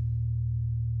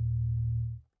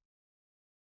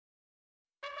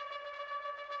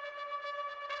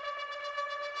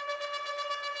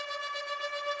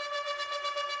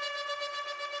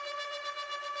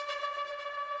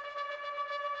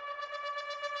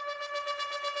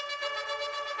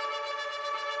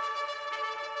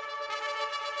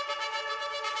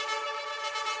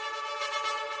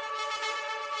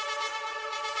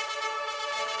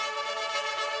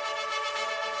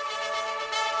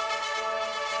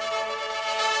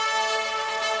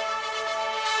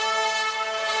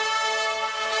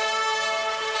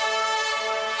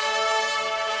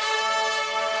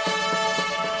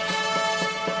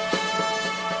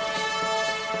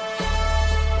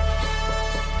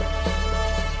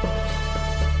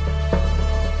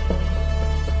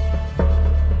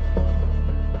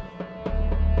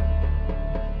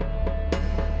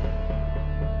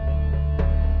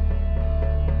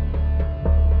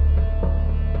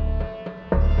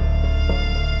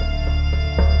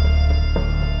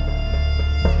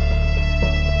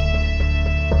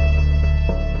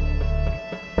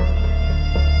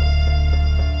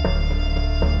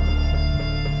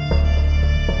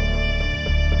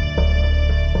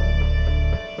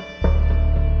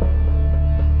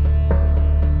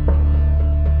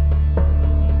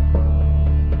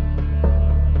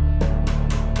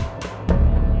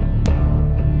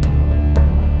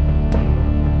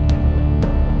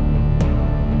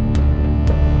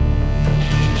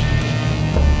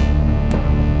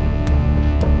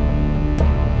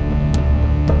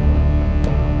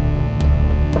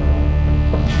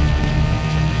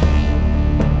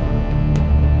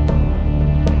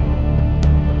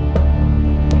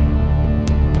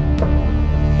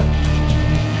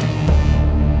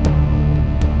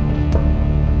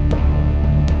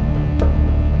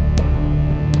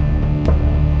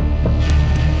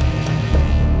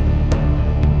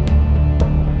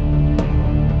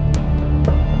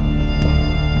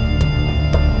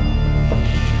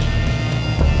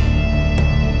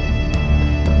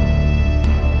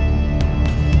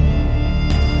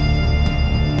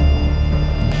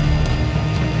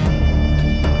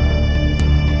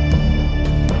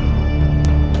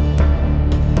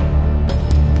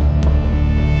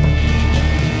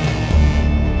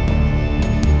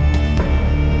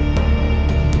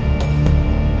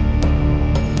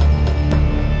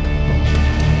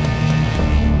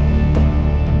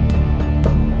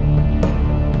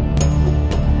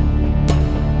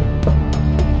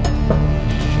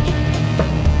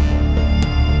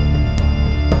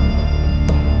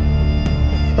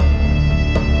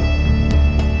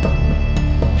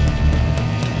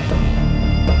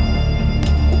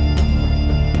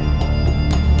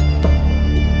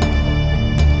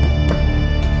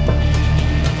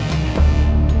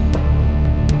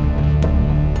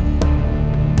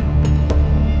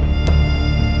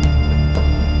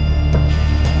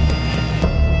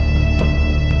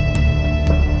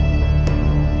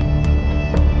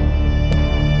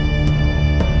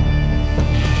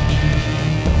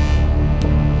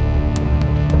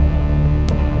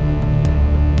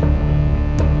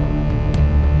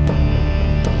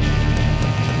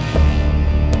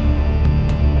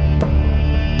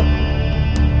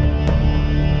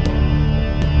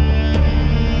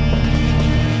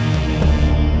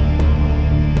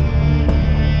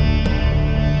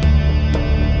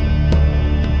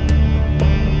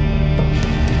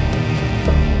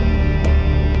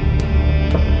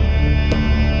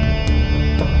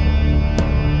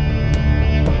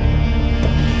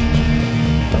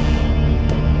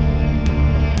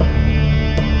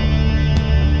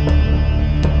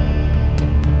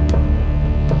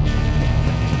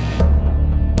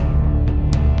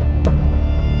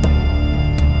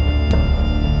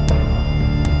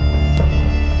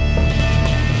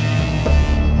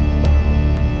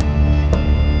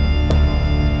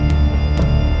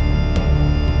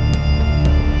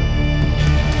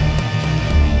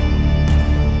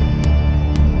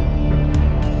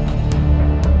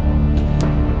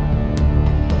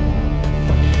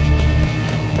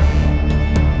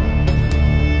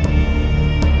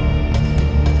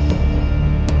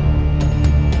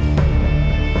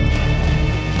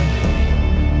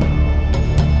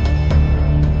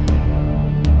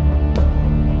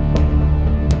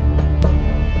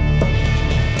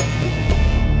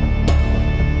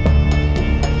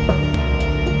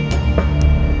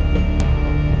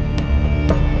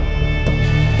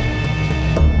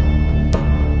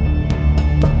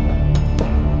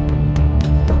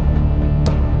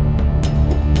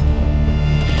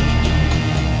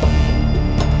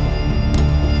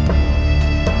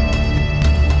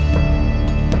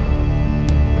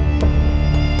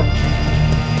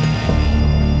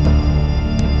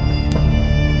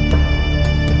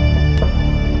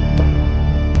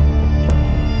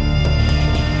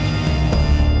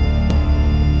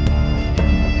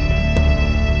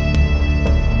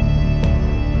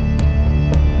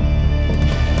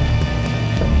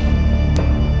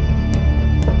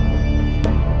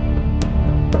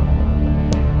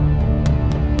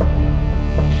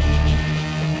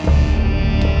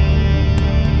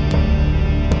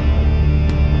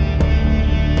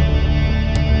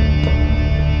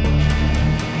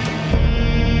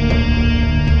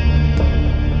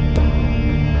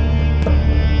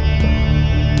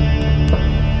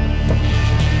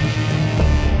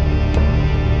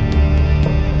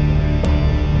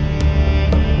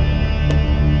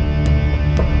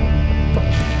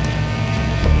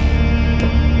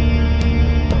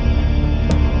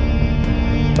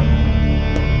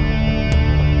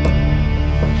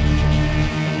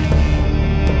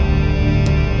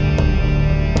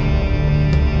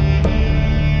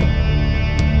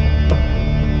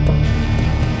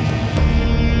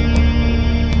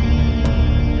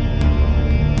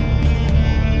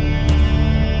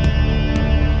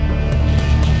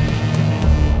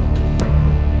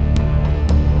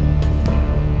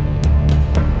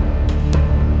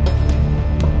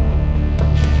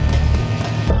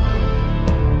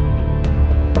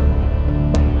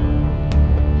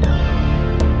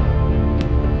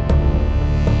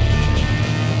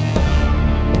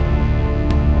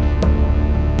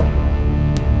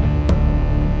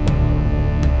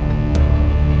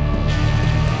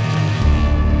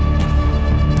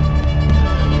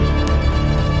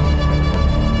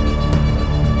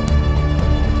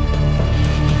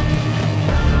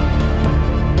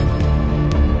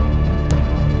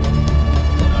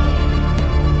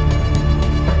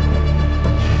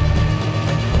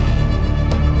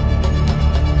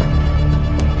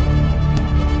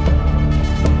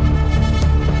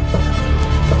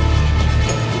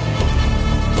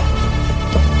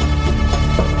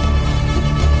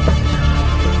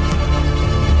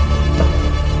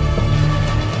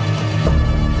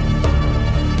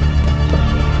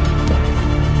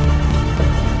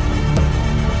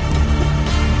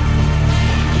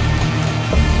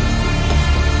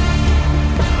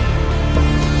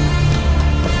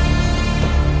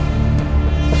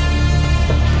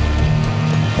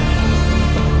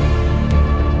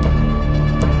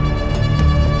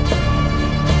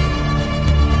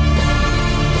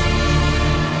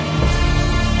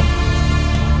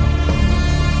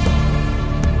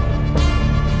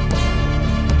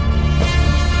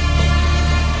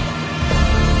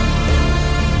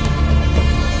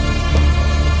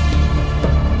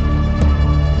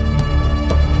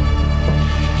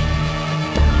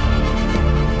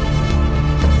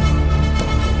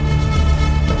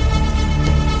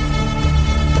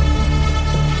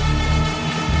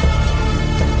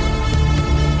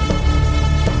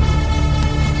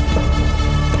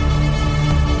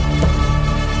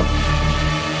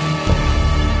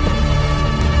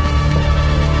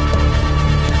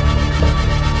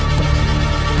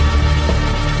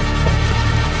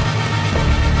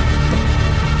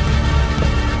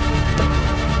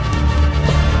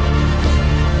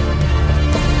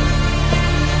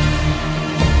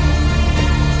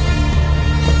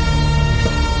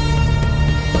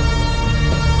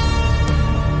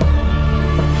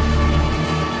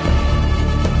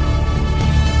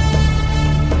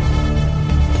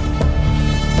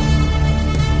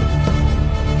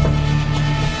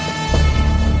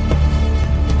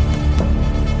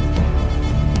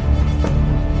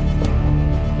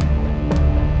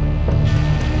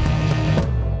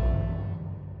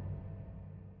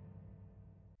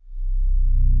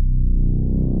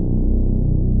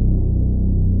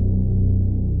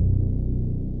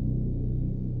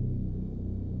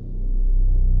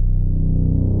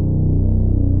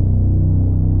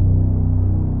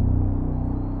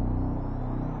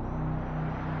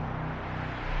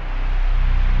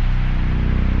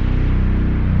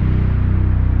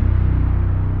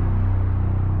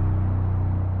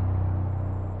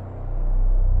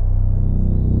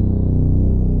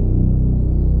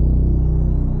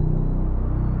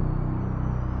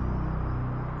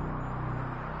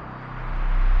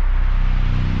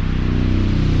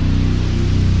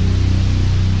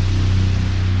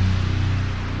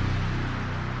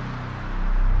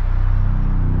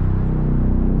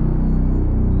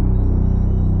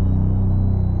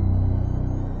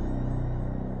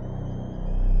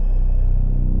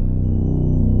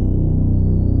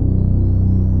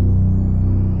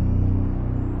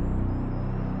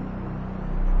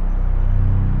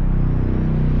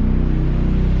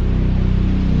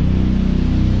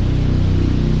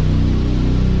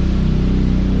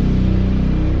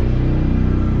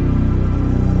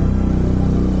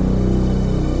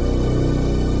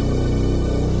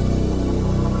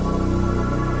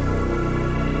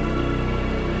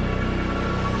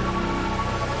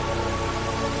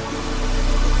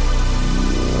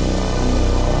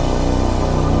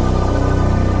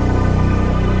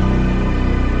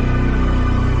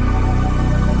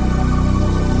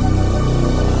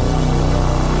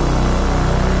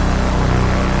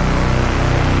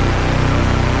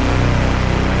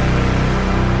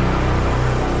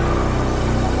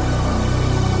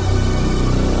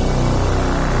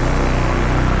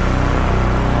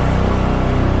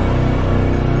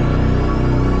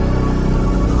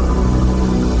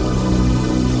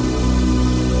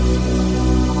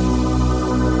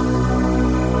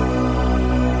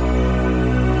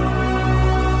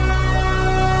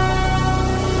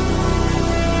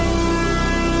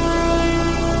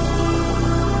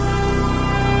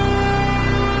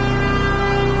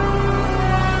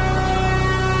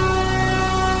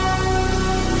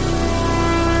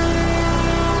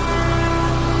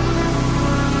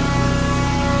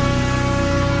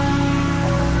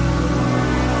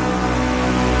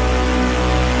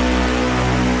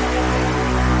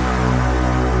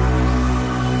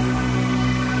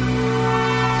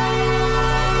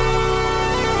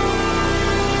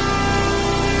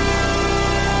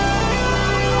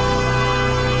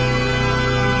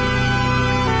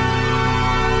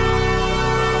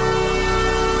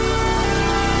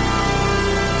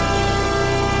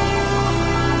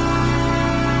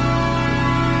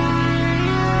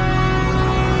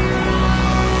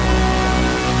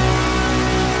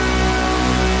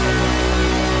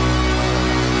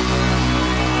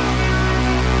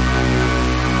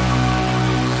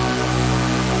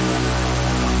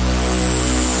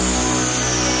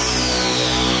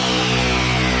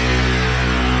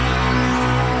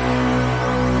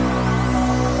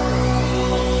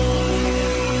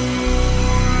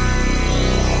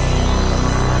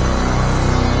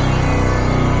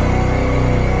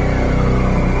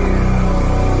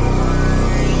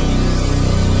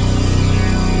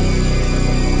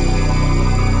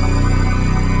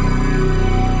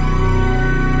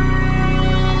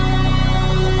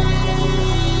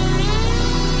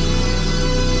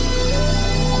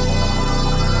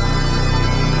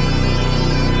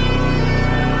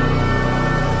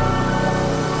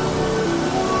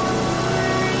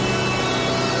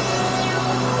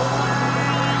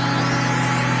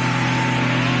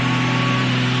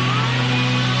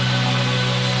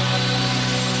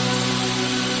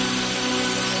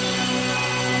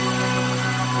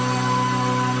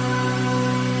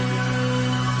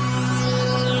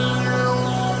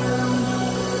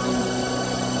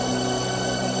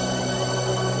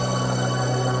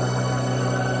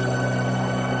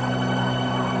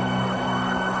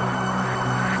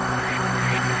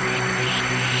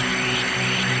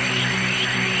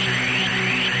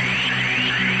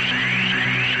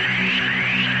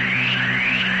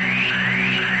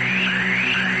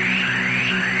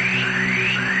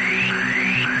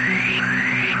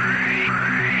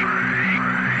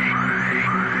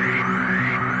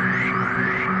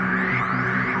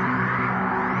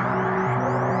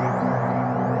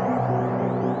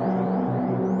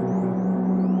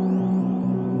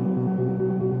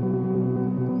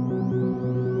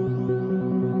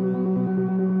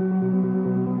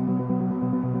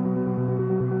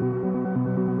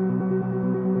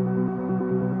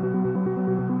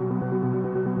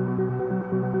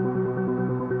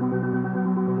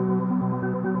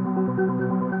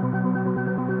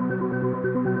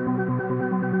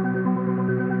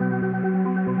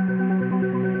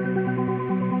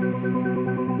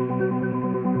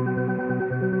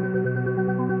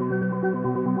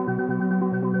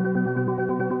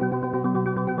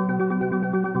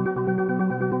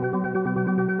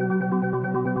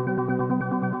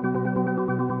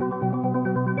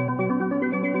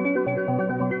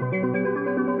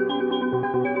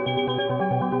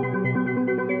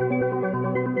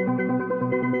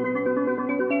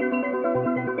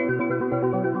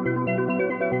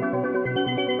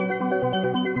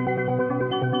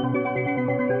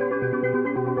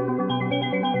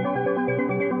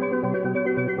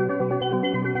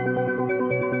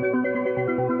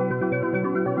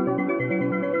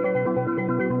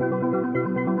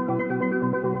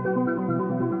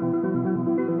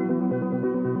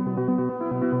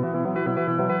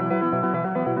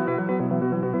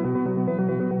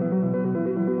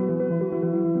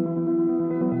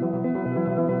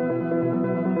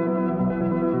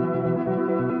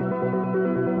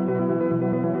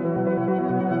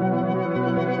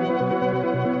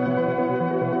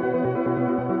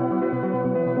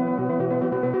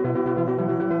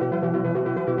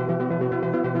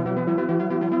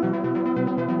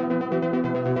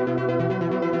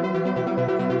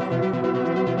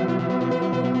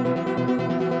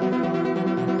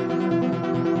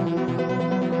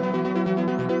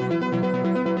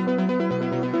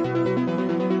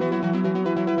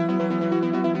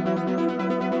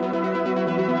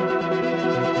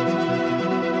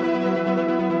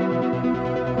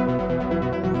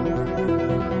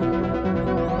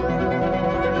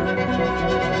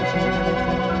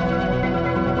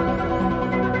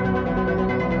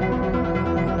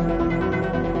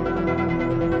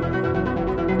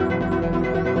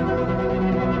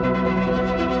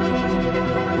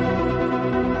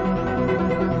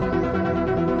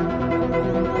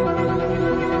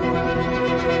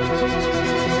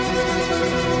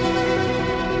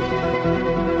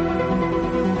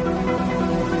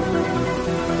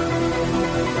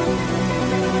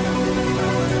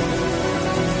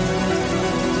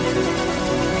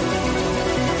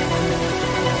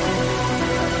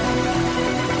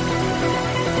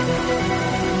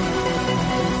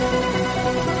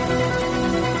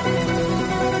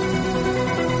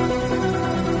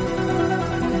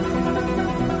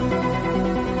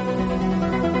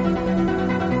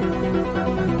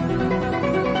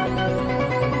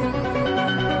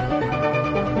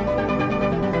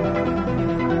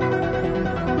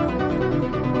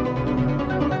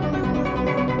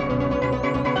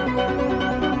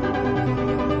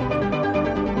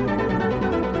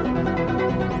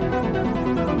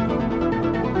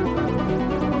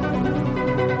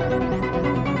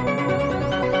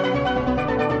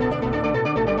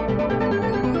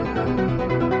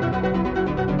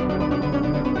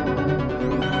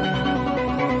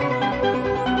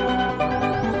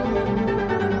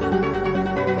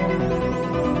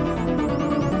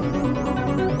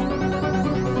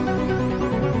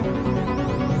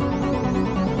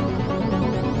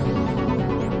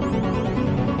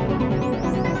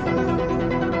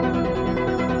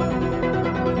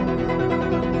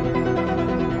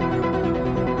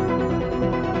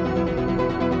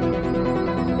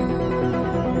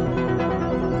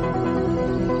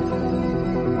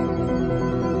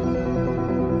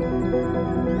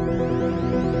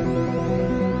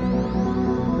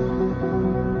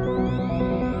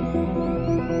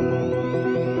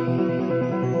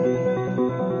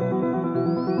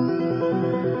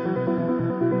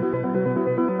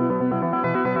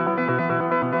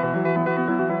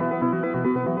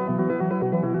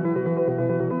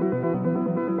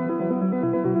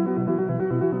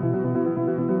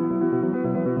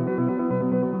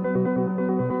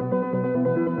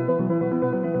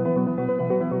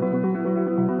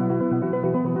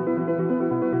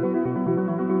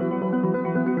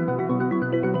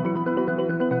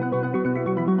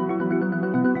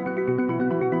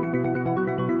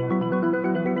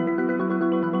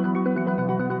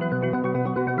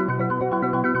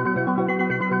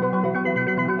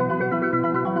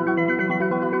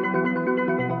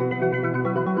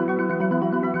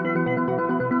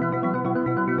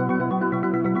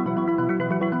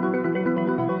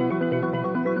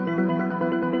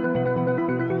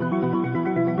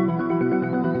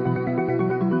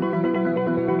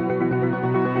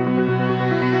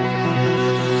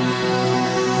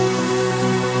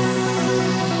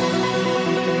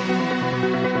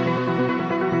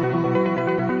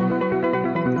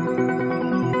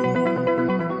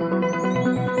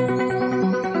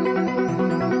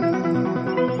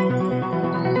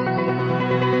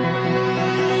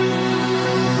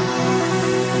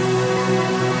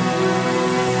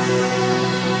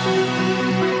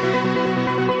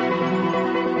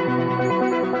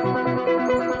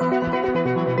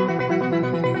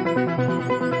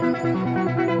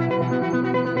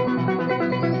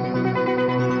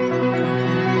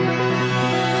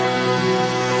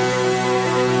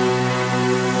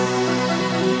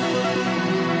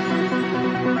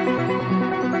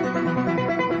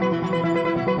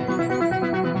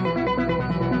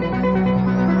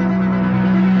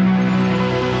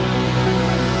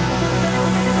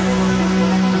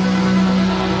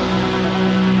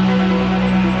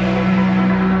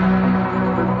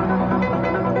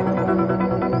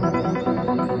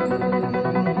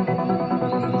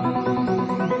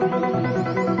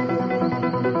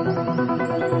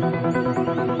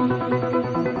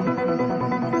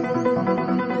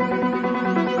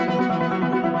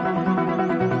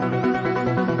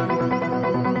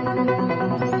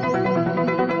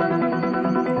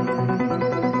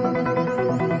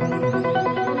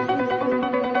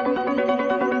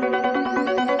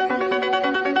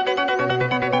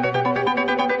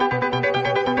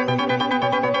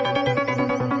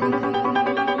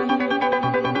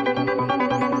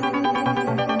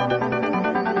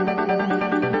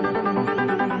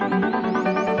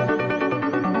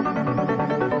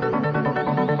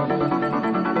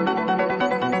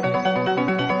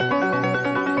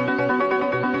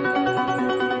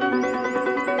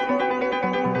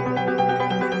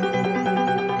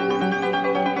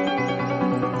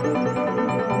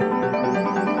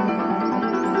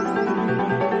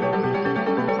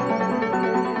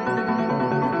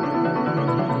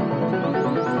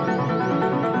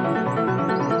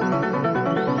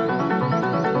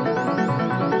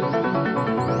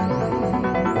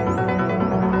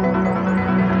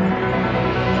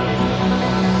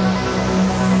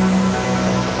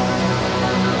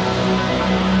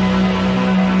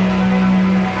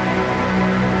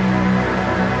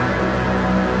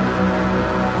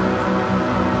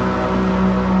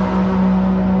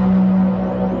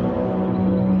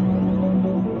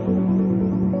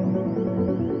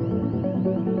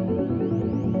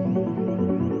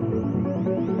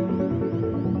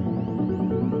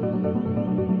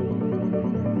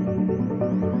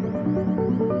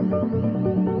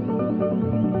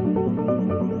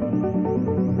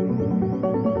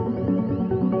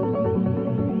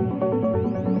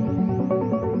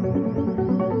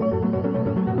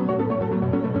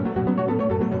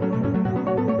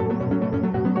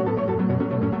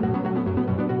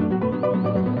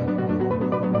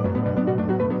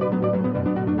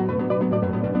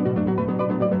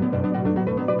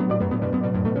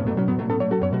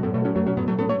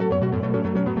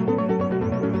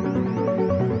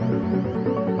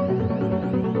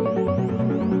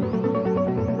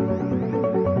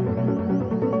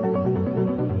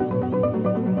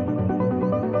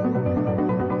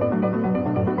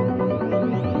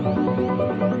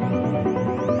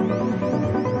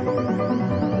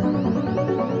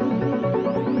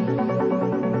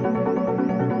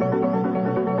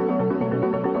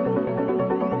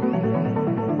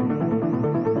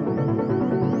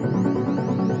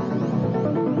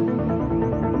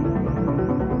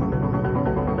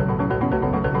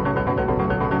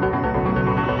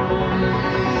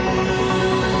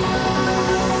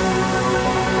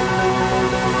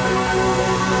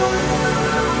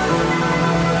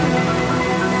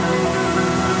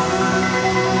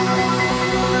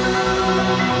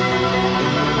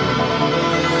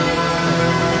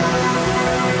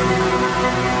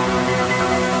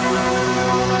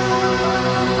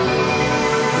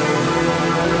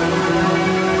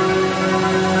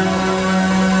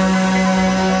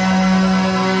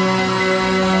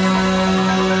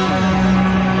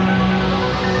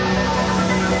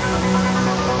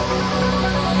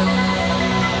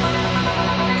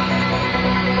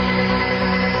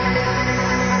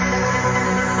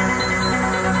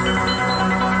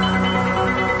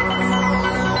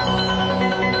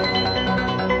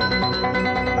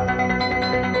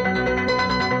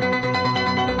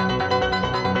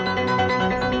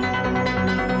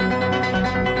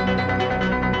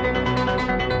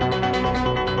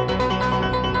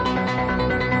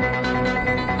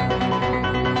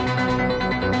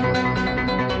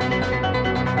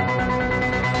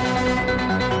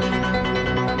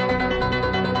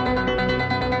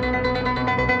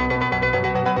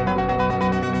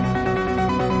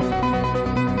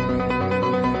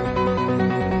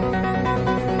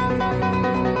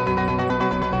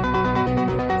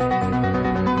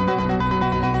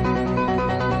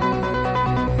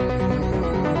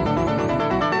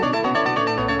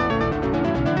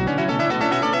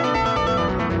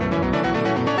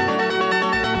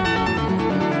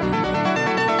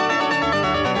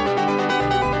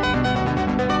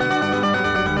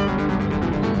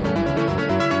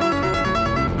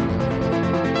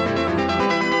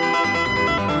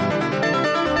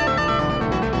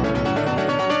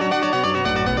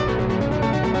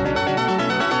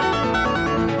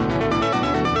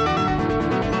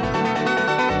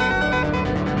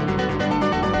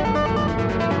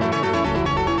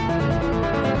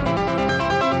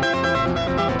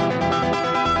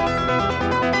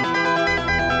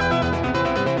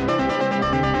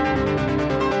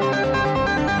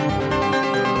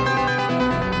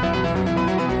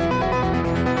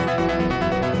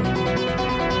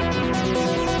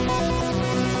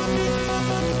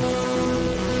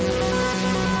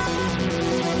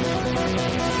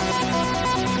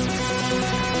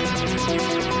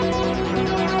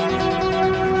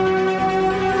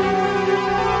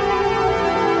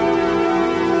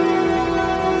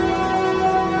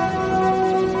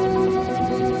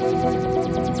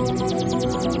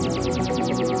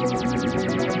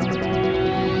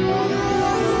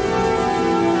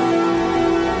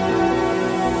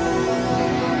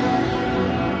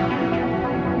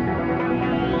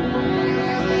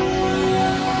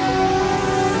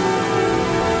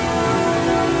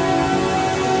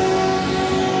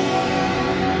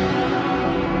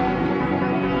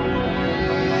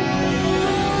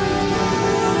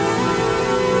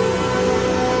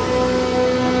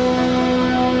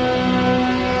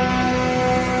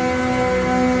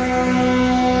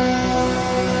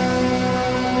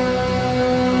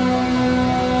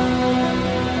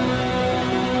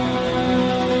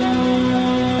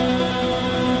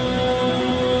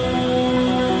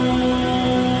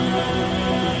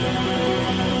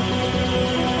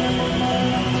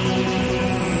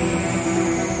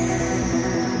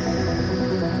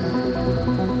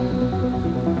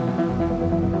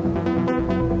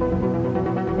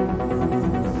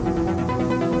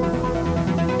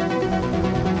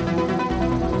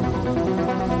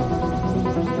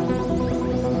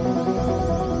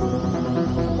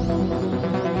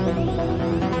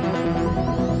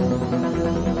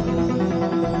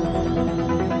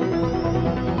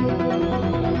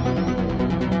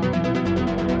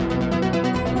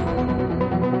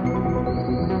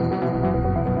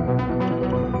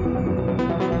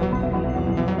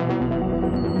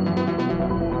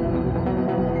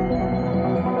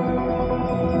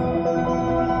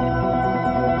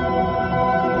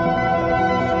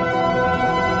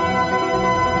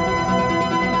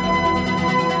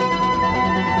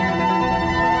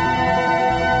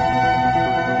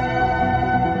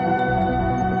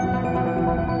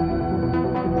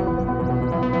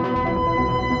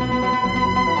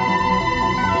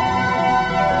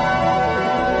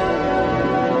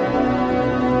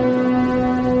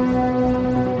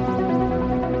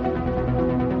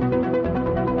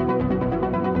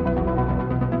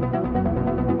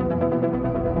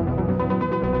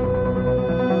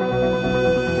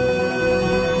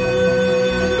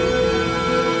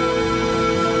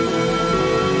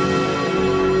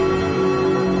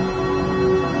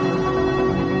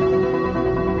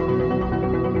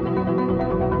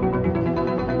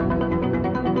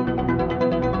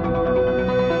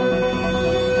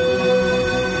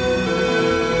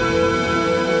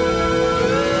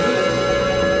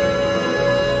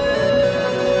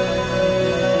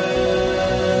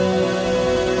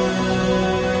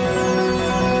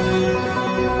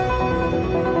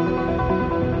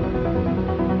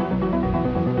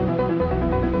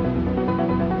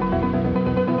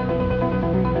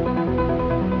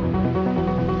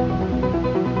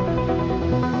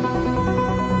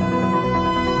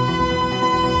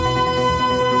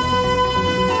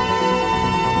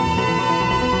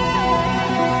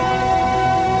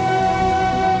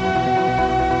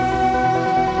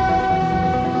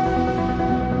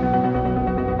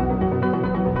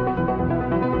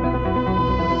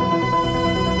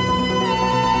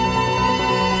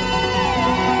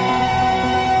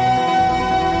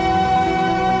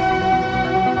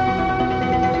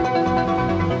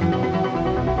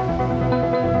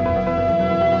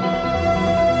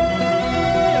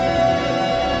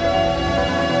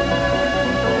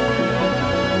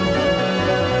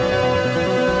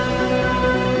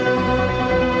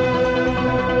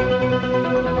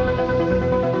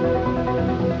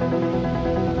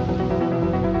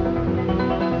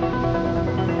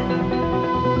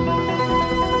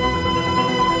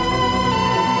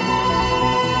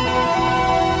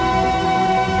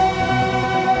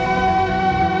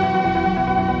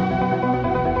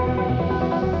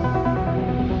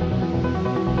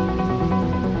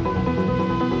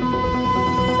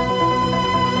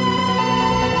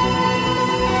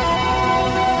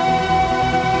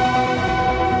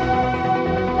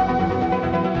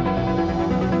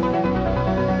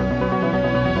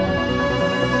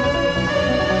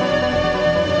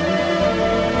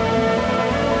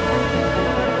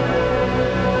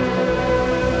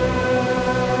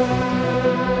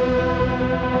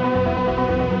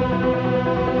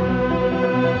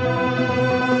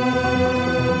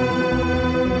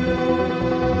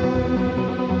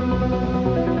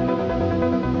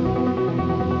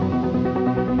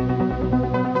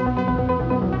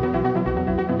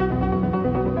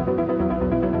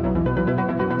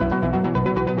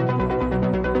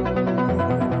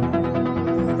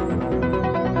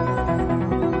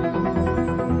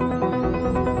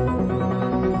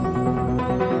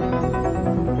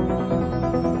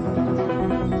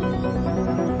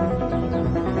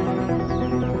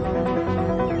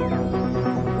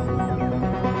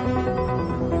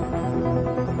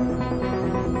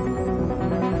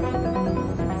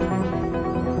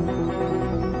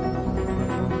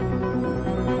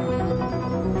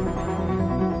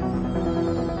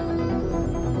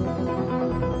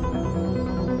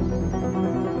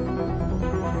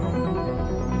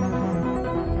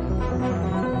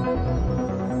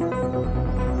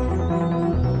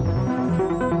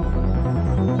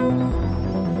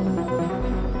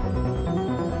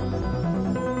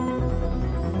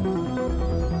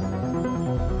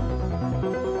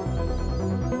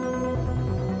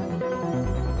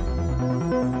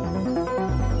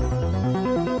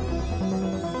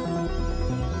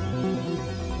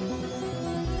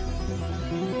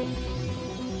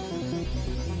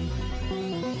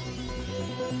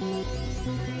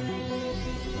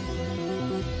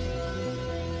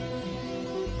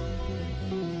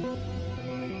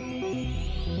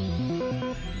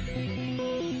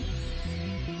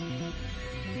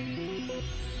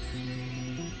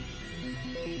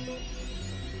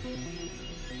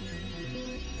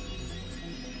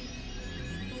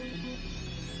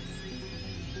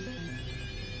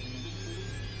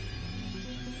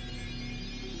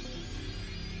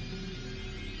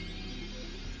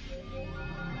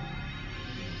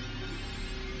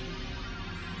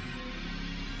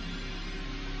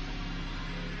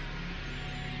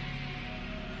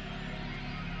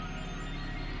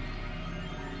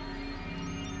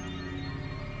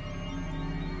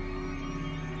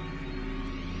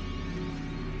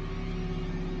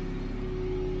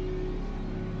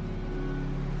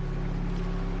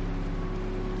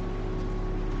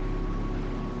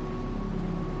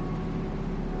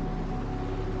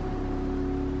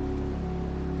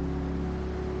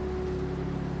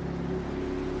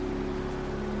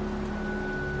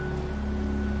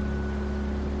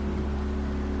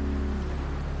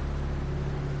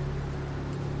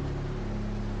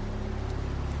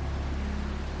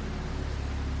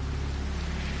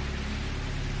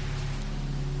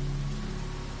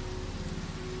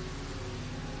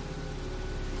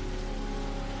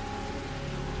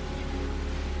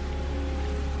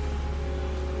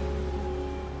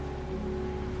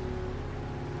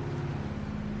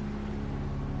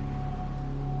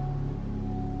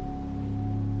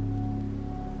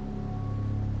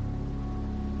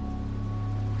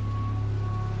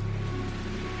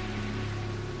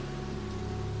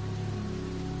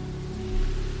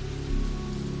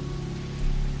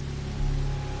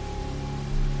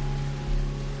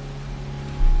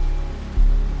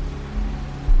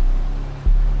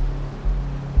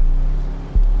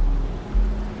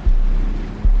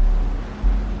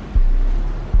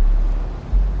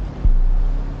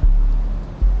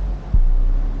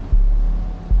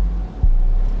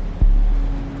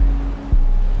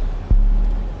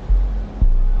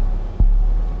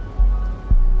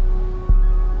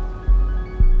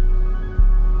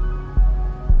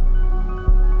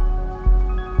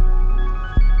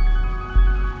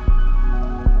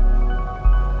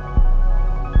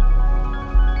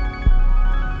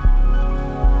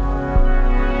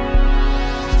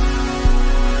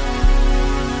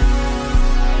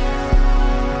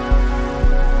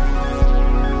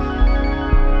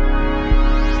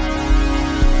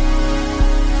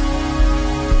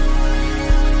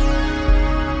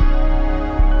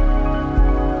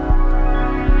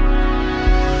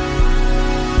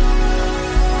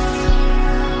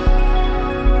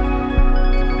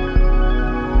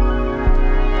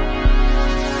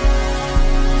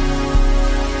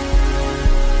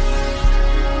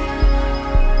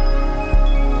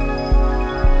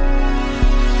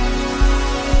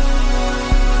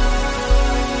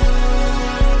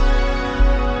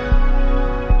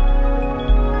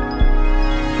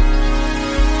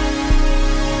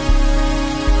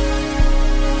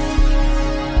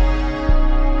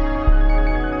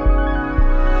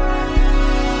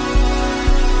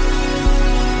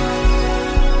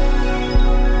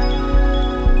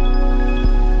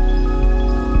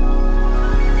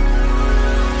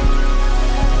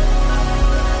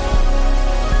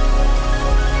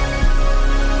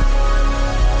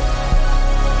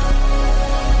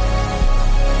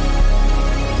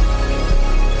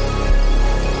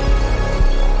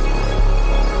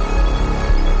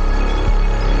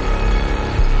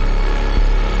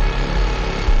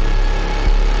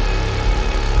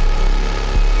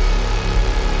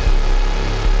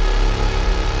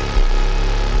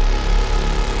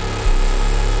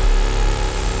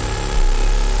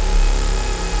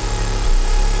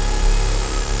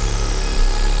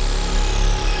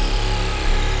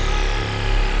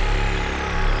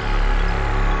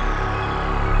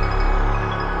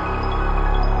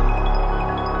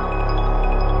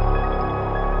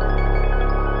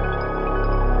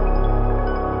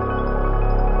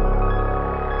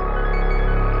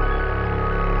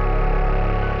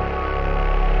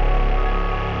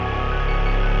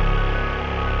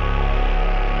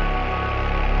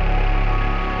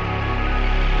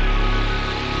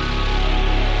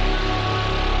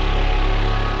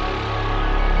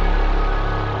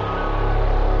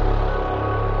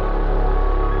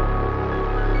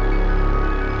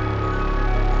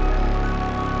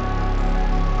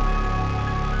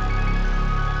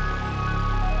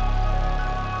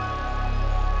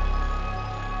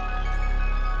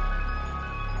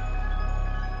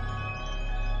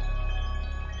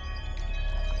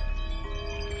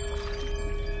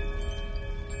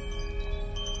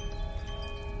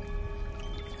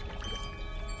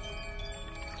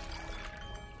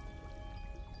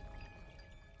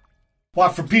 Well,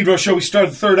 for Pedro Show, we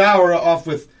started the third hour off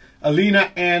with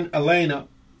Alina and Elena,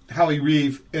 Howie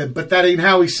Reeve. But that ain't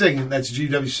Howie singing. That's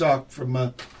G.W. Sock from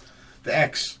the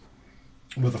X.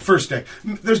 Well, the first X.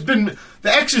 The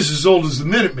X is as old as the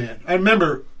Minutemen. I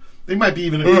remember they might be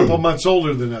even a couple months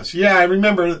older than us. Yeah, I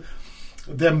remember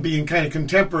them being kind of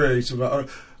contemporaries of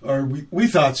or we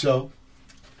thought so.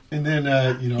 And then,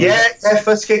 Yeah, their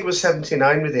first gig was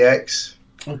 79 with the X.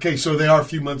 Okay, so they are a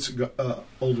few months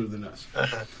older than us.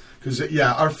 Because,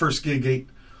 our first gig ain't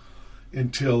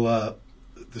until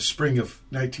the spring of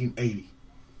 1980.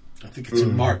 I think it's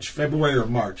in March, February or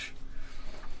March.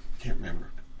 Can't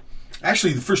remember.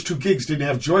 Actually, the first two gigs didn't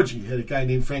have Georgie. You had a guy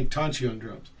named Frank Tonchi on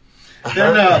drums.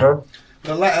 Then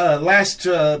the last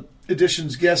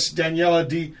edition's guest, Daniela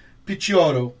Di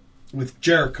Picciotto with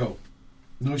Jericho.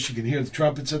 Notice you can hear the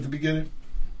trumpets at the beginning.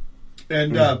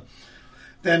 And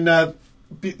then the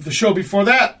show before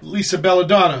that, Lisa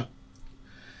Belladonna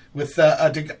with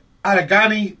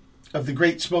Adagani of the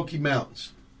Great Smoky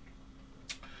Mountains.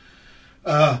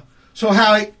 So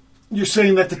Howie, you're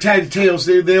saying that the Tatty Tales,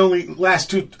 they only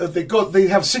last they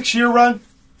have a 6-year run?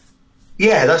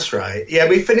 Yeah, that's right. Yeah,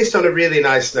 we finished on a really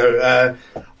nice note.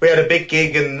 We had a big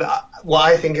gig, and what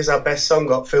I think is our best song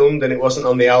got filmed, and it wasn't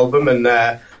on the album, and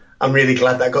I'm really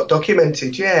glad that got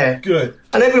documented. Yeah, good.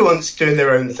 And everyone's doing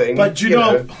their own thing. But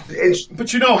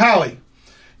Howie,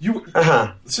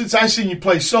 since I've seen you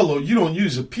play solo, you don't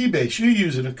use a P bass. You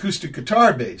use an acoustic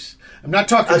guitar bass. I'm not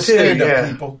talking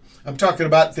stand-up people. I'm talking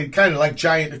about they kind of like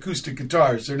giant acoustic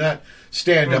guitars. They're not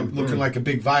stand-up looking like a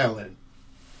big violin.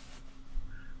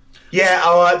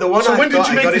 Yeah, the one. So when did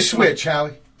you make the switch,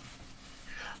 Howie?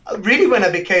 Really, when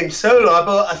I became solo, I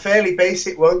bought a fairly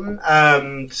basic one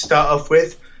to start off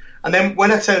with, and then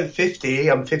when I turned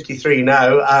 50, I'm 53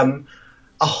 now.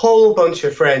 A whole bunch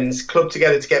of friends clubbed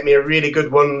together to get me a really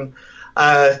good one,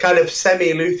 kind of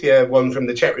semi-luthier one from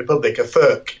the Czech Republic, a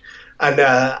Furk, and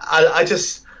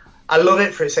I love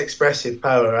it for its expressive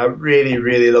power. I really,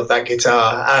 really love that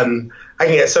guitar. I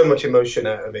can get so much emotion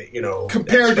out of it,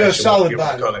 Compared to a solid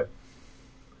body.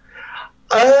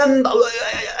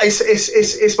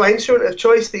 It's my instrument of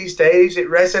choice these days. It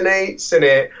resonates, and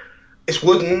it's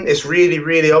wooden. It's really,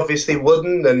 really obviously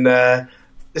wooden, and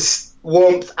it's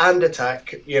warmth and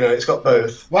attack. It's got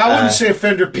both. Well, I wouldn't say a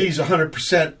Fender P is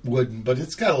 100% wooden, but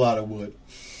it's got a lot of wood.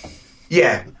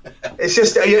 Yeah, it's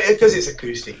just because it's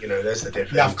acoustic. There's the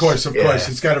difference. Yeah, of course.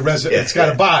 It's got a It's got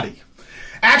a body.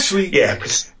 Actually,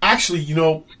 this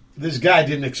guy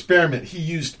did an experiment. He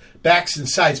used backs and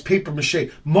sides, paper mache.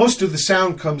 Most of the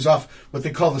sound comes off what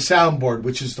they call the soundboard,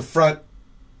 which is the front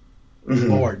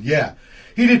board. Yeah,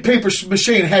 he did paper mache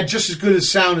and had just as good a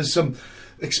sound as some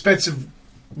expensive,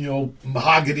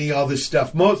 mahogany, all this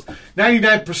stuff.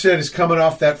 99% is coming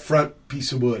off that front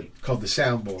piece of wood called the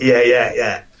soundboard.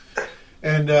 Yeah.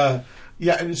 And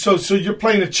and so you're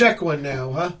playing a Czech one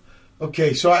now, huh?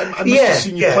 Okay, so I must have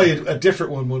seen you play a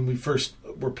different one when we first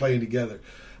were playing together.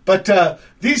 But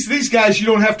these guys, you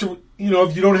don't have to,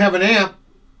 if you don't have an amp,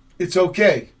 it's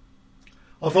okay.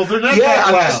 Although they're not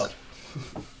that loud.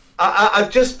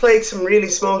 I've just played some really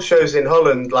small shows in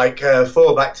Holland, like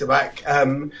 4 back-to-back.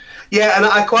 And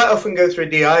I quite often go through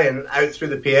DI and out through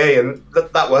the PA, and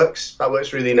that works. That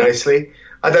works really nicely.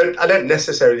 I don't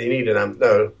necessarily need an amp,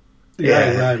 no.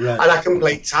 Yeah, right. And I can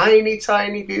play tiny,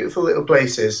 tiny, beautiful little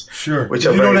places. Sure. Which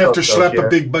you don't have to schlep a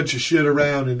big bunch of shit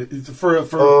around. And for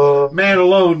a man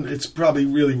alone, it's probably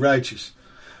really righteous.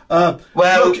 Look, you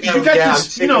got this, I'm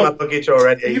sick of my luggage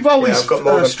already. You've always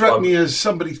struck me as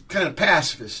somebody kind of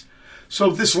pacifist. So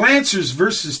this Lancers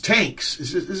versus tanks,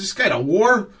 is this kind of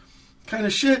war kind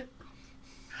of shit?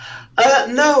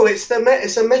 No, it's a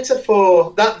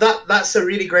metaphor. That's a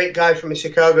really great guy from a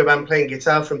Chicago band playing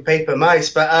guitar from Paper Mice,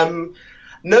 but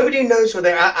nobody knows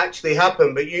whether it actually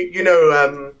happened. But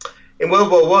in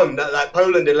World War One, that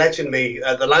Poland allegedly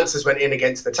the Lancers went in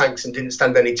against the tanks and didn't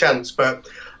stand any chance. But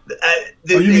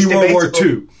you mean World War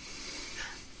II?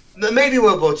 Maybe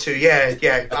World War II. Yeah.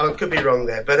 I could be wrong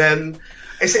there, but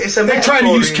it's a. They try to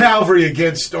use cavalry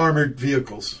against armored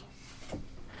vehicles.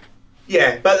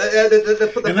 Yeah, but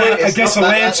the point is... I guess a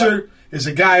lancer is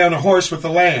a guy on a horse with a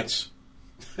lance.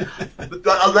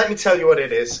 Let me tell you what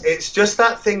it is. It's just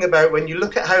that thing about when you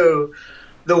look at how...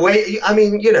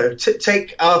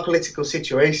 take our political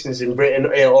situations in Britain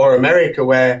or America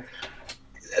where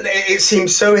it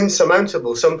seems so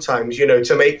insurmountable sometimes,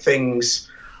 to make things...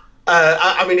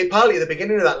 partly the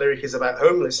beginning of that lyric is about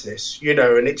homelessness,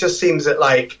 and it just seems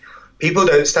that, people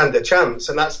don't stand a chance,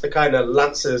 and that's the kind of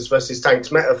Lancers versus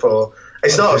tanks metaphor.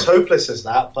 It's not as hopeless as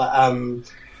that, but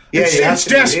it's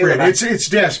desperate. It's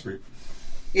desperate.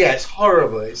 Yeah, it's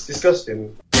horrible. It's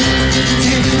disgusting.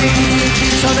 Tiffany.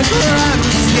 on a grand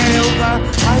scale, the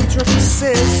Hydra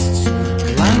persists,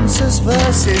 Lancers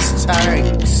versus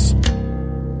tanks.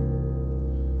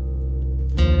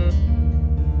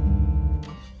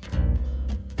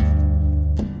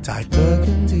 Dyed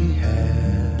burgundy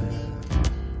hair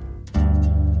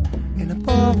in a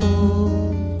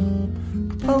bubble,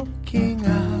 poking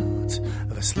out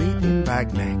of a sleeping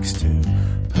bag next to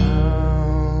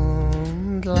Poundland.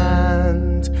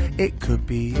 It could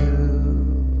be you.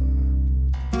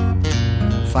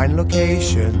 Find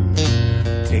location,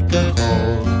 dig a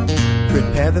hole,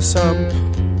 prepare the sump,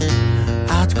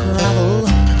 add gravel.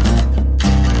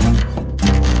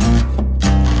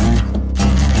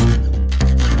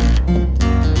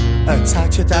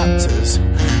 Attach adapters,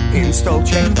 install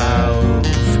chain valve,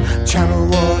 channel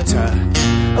water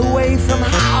away from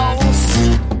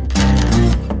house.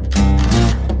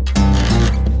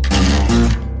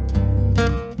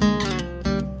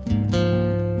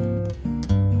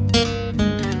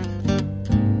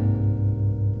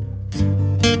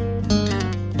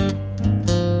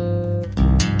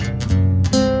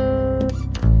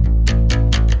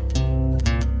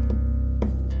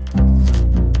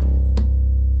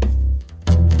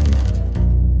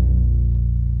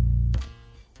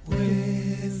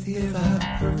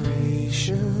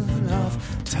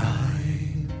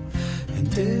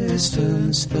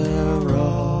 Distance the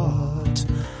rot,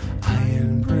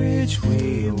 iron bridge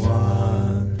we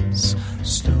once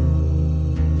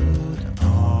stood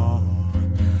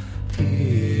on,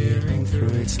 peering through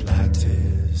its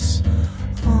lattice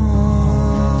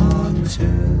onto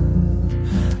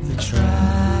the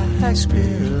tracks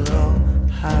below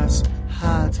has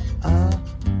had a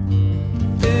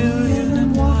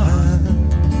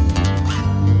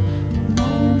 1,000,001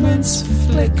 moments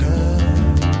flicker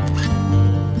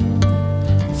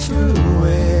through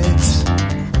it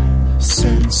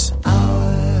since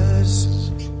hours.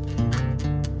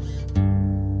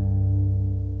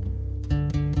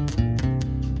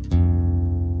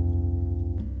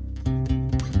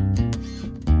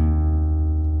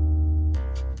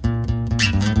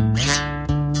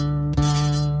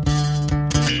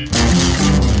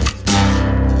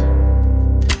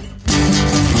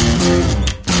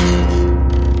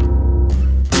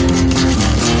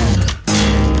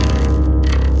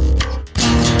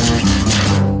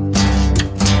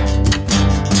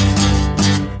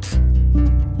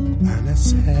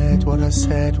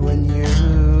 Said when you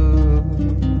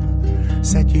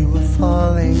said you were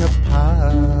falling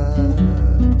apart.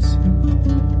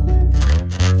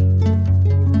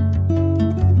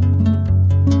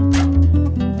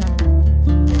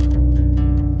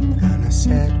 And I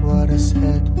said what I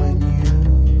said when you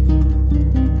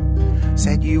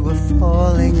said you were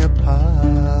falling apart.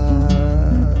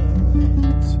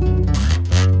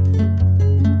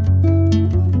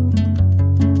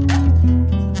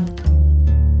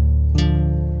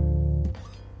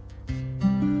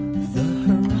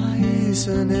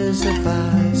 Is a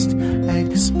vast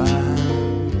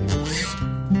expanse,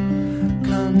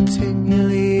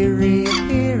 continually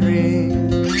reappearing.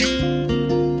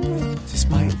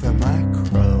 Despite the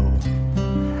macro,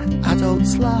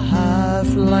 adults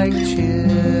laugh like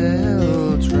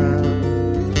children,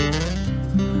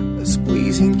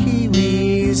 squeezing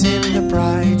kiwis in the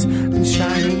bright and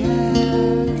shining air.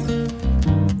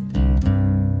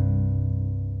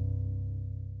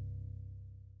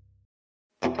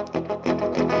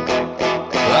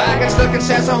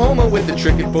 Homer with the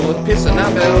tricky full of piss and I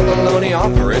fell baloney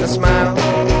offering a smile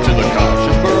to the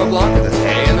cautious burro blanca that's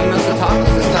handing us the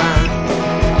tacos this time.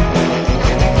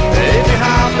 If you're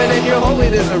hopping and you're holy,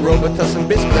 there's a robotus and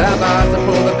biscuit I buy to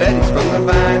pull the betties from the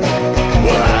vine.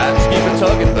 Well, I just keep it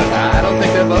tugging, but I don't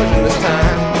think they're budging this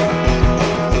time.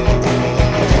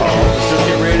 Officers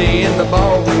get ready in the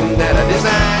ballroom that I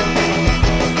designed.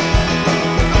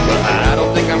 But I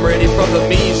don't think I'm ready for the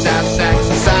B-side sax.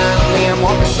 So silently I'm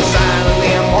walking, so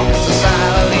silently I'm walking, so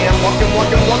silently I'm walking,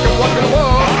 walking, walking, walking,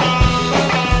 walk.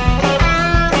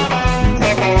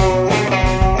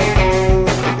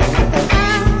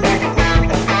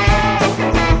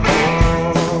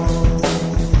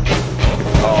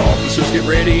 Officers get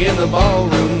ready in the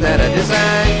ballroom that I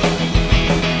designed.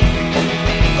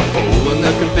 I'm pulling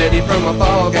the confetti from a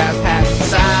ball guy's hat. So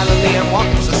silently I'm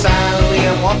walking, so silently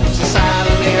I'm walking, so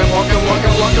silently I'm walking,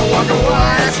 walking, walking, walking,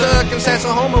 walking. Stuck in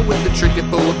Sassahoma with the tricky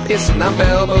full of piss and I'm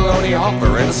bell baloney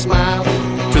offering a smile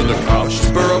to the cautious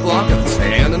burro blanca that's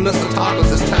handing us the tacos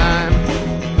this time.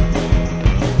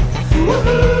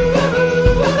 Woohoo!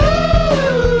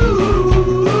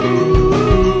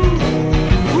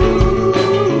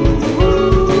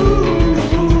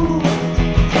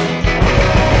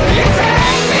 You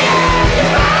take me as you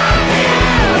want me.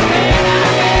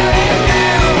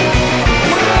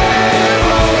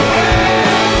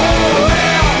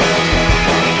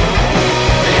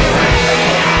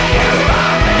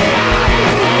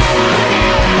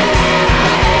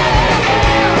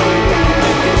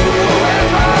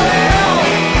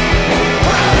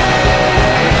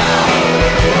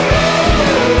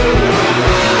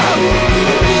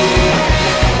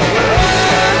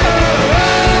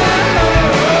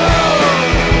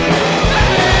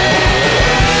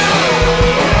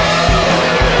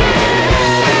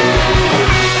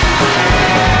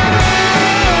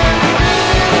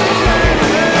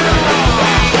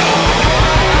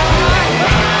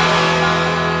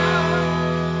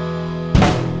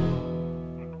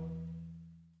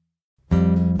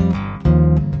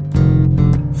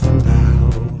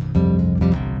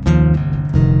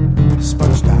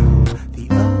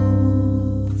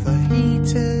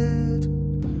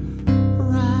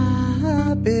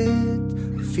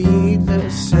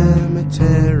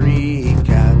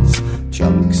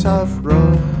 face of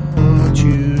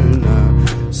rotuna.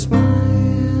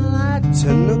 Smile at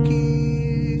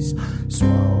Tanukis,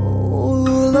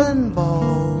 swollen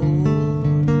balls.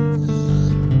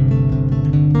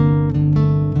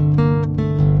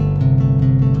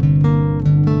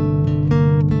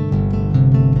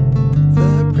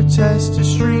 The protester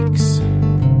shrieks,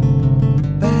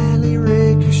 barely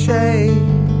ricochet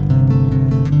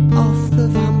off the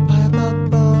vampire bubble.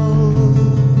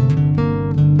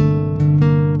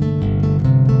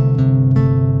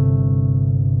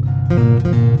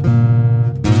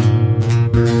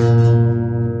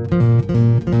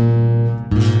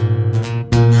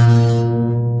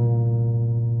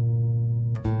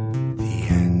 The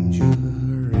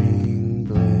enduring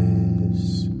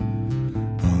bliss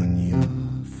on your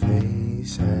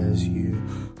face as you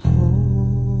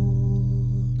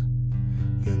hold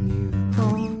your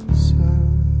newborn son.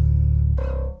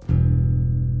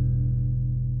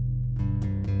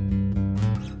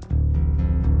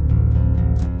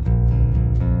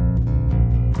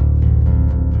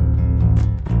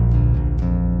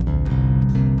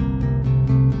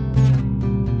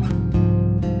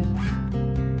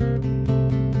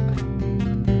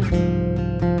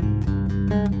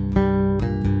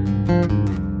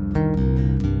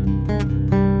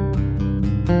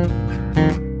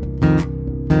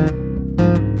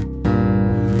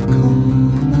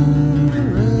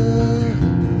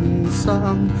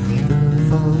 Some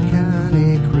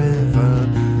volcanic river,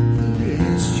 the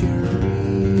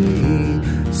estuary,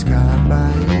 scarred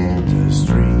by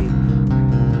industry,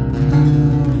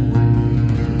 away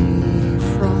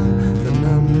from the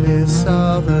numbness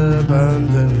of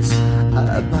abundance.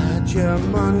 A badger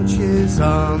munches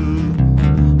on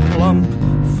plump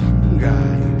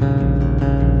fungi.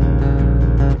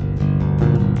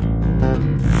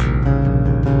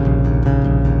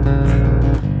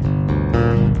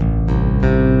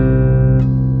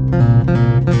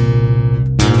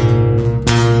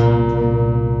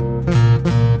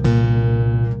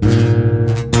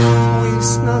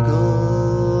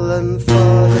 Snuggle and for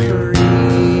the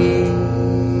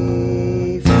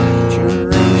brief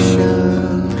duration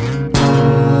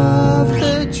of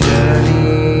the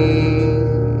journey,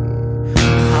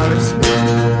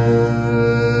 Harrisman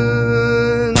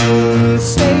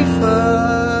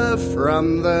safer from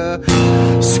the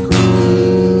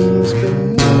screams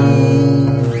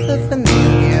beneath the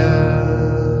veneer.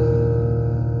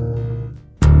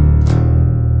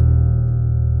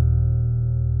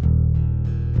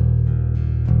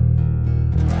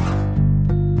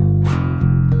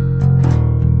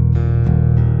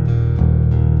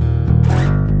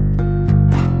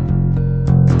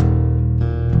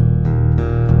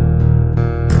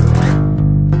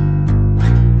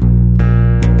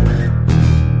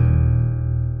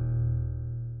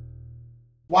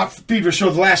 Watch the Pedro Show,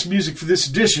 the last music for this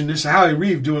edition. This is Howie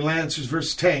Reeve doing Lancers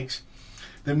versus Tanks.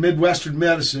 Then Midwestern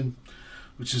Medicine,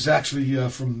 which is actually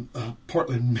from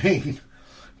Portland, Maine,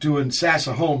 doing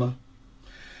Sassahoma.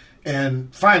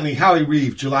 And finally, Howie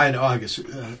Reeve, July and August.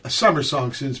 A summer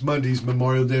song since Monday's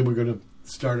Memorial Day. We're going to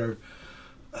start our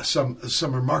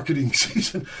summer marketing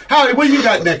season. Howie, what you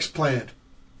got next planned?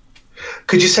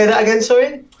 Could you say that again,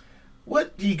 sorry?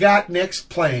 What do you got next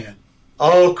planned?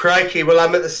 Oh, crikey. Well,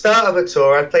 I'm at the start of a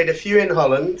tour. I played a few in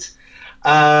Holland.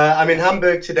 I'm in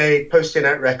Hamburg today posting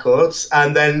out records.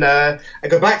 And then I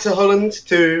go back to Holland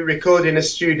to record in a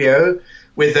studio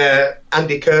with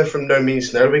Andy Kerr from No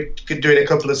Means No. We're doing a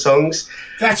couple of songs.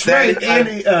 That's then, right.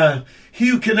 Andy, he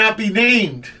who cannot be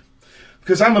named.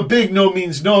 Because I'm a big No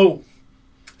Means No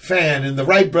fan, and the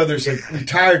Wright brothers have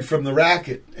retired from the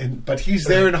racket. But he's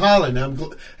there in Holland.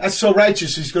 That's so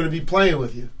righteous he's going to be playing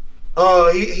with you.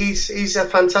 Oh, he's a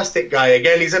fantastic guy.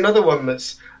 Again, he's another one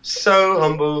that's so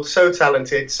humble, so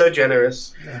talented, so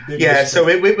generous. Yeah, so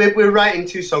we're writing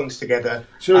two songs together.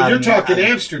 So you're talking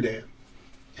Amsterdam.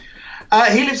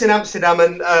 He lives in Amsterdam,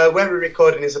 and where we're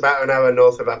recording is about an hour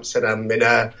north of Amsterdam.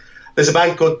 There's a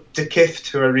band called De Kift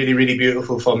who are really, really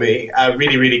beautiful for me,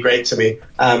 really, really great to me.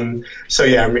 So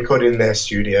yeah, I'm recording in their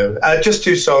studio. Just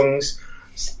two songs.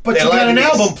 But you got an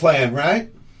album planned, right?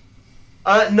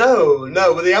 No.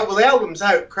 Well, the album's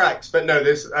out, Cracks, but no,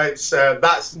 that's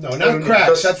not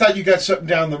Cracks. I thought you got something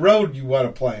down the road you want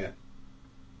to plan.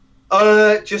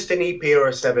 Just an EP or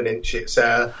a 7-inch. It's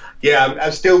I'm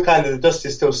still kind of, the dust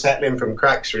is still settling from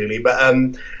Cracks, really. But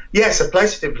it's a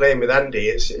pleasure to be playing with Andy.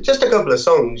 It's just a couple of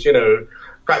songs,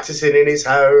 practicing in his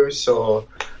house or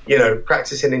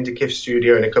practicing in the Kiff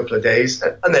studio in a couple of days,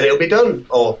 and then it'll be done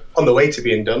or on the way to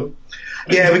being done.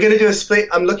 Yeah, we're going to do a split.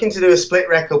 I'm looking to do a split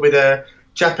record with a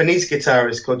Japanese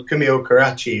guitarist called Kumio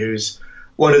Karachi, who's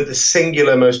one of the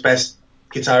singular most best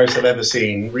guitarist I've ever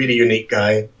seen. Really unique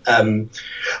guy.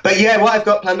 But yeah, what I've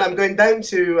got planned, I'm going down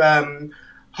to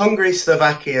Hungary,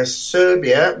 Slovakia,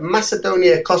 Serbia,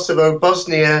 Macedonia, Kosovo,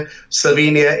 Bosnia,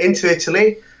 Slovenia, into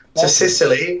Italy, to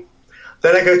Sicily.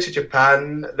 Then I go to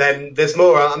Japan. Then there's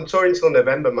more. I'm touring till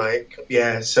November, Mike.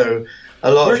 Yeah, so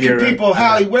a lot of Europe.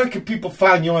 Where can people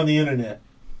find you on the internet?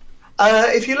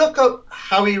 If you look up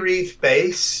Howie Reeve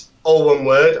Bass, all one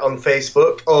word, on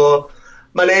Facebook, or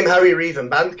my name, Howie Reeve,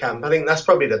 and Bandcamp, I think that's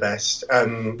probably the best.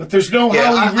 But there's no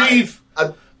Howie Reeve.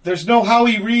 There's no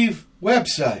Howie Reeve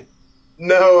website.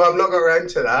 No, I've not got around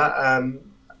to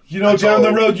that. Down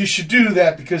the road you should do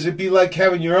that, because it'd be like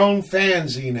having your own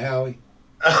fanzine, Howie.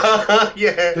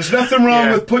 Yeah. There's nothing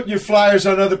wrong with putting your flyers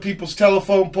on other people's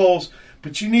telephone poles,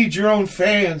 but you need your own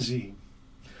fanzine.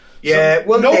 Yeah.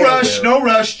 So, no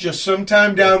rush, just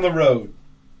sometime down the road.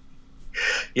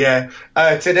 Yeah.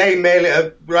 Today,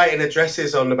 writing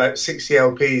addresses on about 60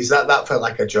 LPs, that felt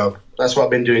like a job. That's what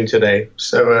I've been doing today.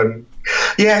 So,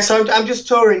 so I'm just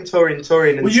touring.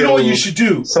 Well, you know what you should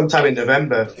do? Sometime in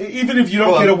November. Even if you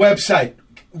don't get a website,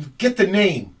 get the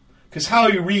name. Because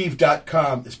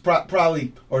howiereeve.com is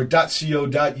probably, or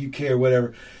 .co.uk or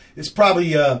whatever, it's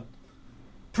probably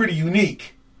pretty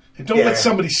unique. And don't let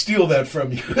somebody steal that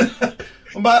from you.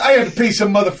 I had to pay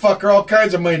some motherfucker all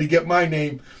kinds of money to get my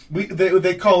name.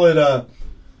 They call it,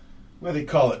 what do they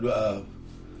call it?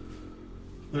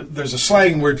 There's a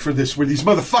slang word for this, where these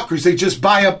motherfuckers, they just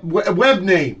buy up web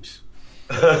names.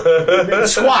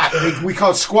 Squat. We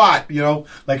call it squat,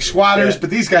 like squatters, but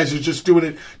these guys are just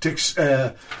doing it to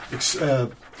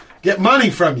get money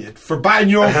from you for buying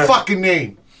your own fucking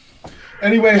name.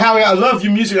 Anyway, Howie, I love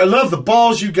your music. I love the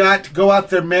balls you got to go out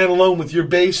there man alone with your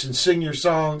bass and sing your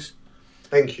songs.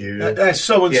 Thank you. That's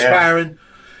so inspiring.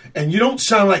 And you don't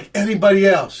sound like anybody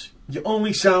else. You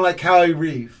only sound like Howie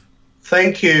Reeve.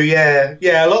 Thank you. Yeah.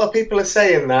 A lot of people are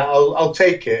saying that. I'll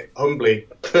take it humbly.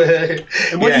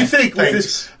 And what do you think with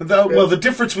this? The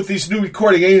difference with these new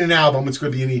recording ain't an album. It's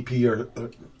going to be an EP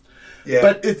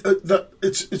but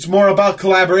it's more about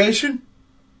collaboration.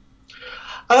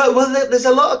 There's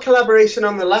a lot of collaboration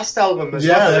on the last album as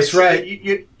well. Yeah, that's right.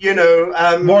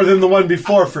 More than the one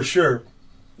before, for sure.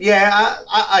 Yeah,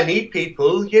 I need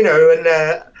people, and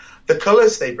the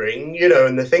colours they bring,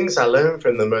 and the things I learn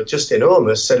from them are just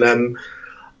enormous. And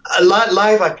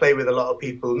live, I play with a lot of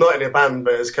people, not in a band,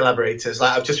 but as collaborators.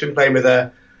 Like I've just been playing with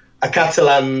a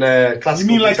Catalan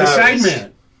classical. You mean like a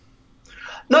sideman?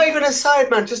 Not even a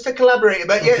sideman, just a collaborator.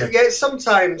 But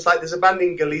sometimes, like there's a band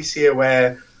in Galicia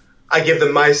where I give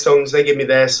them my songs, they give me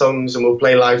their songs, and we'll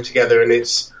play live together. And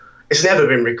it's never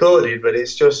been recorded, but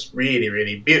it's just really,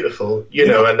 really beautiful,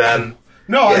 And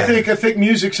I think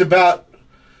music's about.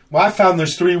 Well, I found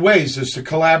there's three ways: there's to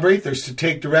collaborate, there's to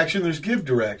take direction, there's give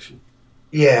direction.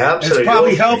 Yeah, absolutely. And it's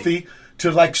probably healthy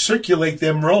to circulate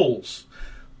them roles.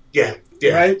 Yeah,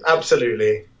 right?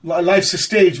 Absolutely. Life's a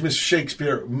stage, Mr.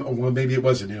 Shakespeare. Well, maybe it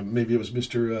wasn't him. Maybe it was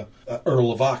Mr.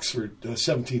 Earl of Oxford,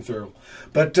 17th Earl.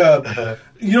 But,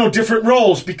 different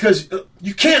roles, because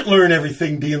you can't learn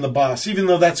everything being the boss, even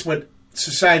though that's what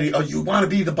society, you want to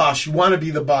be the boss,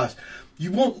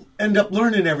 You won't end up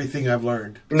learning everything I've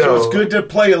learned. No. So it's good to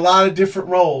play a lot of different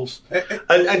roles.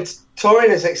 And touring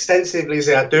as extensively as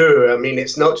I do, I mean,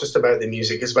 it's not just about the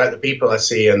music, it's about the people I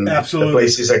see and the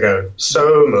places I go.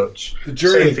 So much. The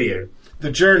journey. Same for you. The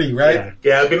journey, right?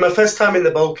 Yeah, it'll be my first time in the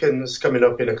Balkans coming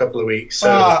up in a couple of weeks. So.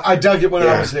 I dug it when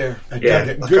I was there. I dug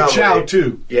it. Good chow,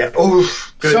 too. Yeah.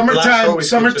 Oof. Good.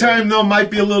 Summertime, though, might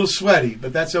be a little sweaty,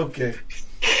 but that's okay.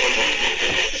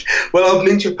 Well, I'm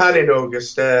in Japan in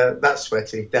August. That's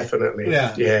sweaty, definitely.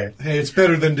 Yeah. Hey, it's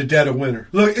better than the dead of winter.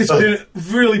 Look, it's been a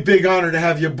really big honor to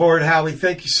have you aboard, Howie.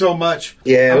 Thank you so much.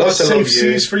 Yeah, lots of safe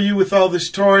seas for you with all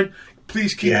this touring.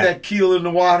 Please keep that keel in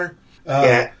the water.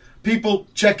 People,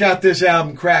 check out this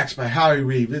album, Cracks by Howie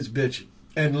Reeve. It's bitchin'.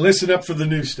 And listen up for the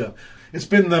new stuff. It's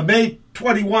been the May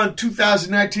 21,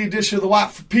 2019 edition of the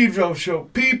Watt for Pedro Show.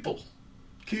 People,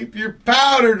 keep your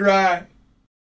powder dry.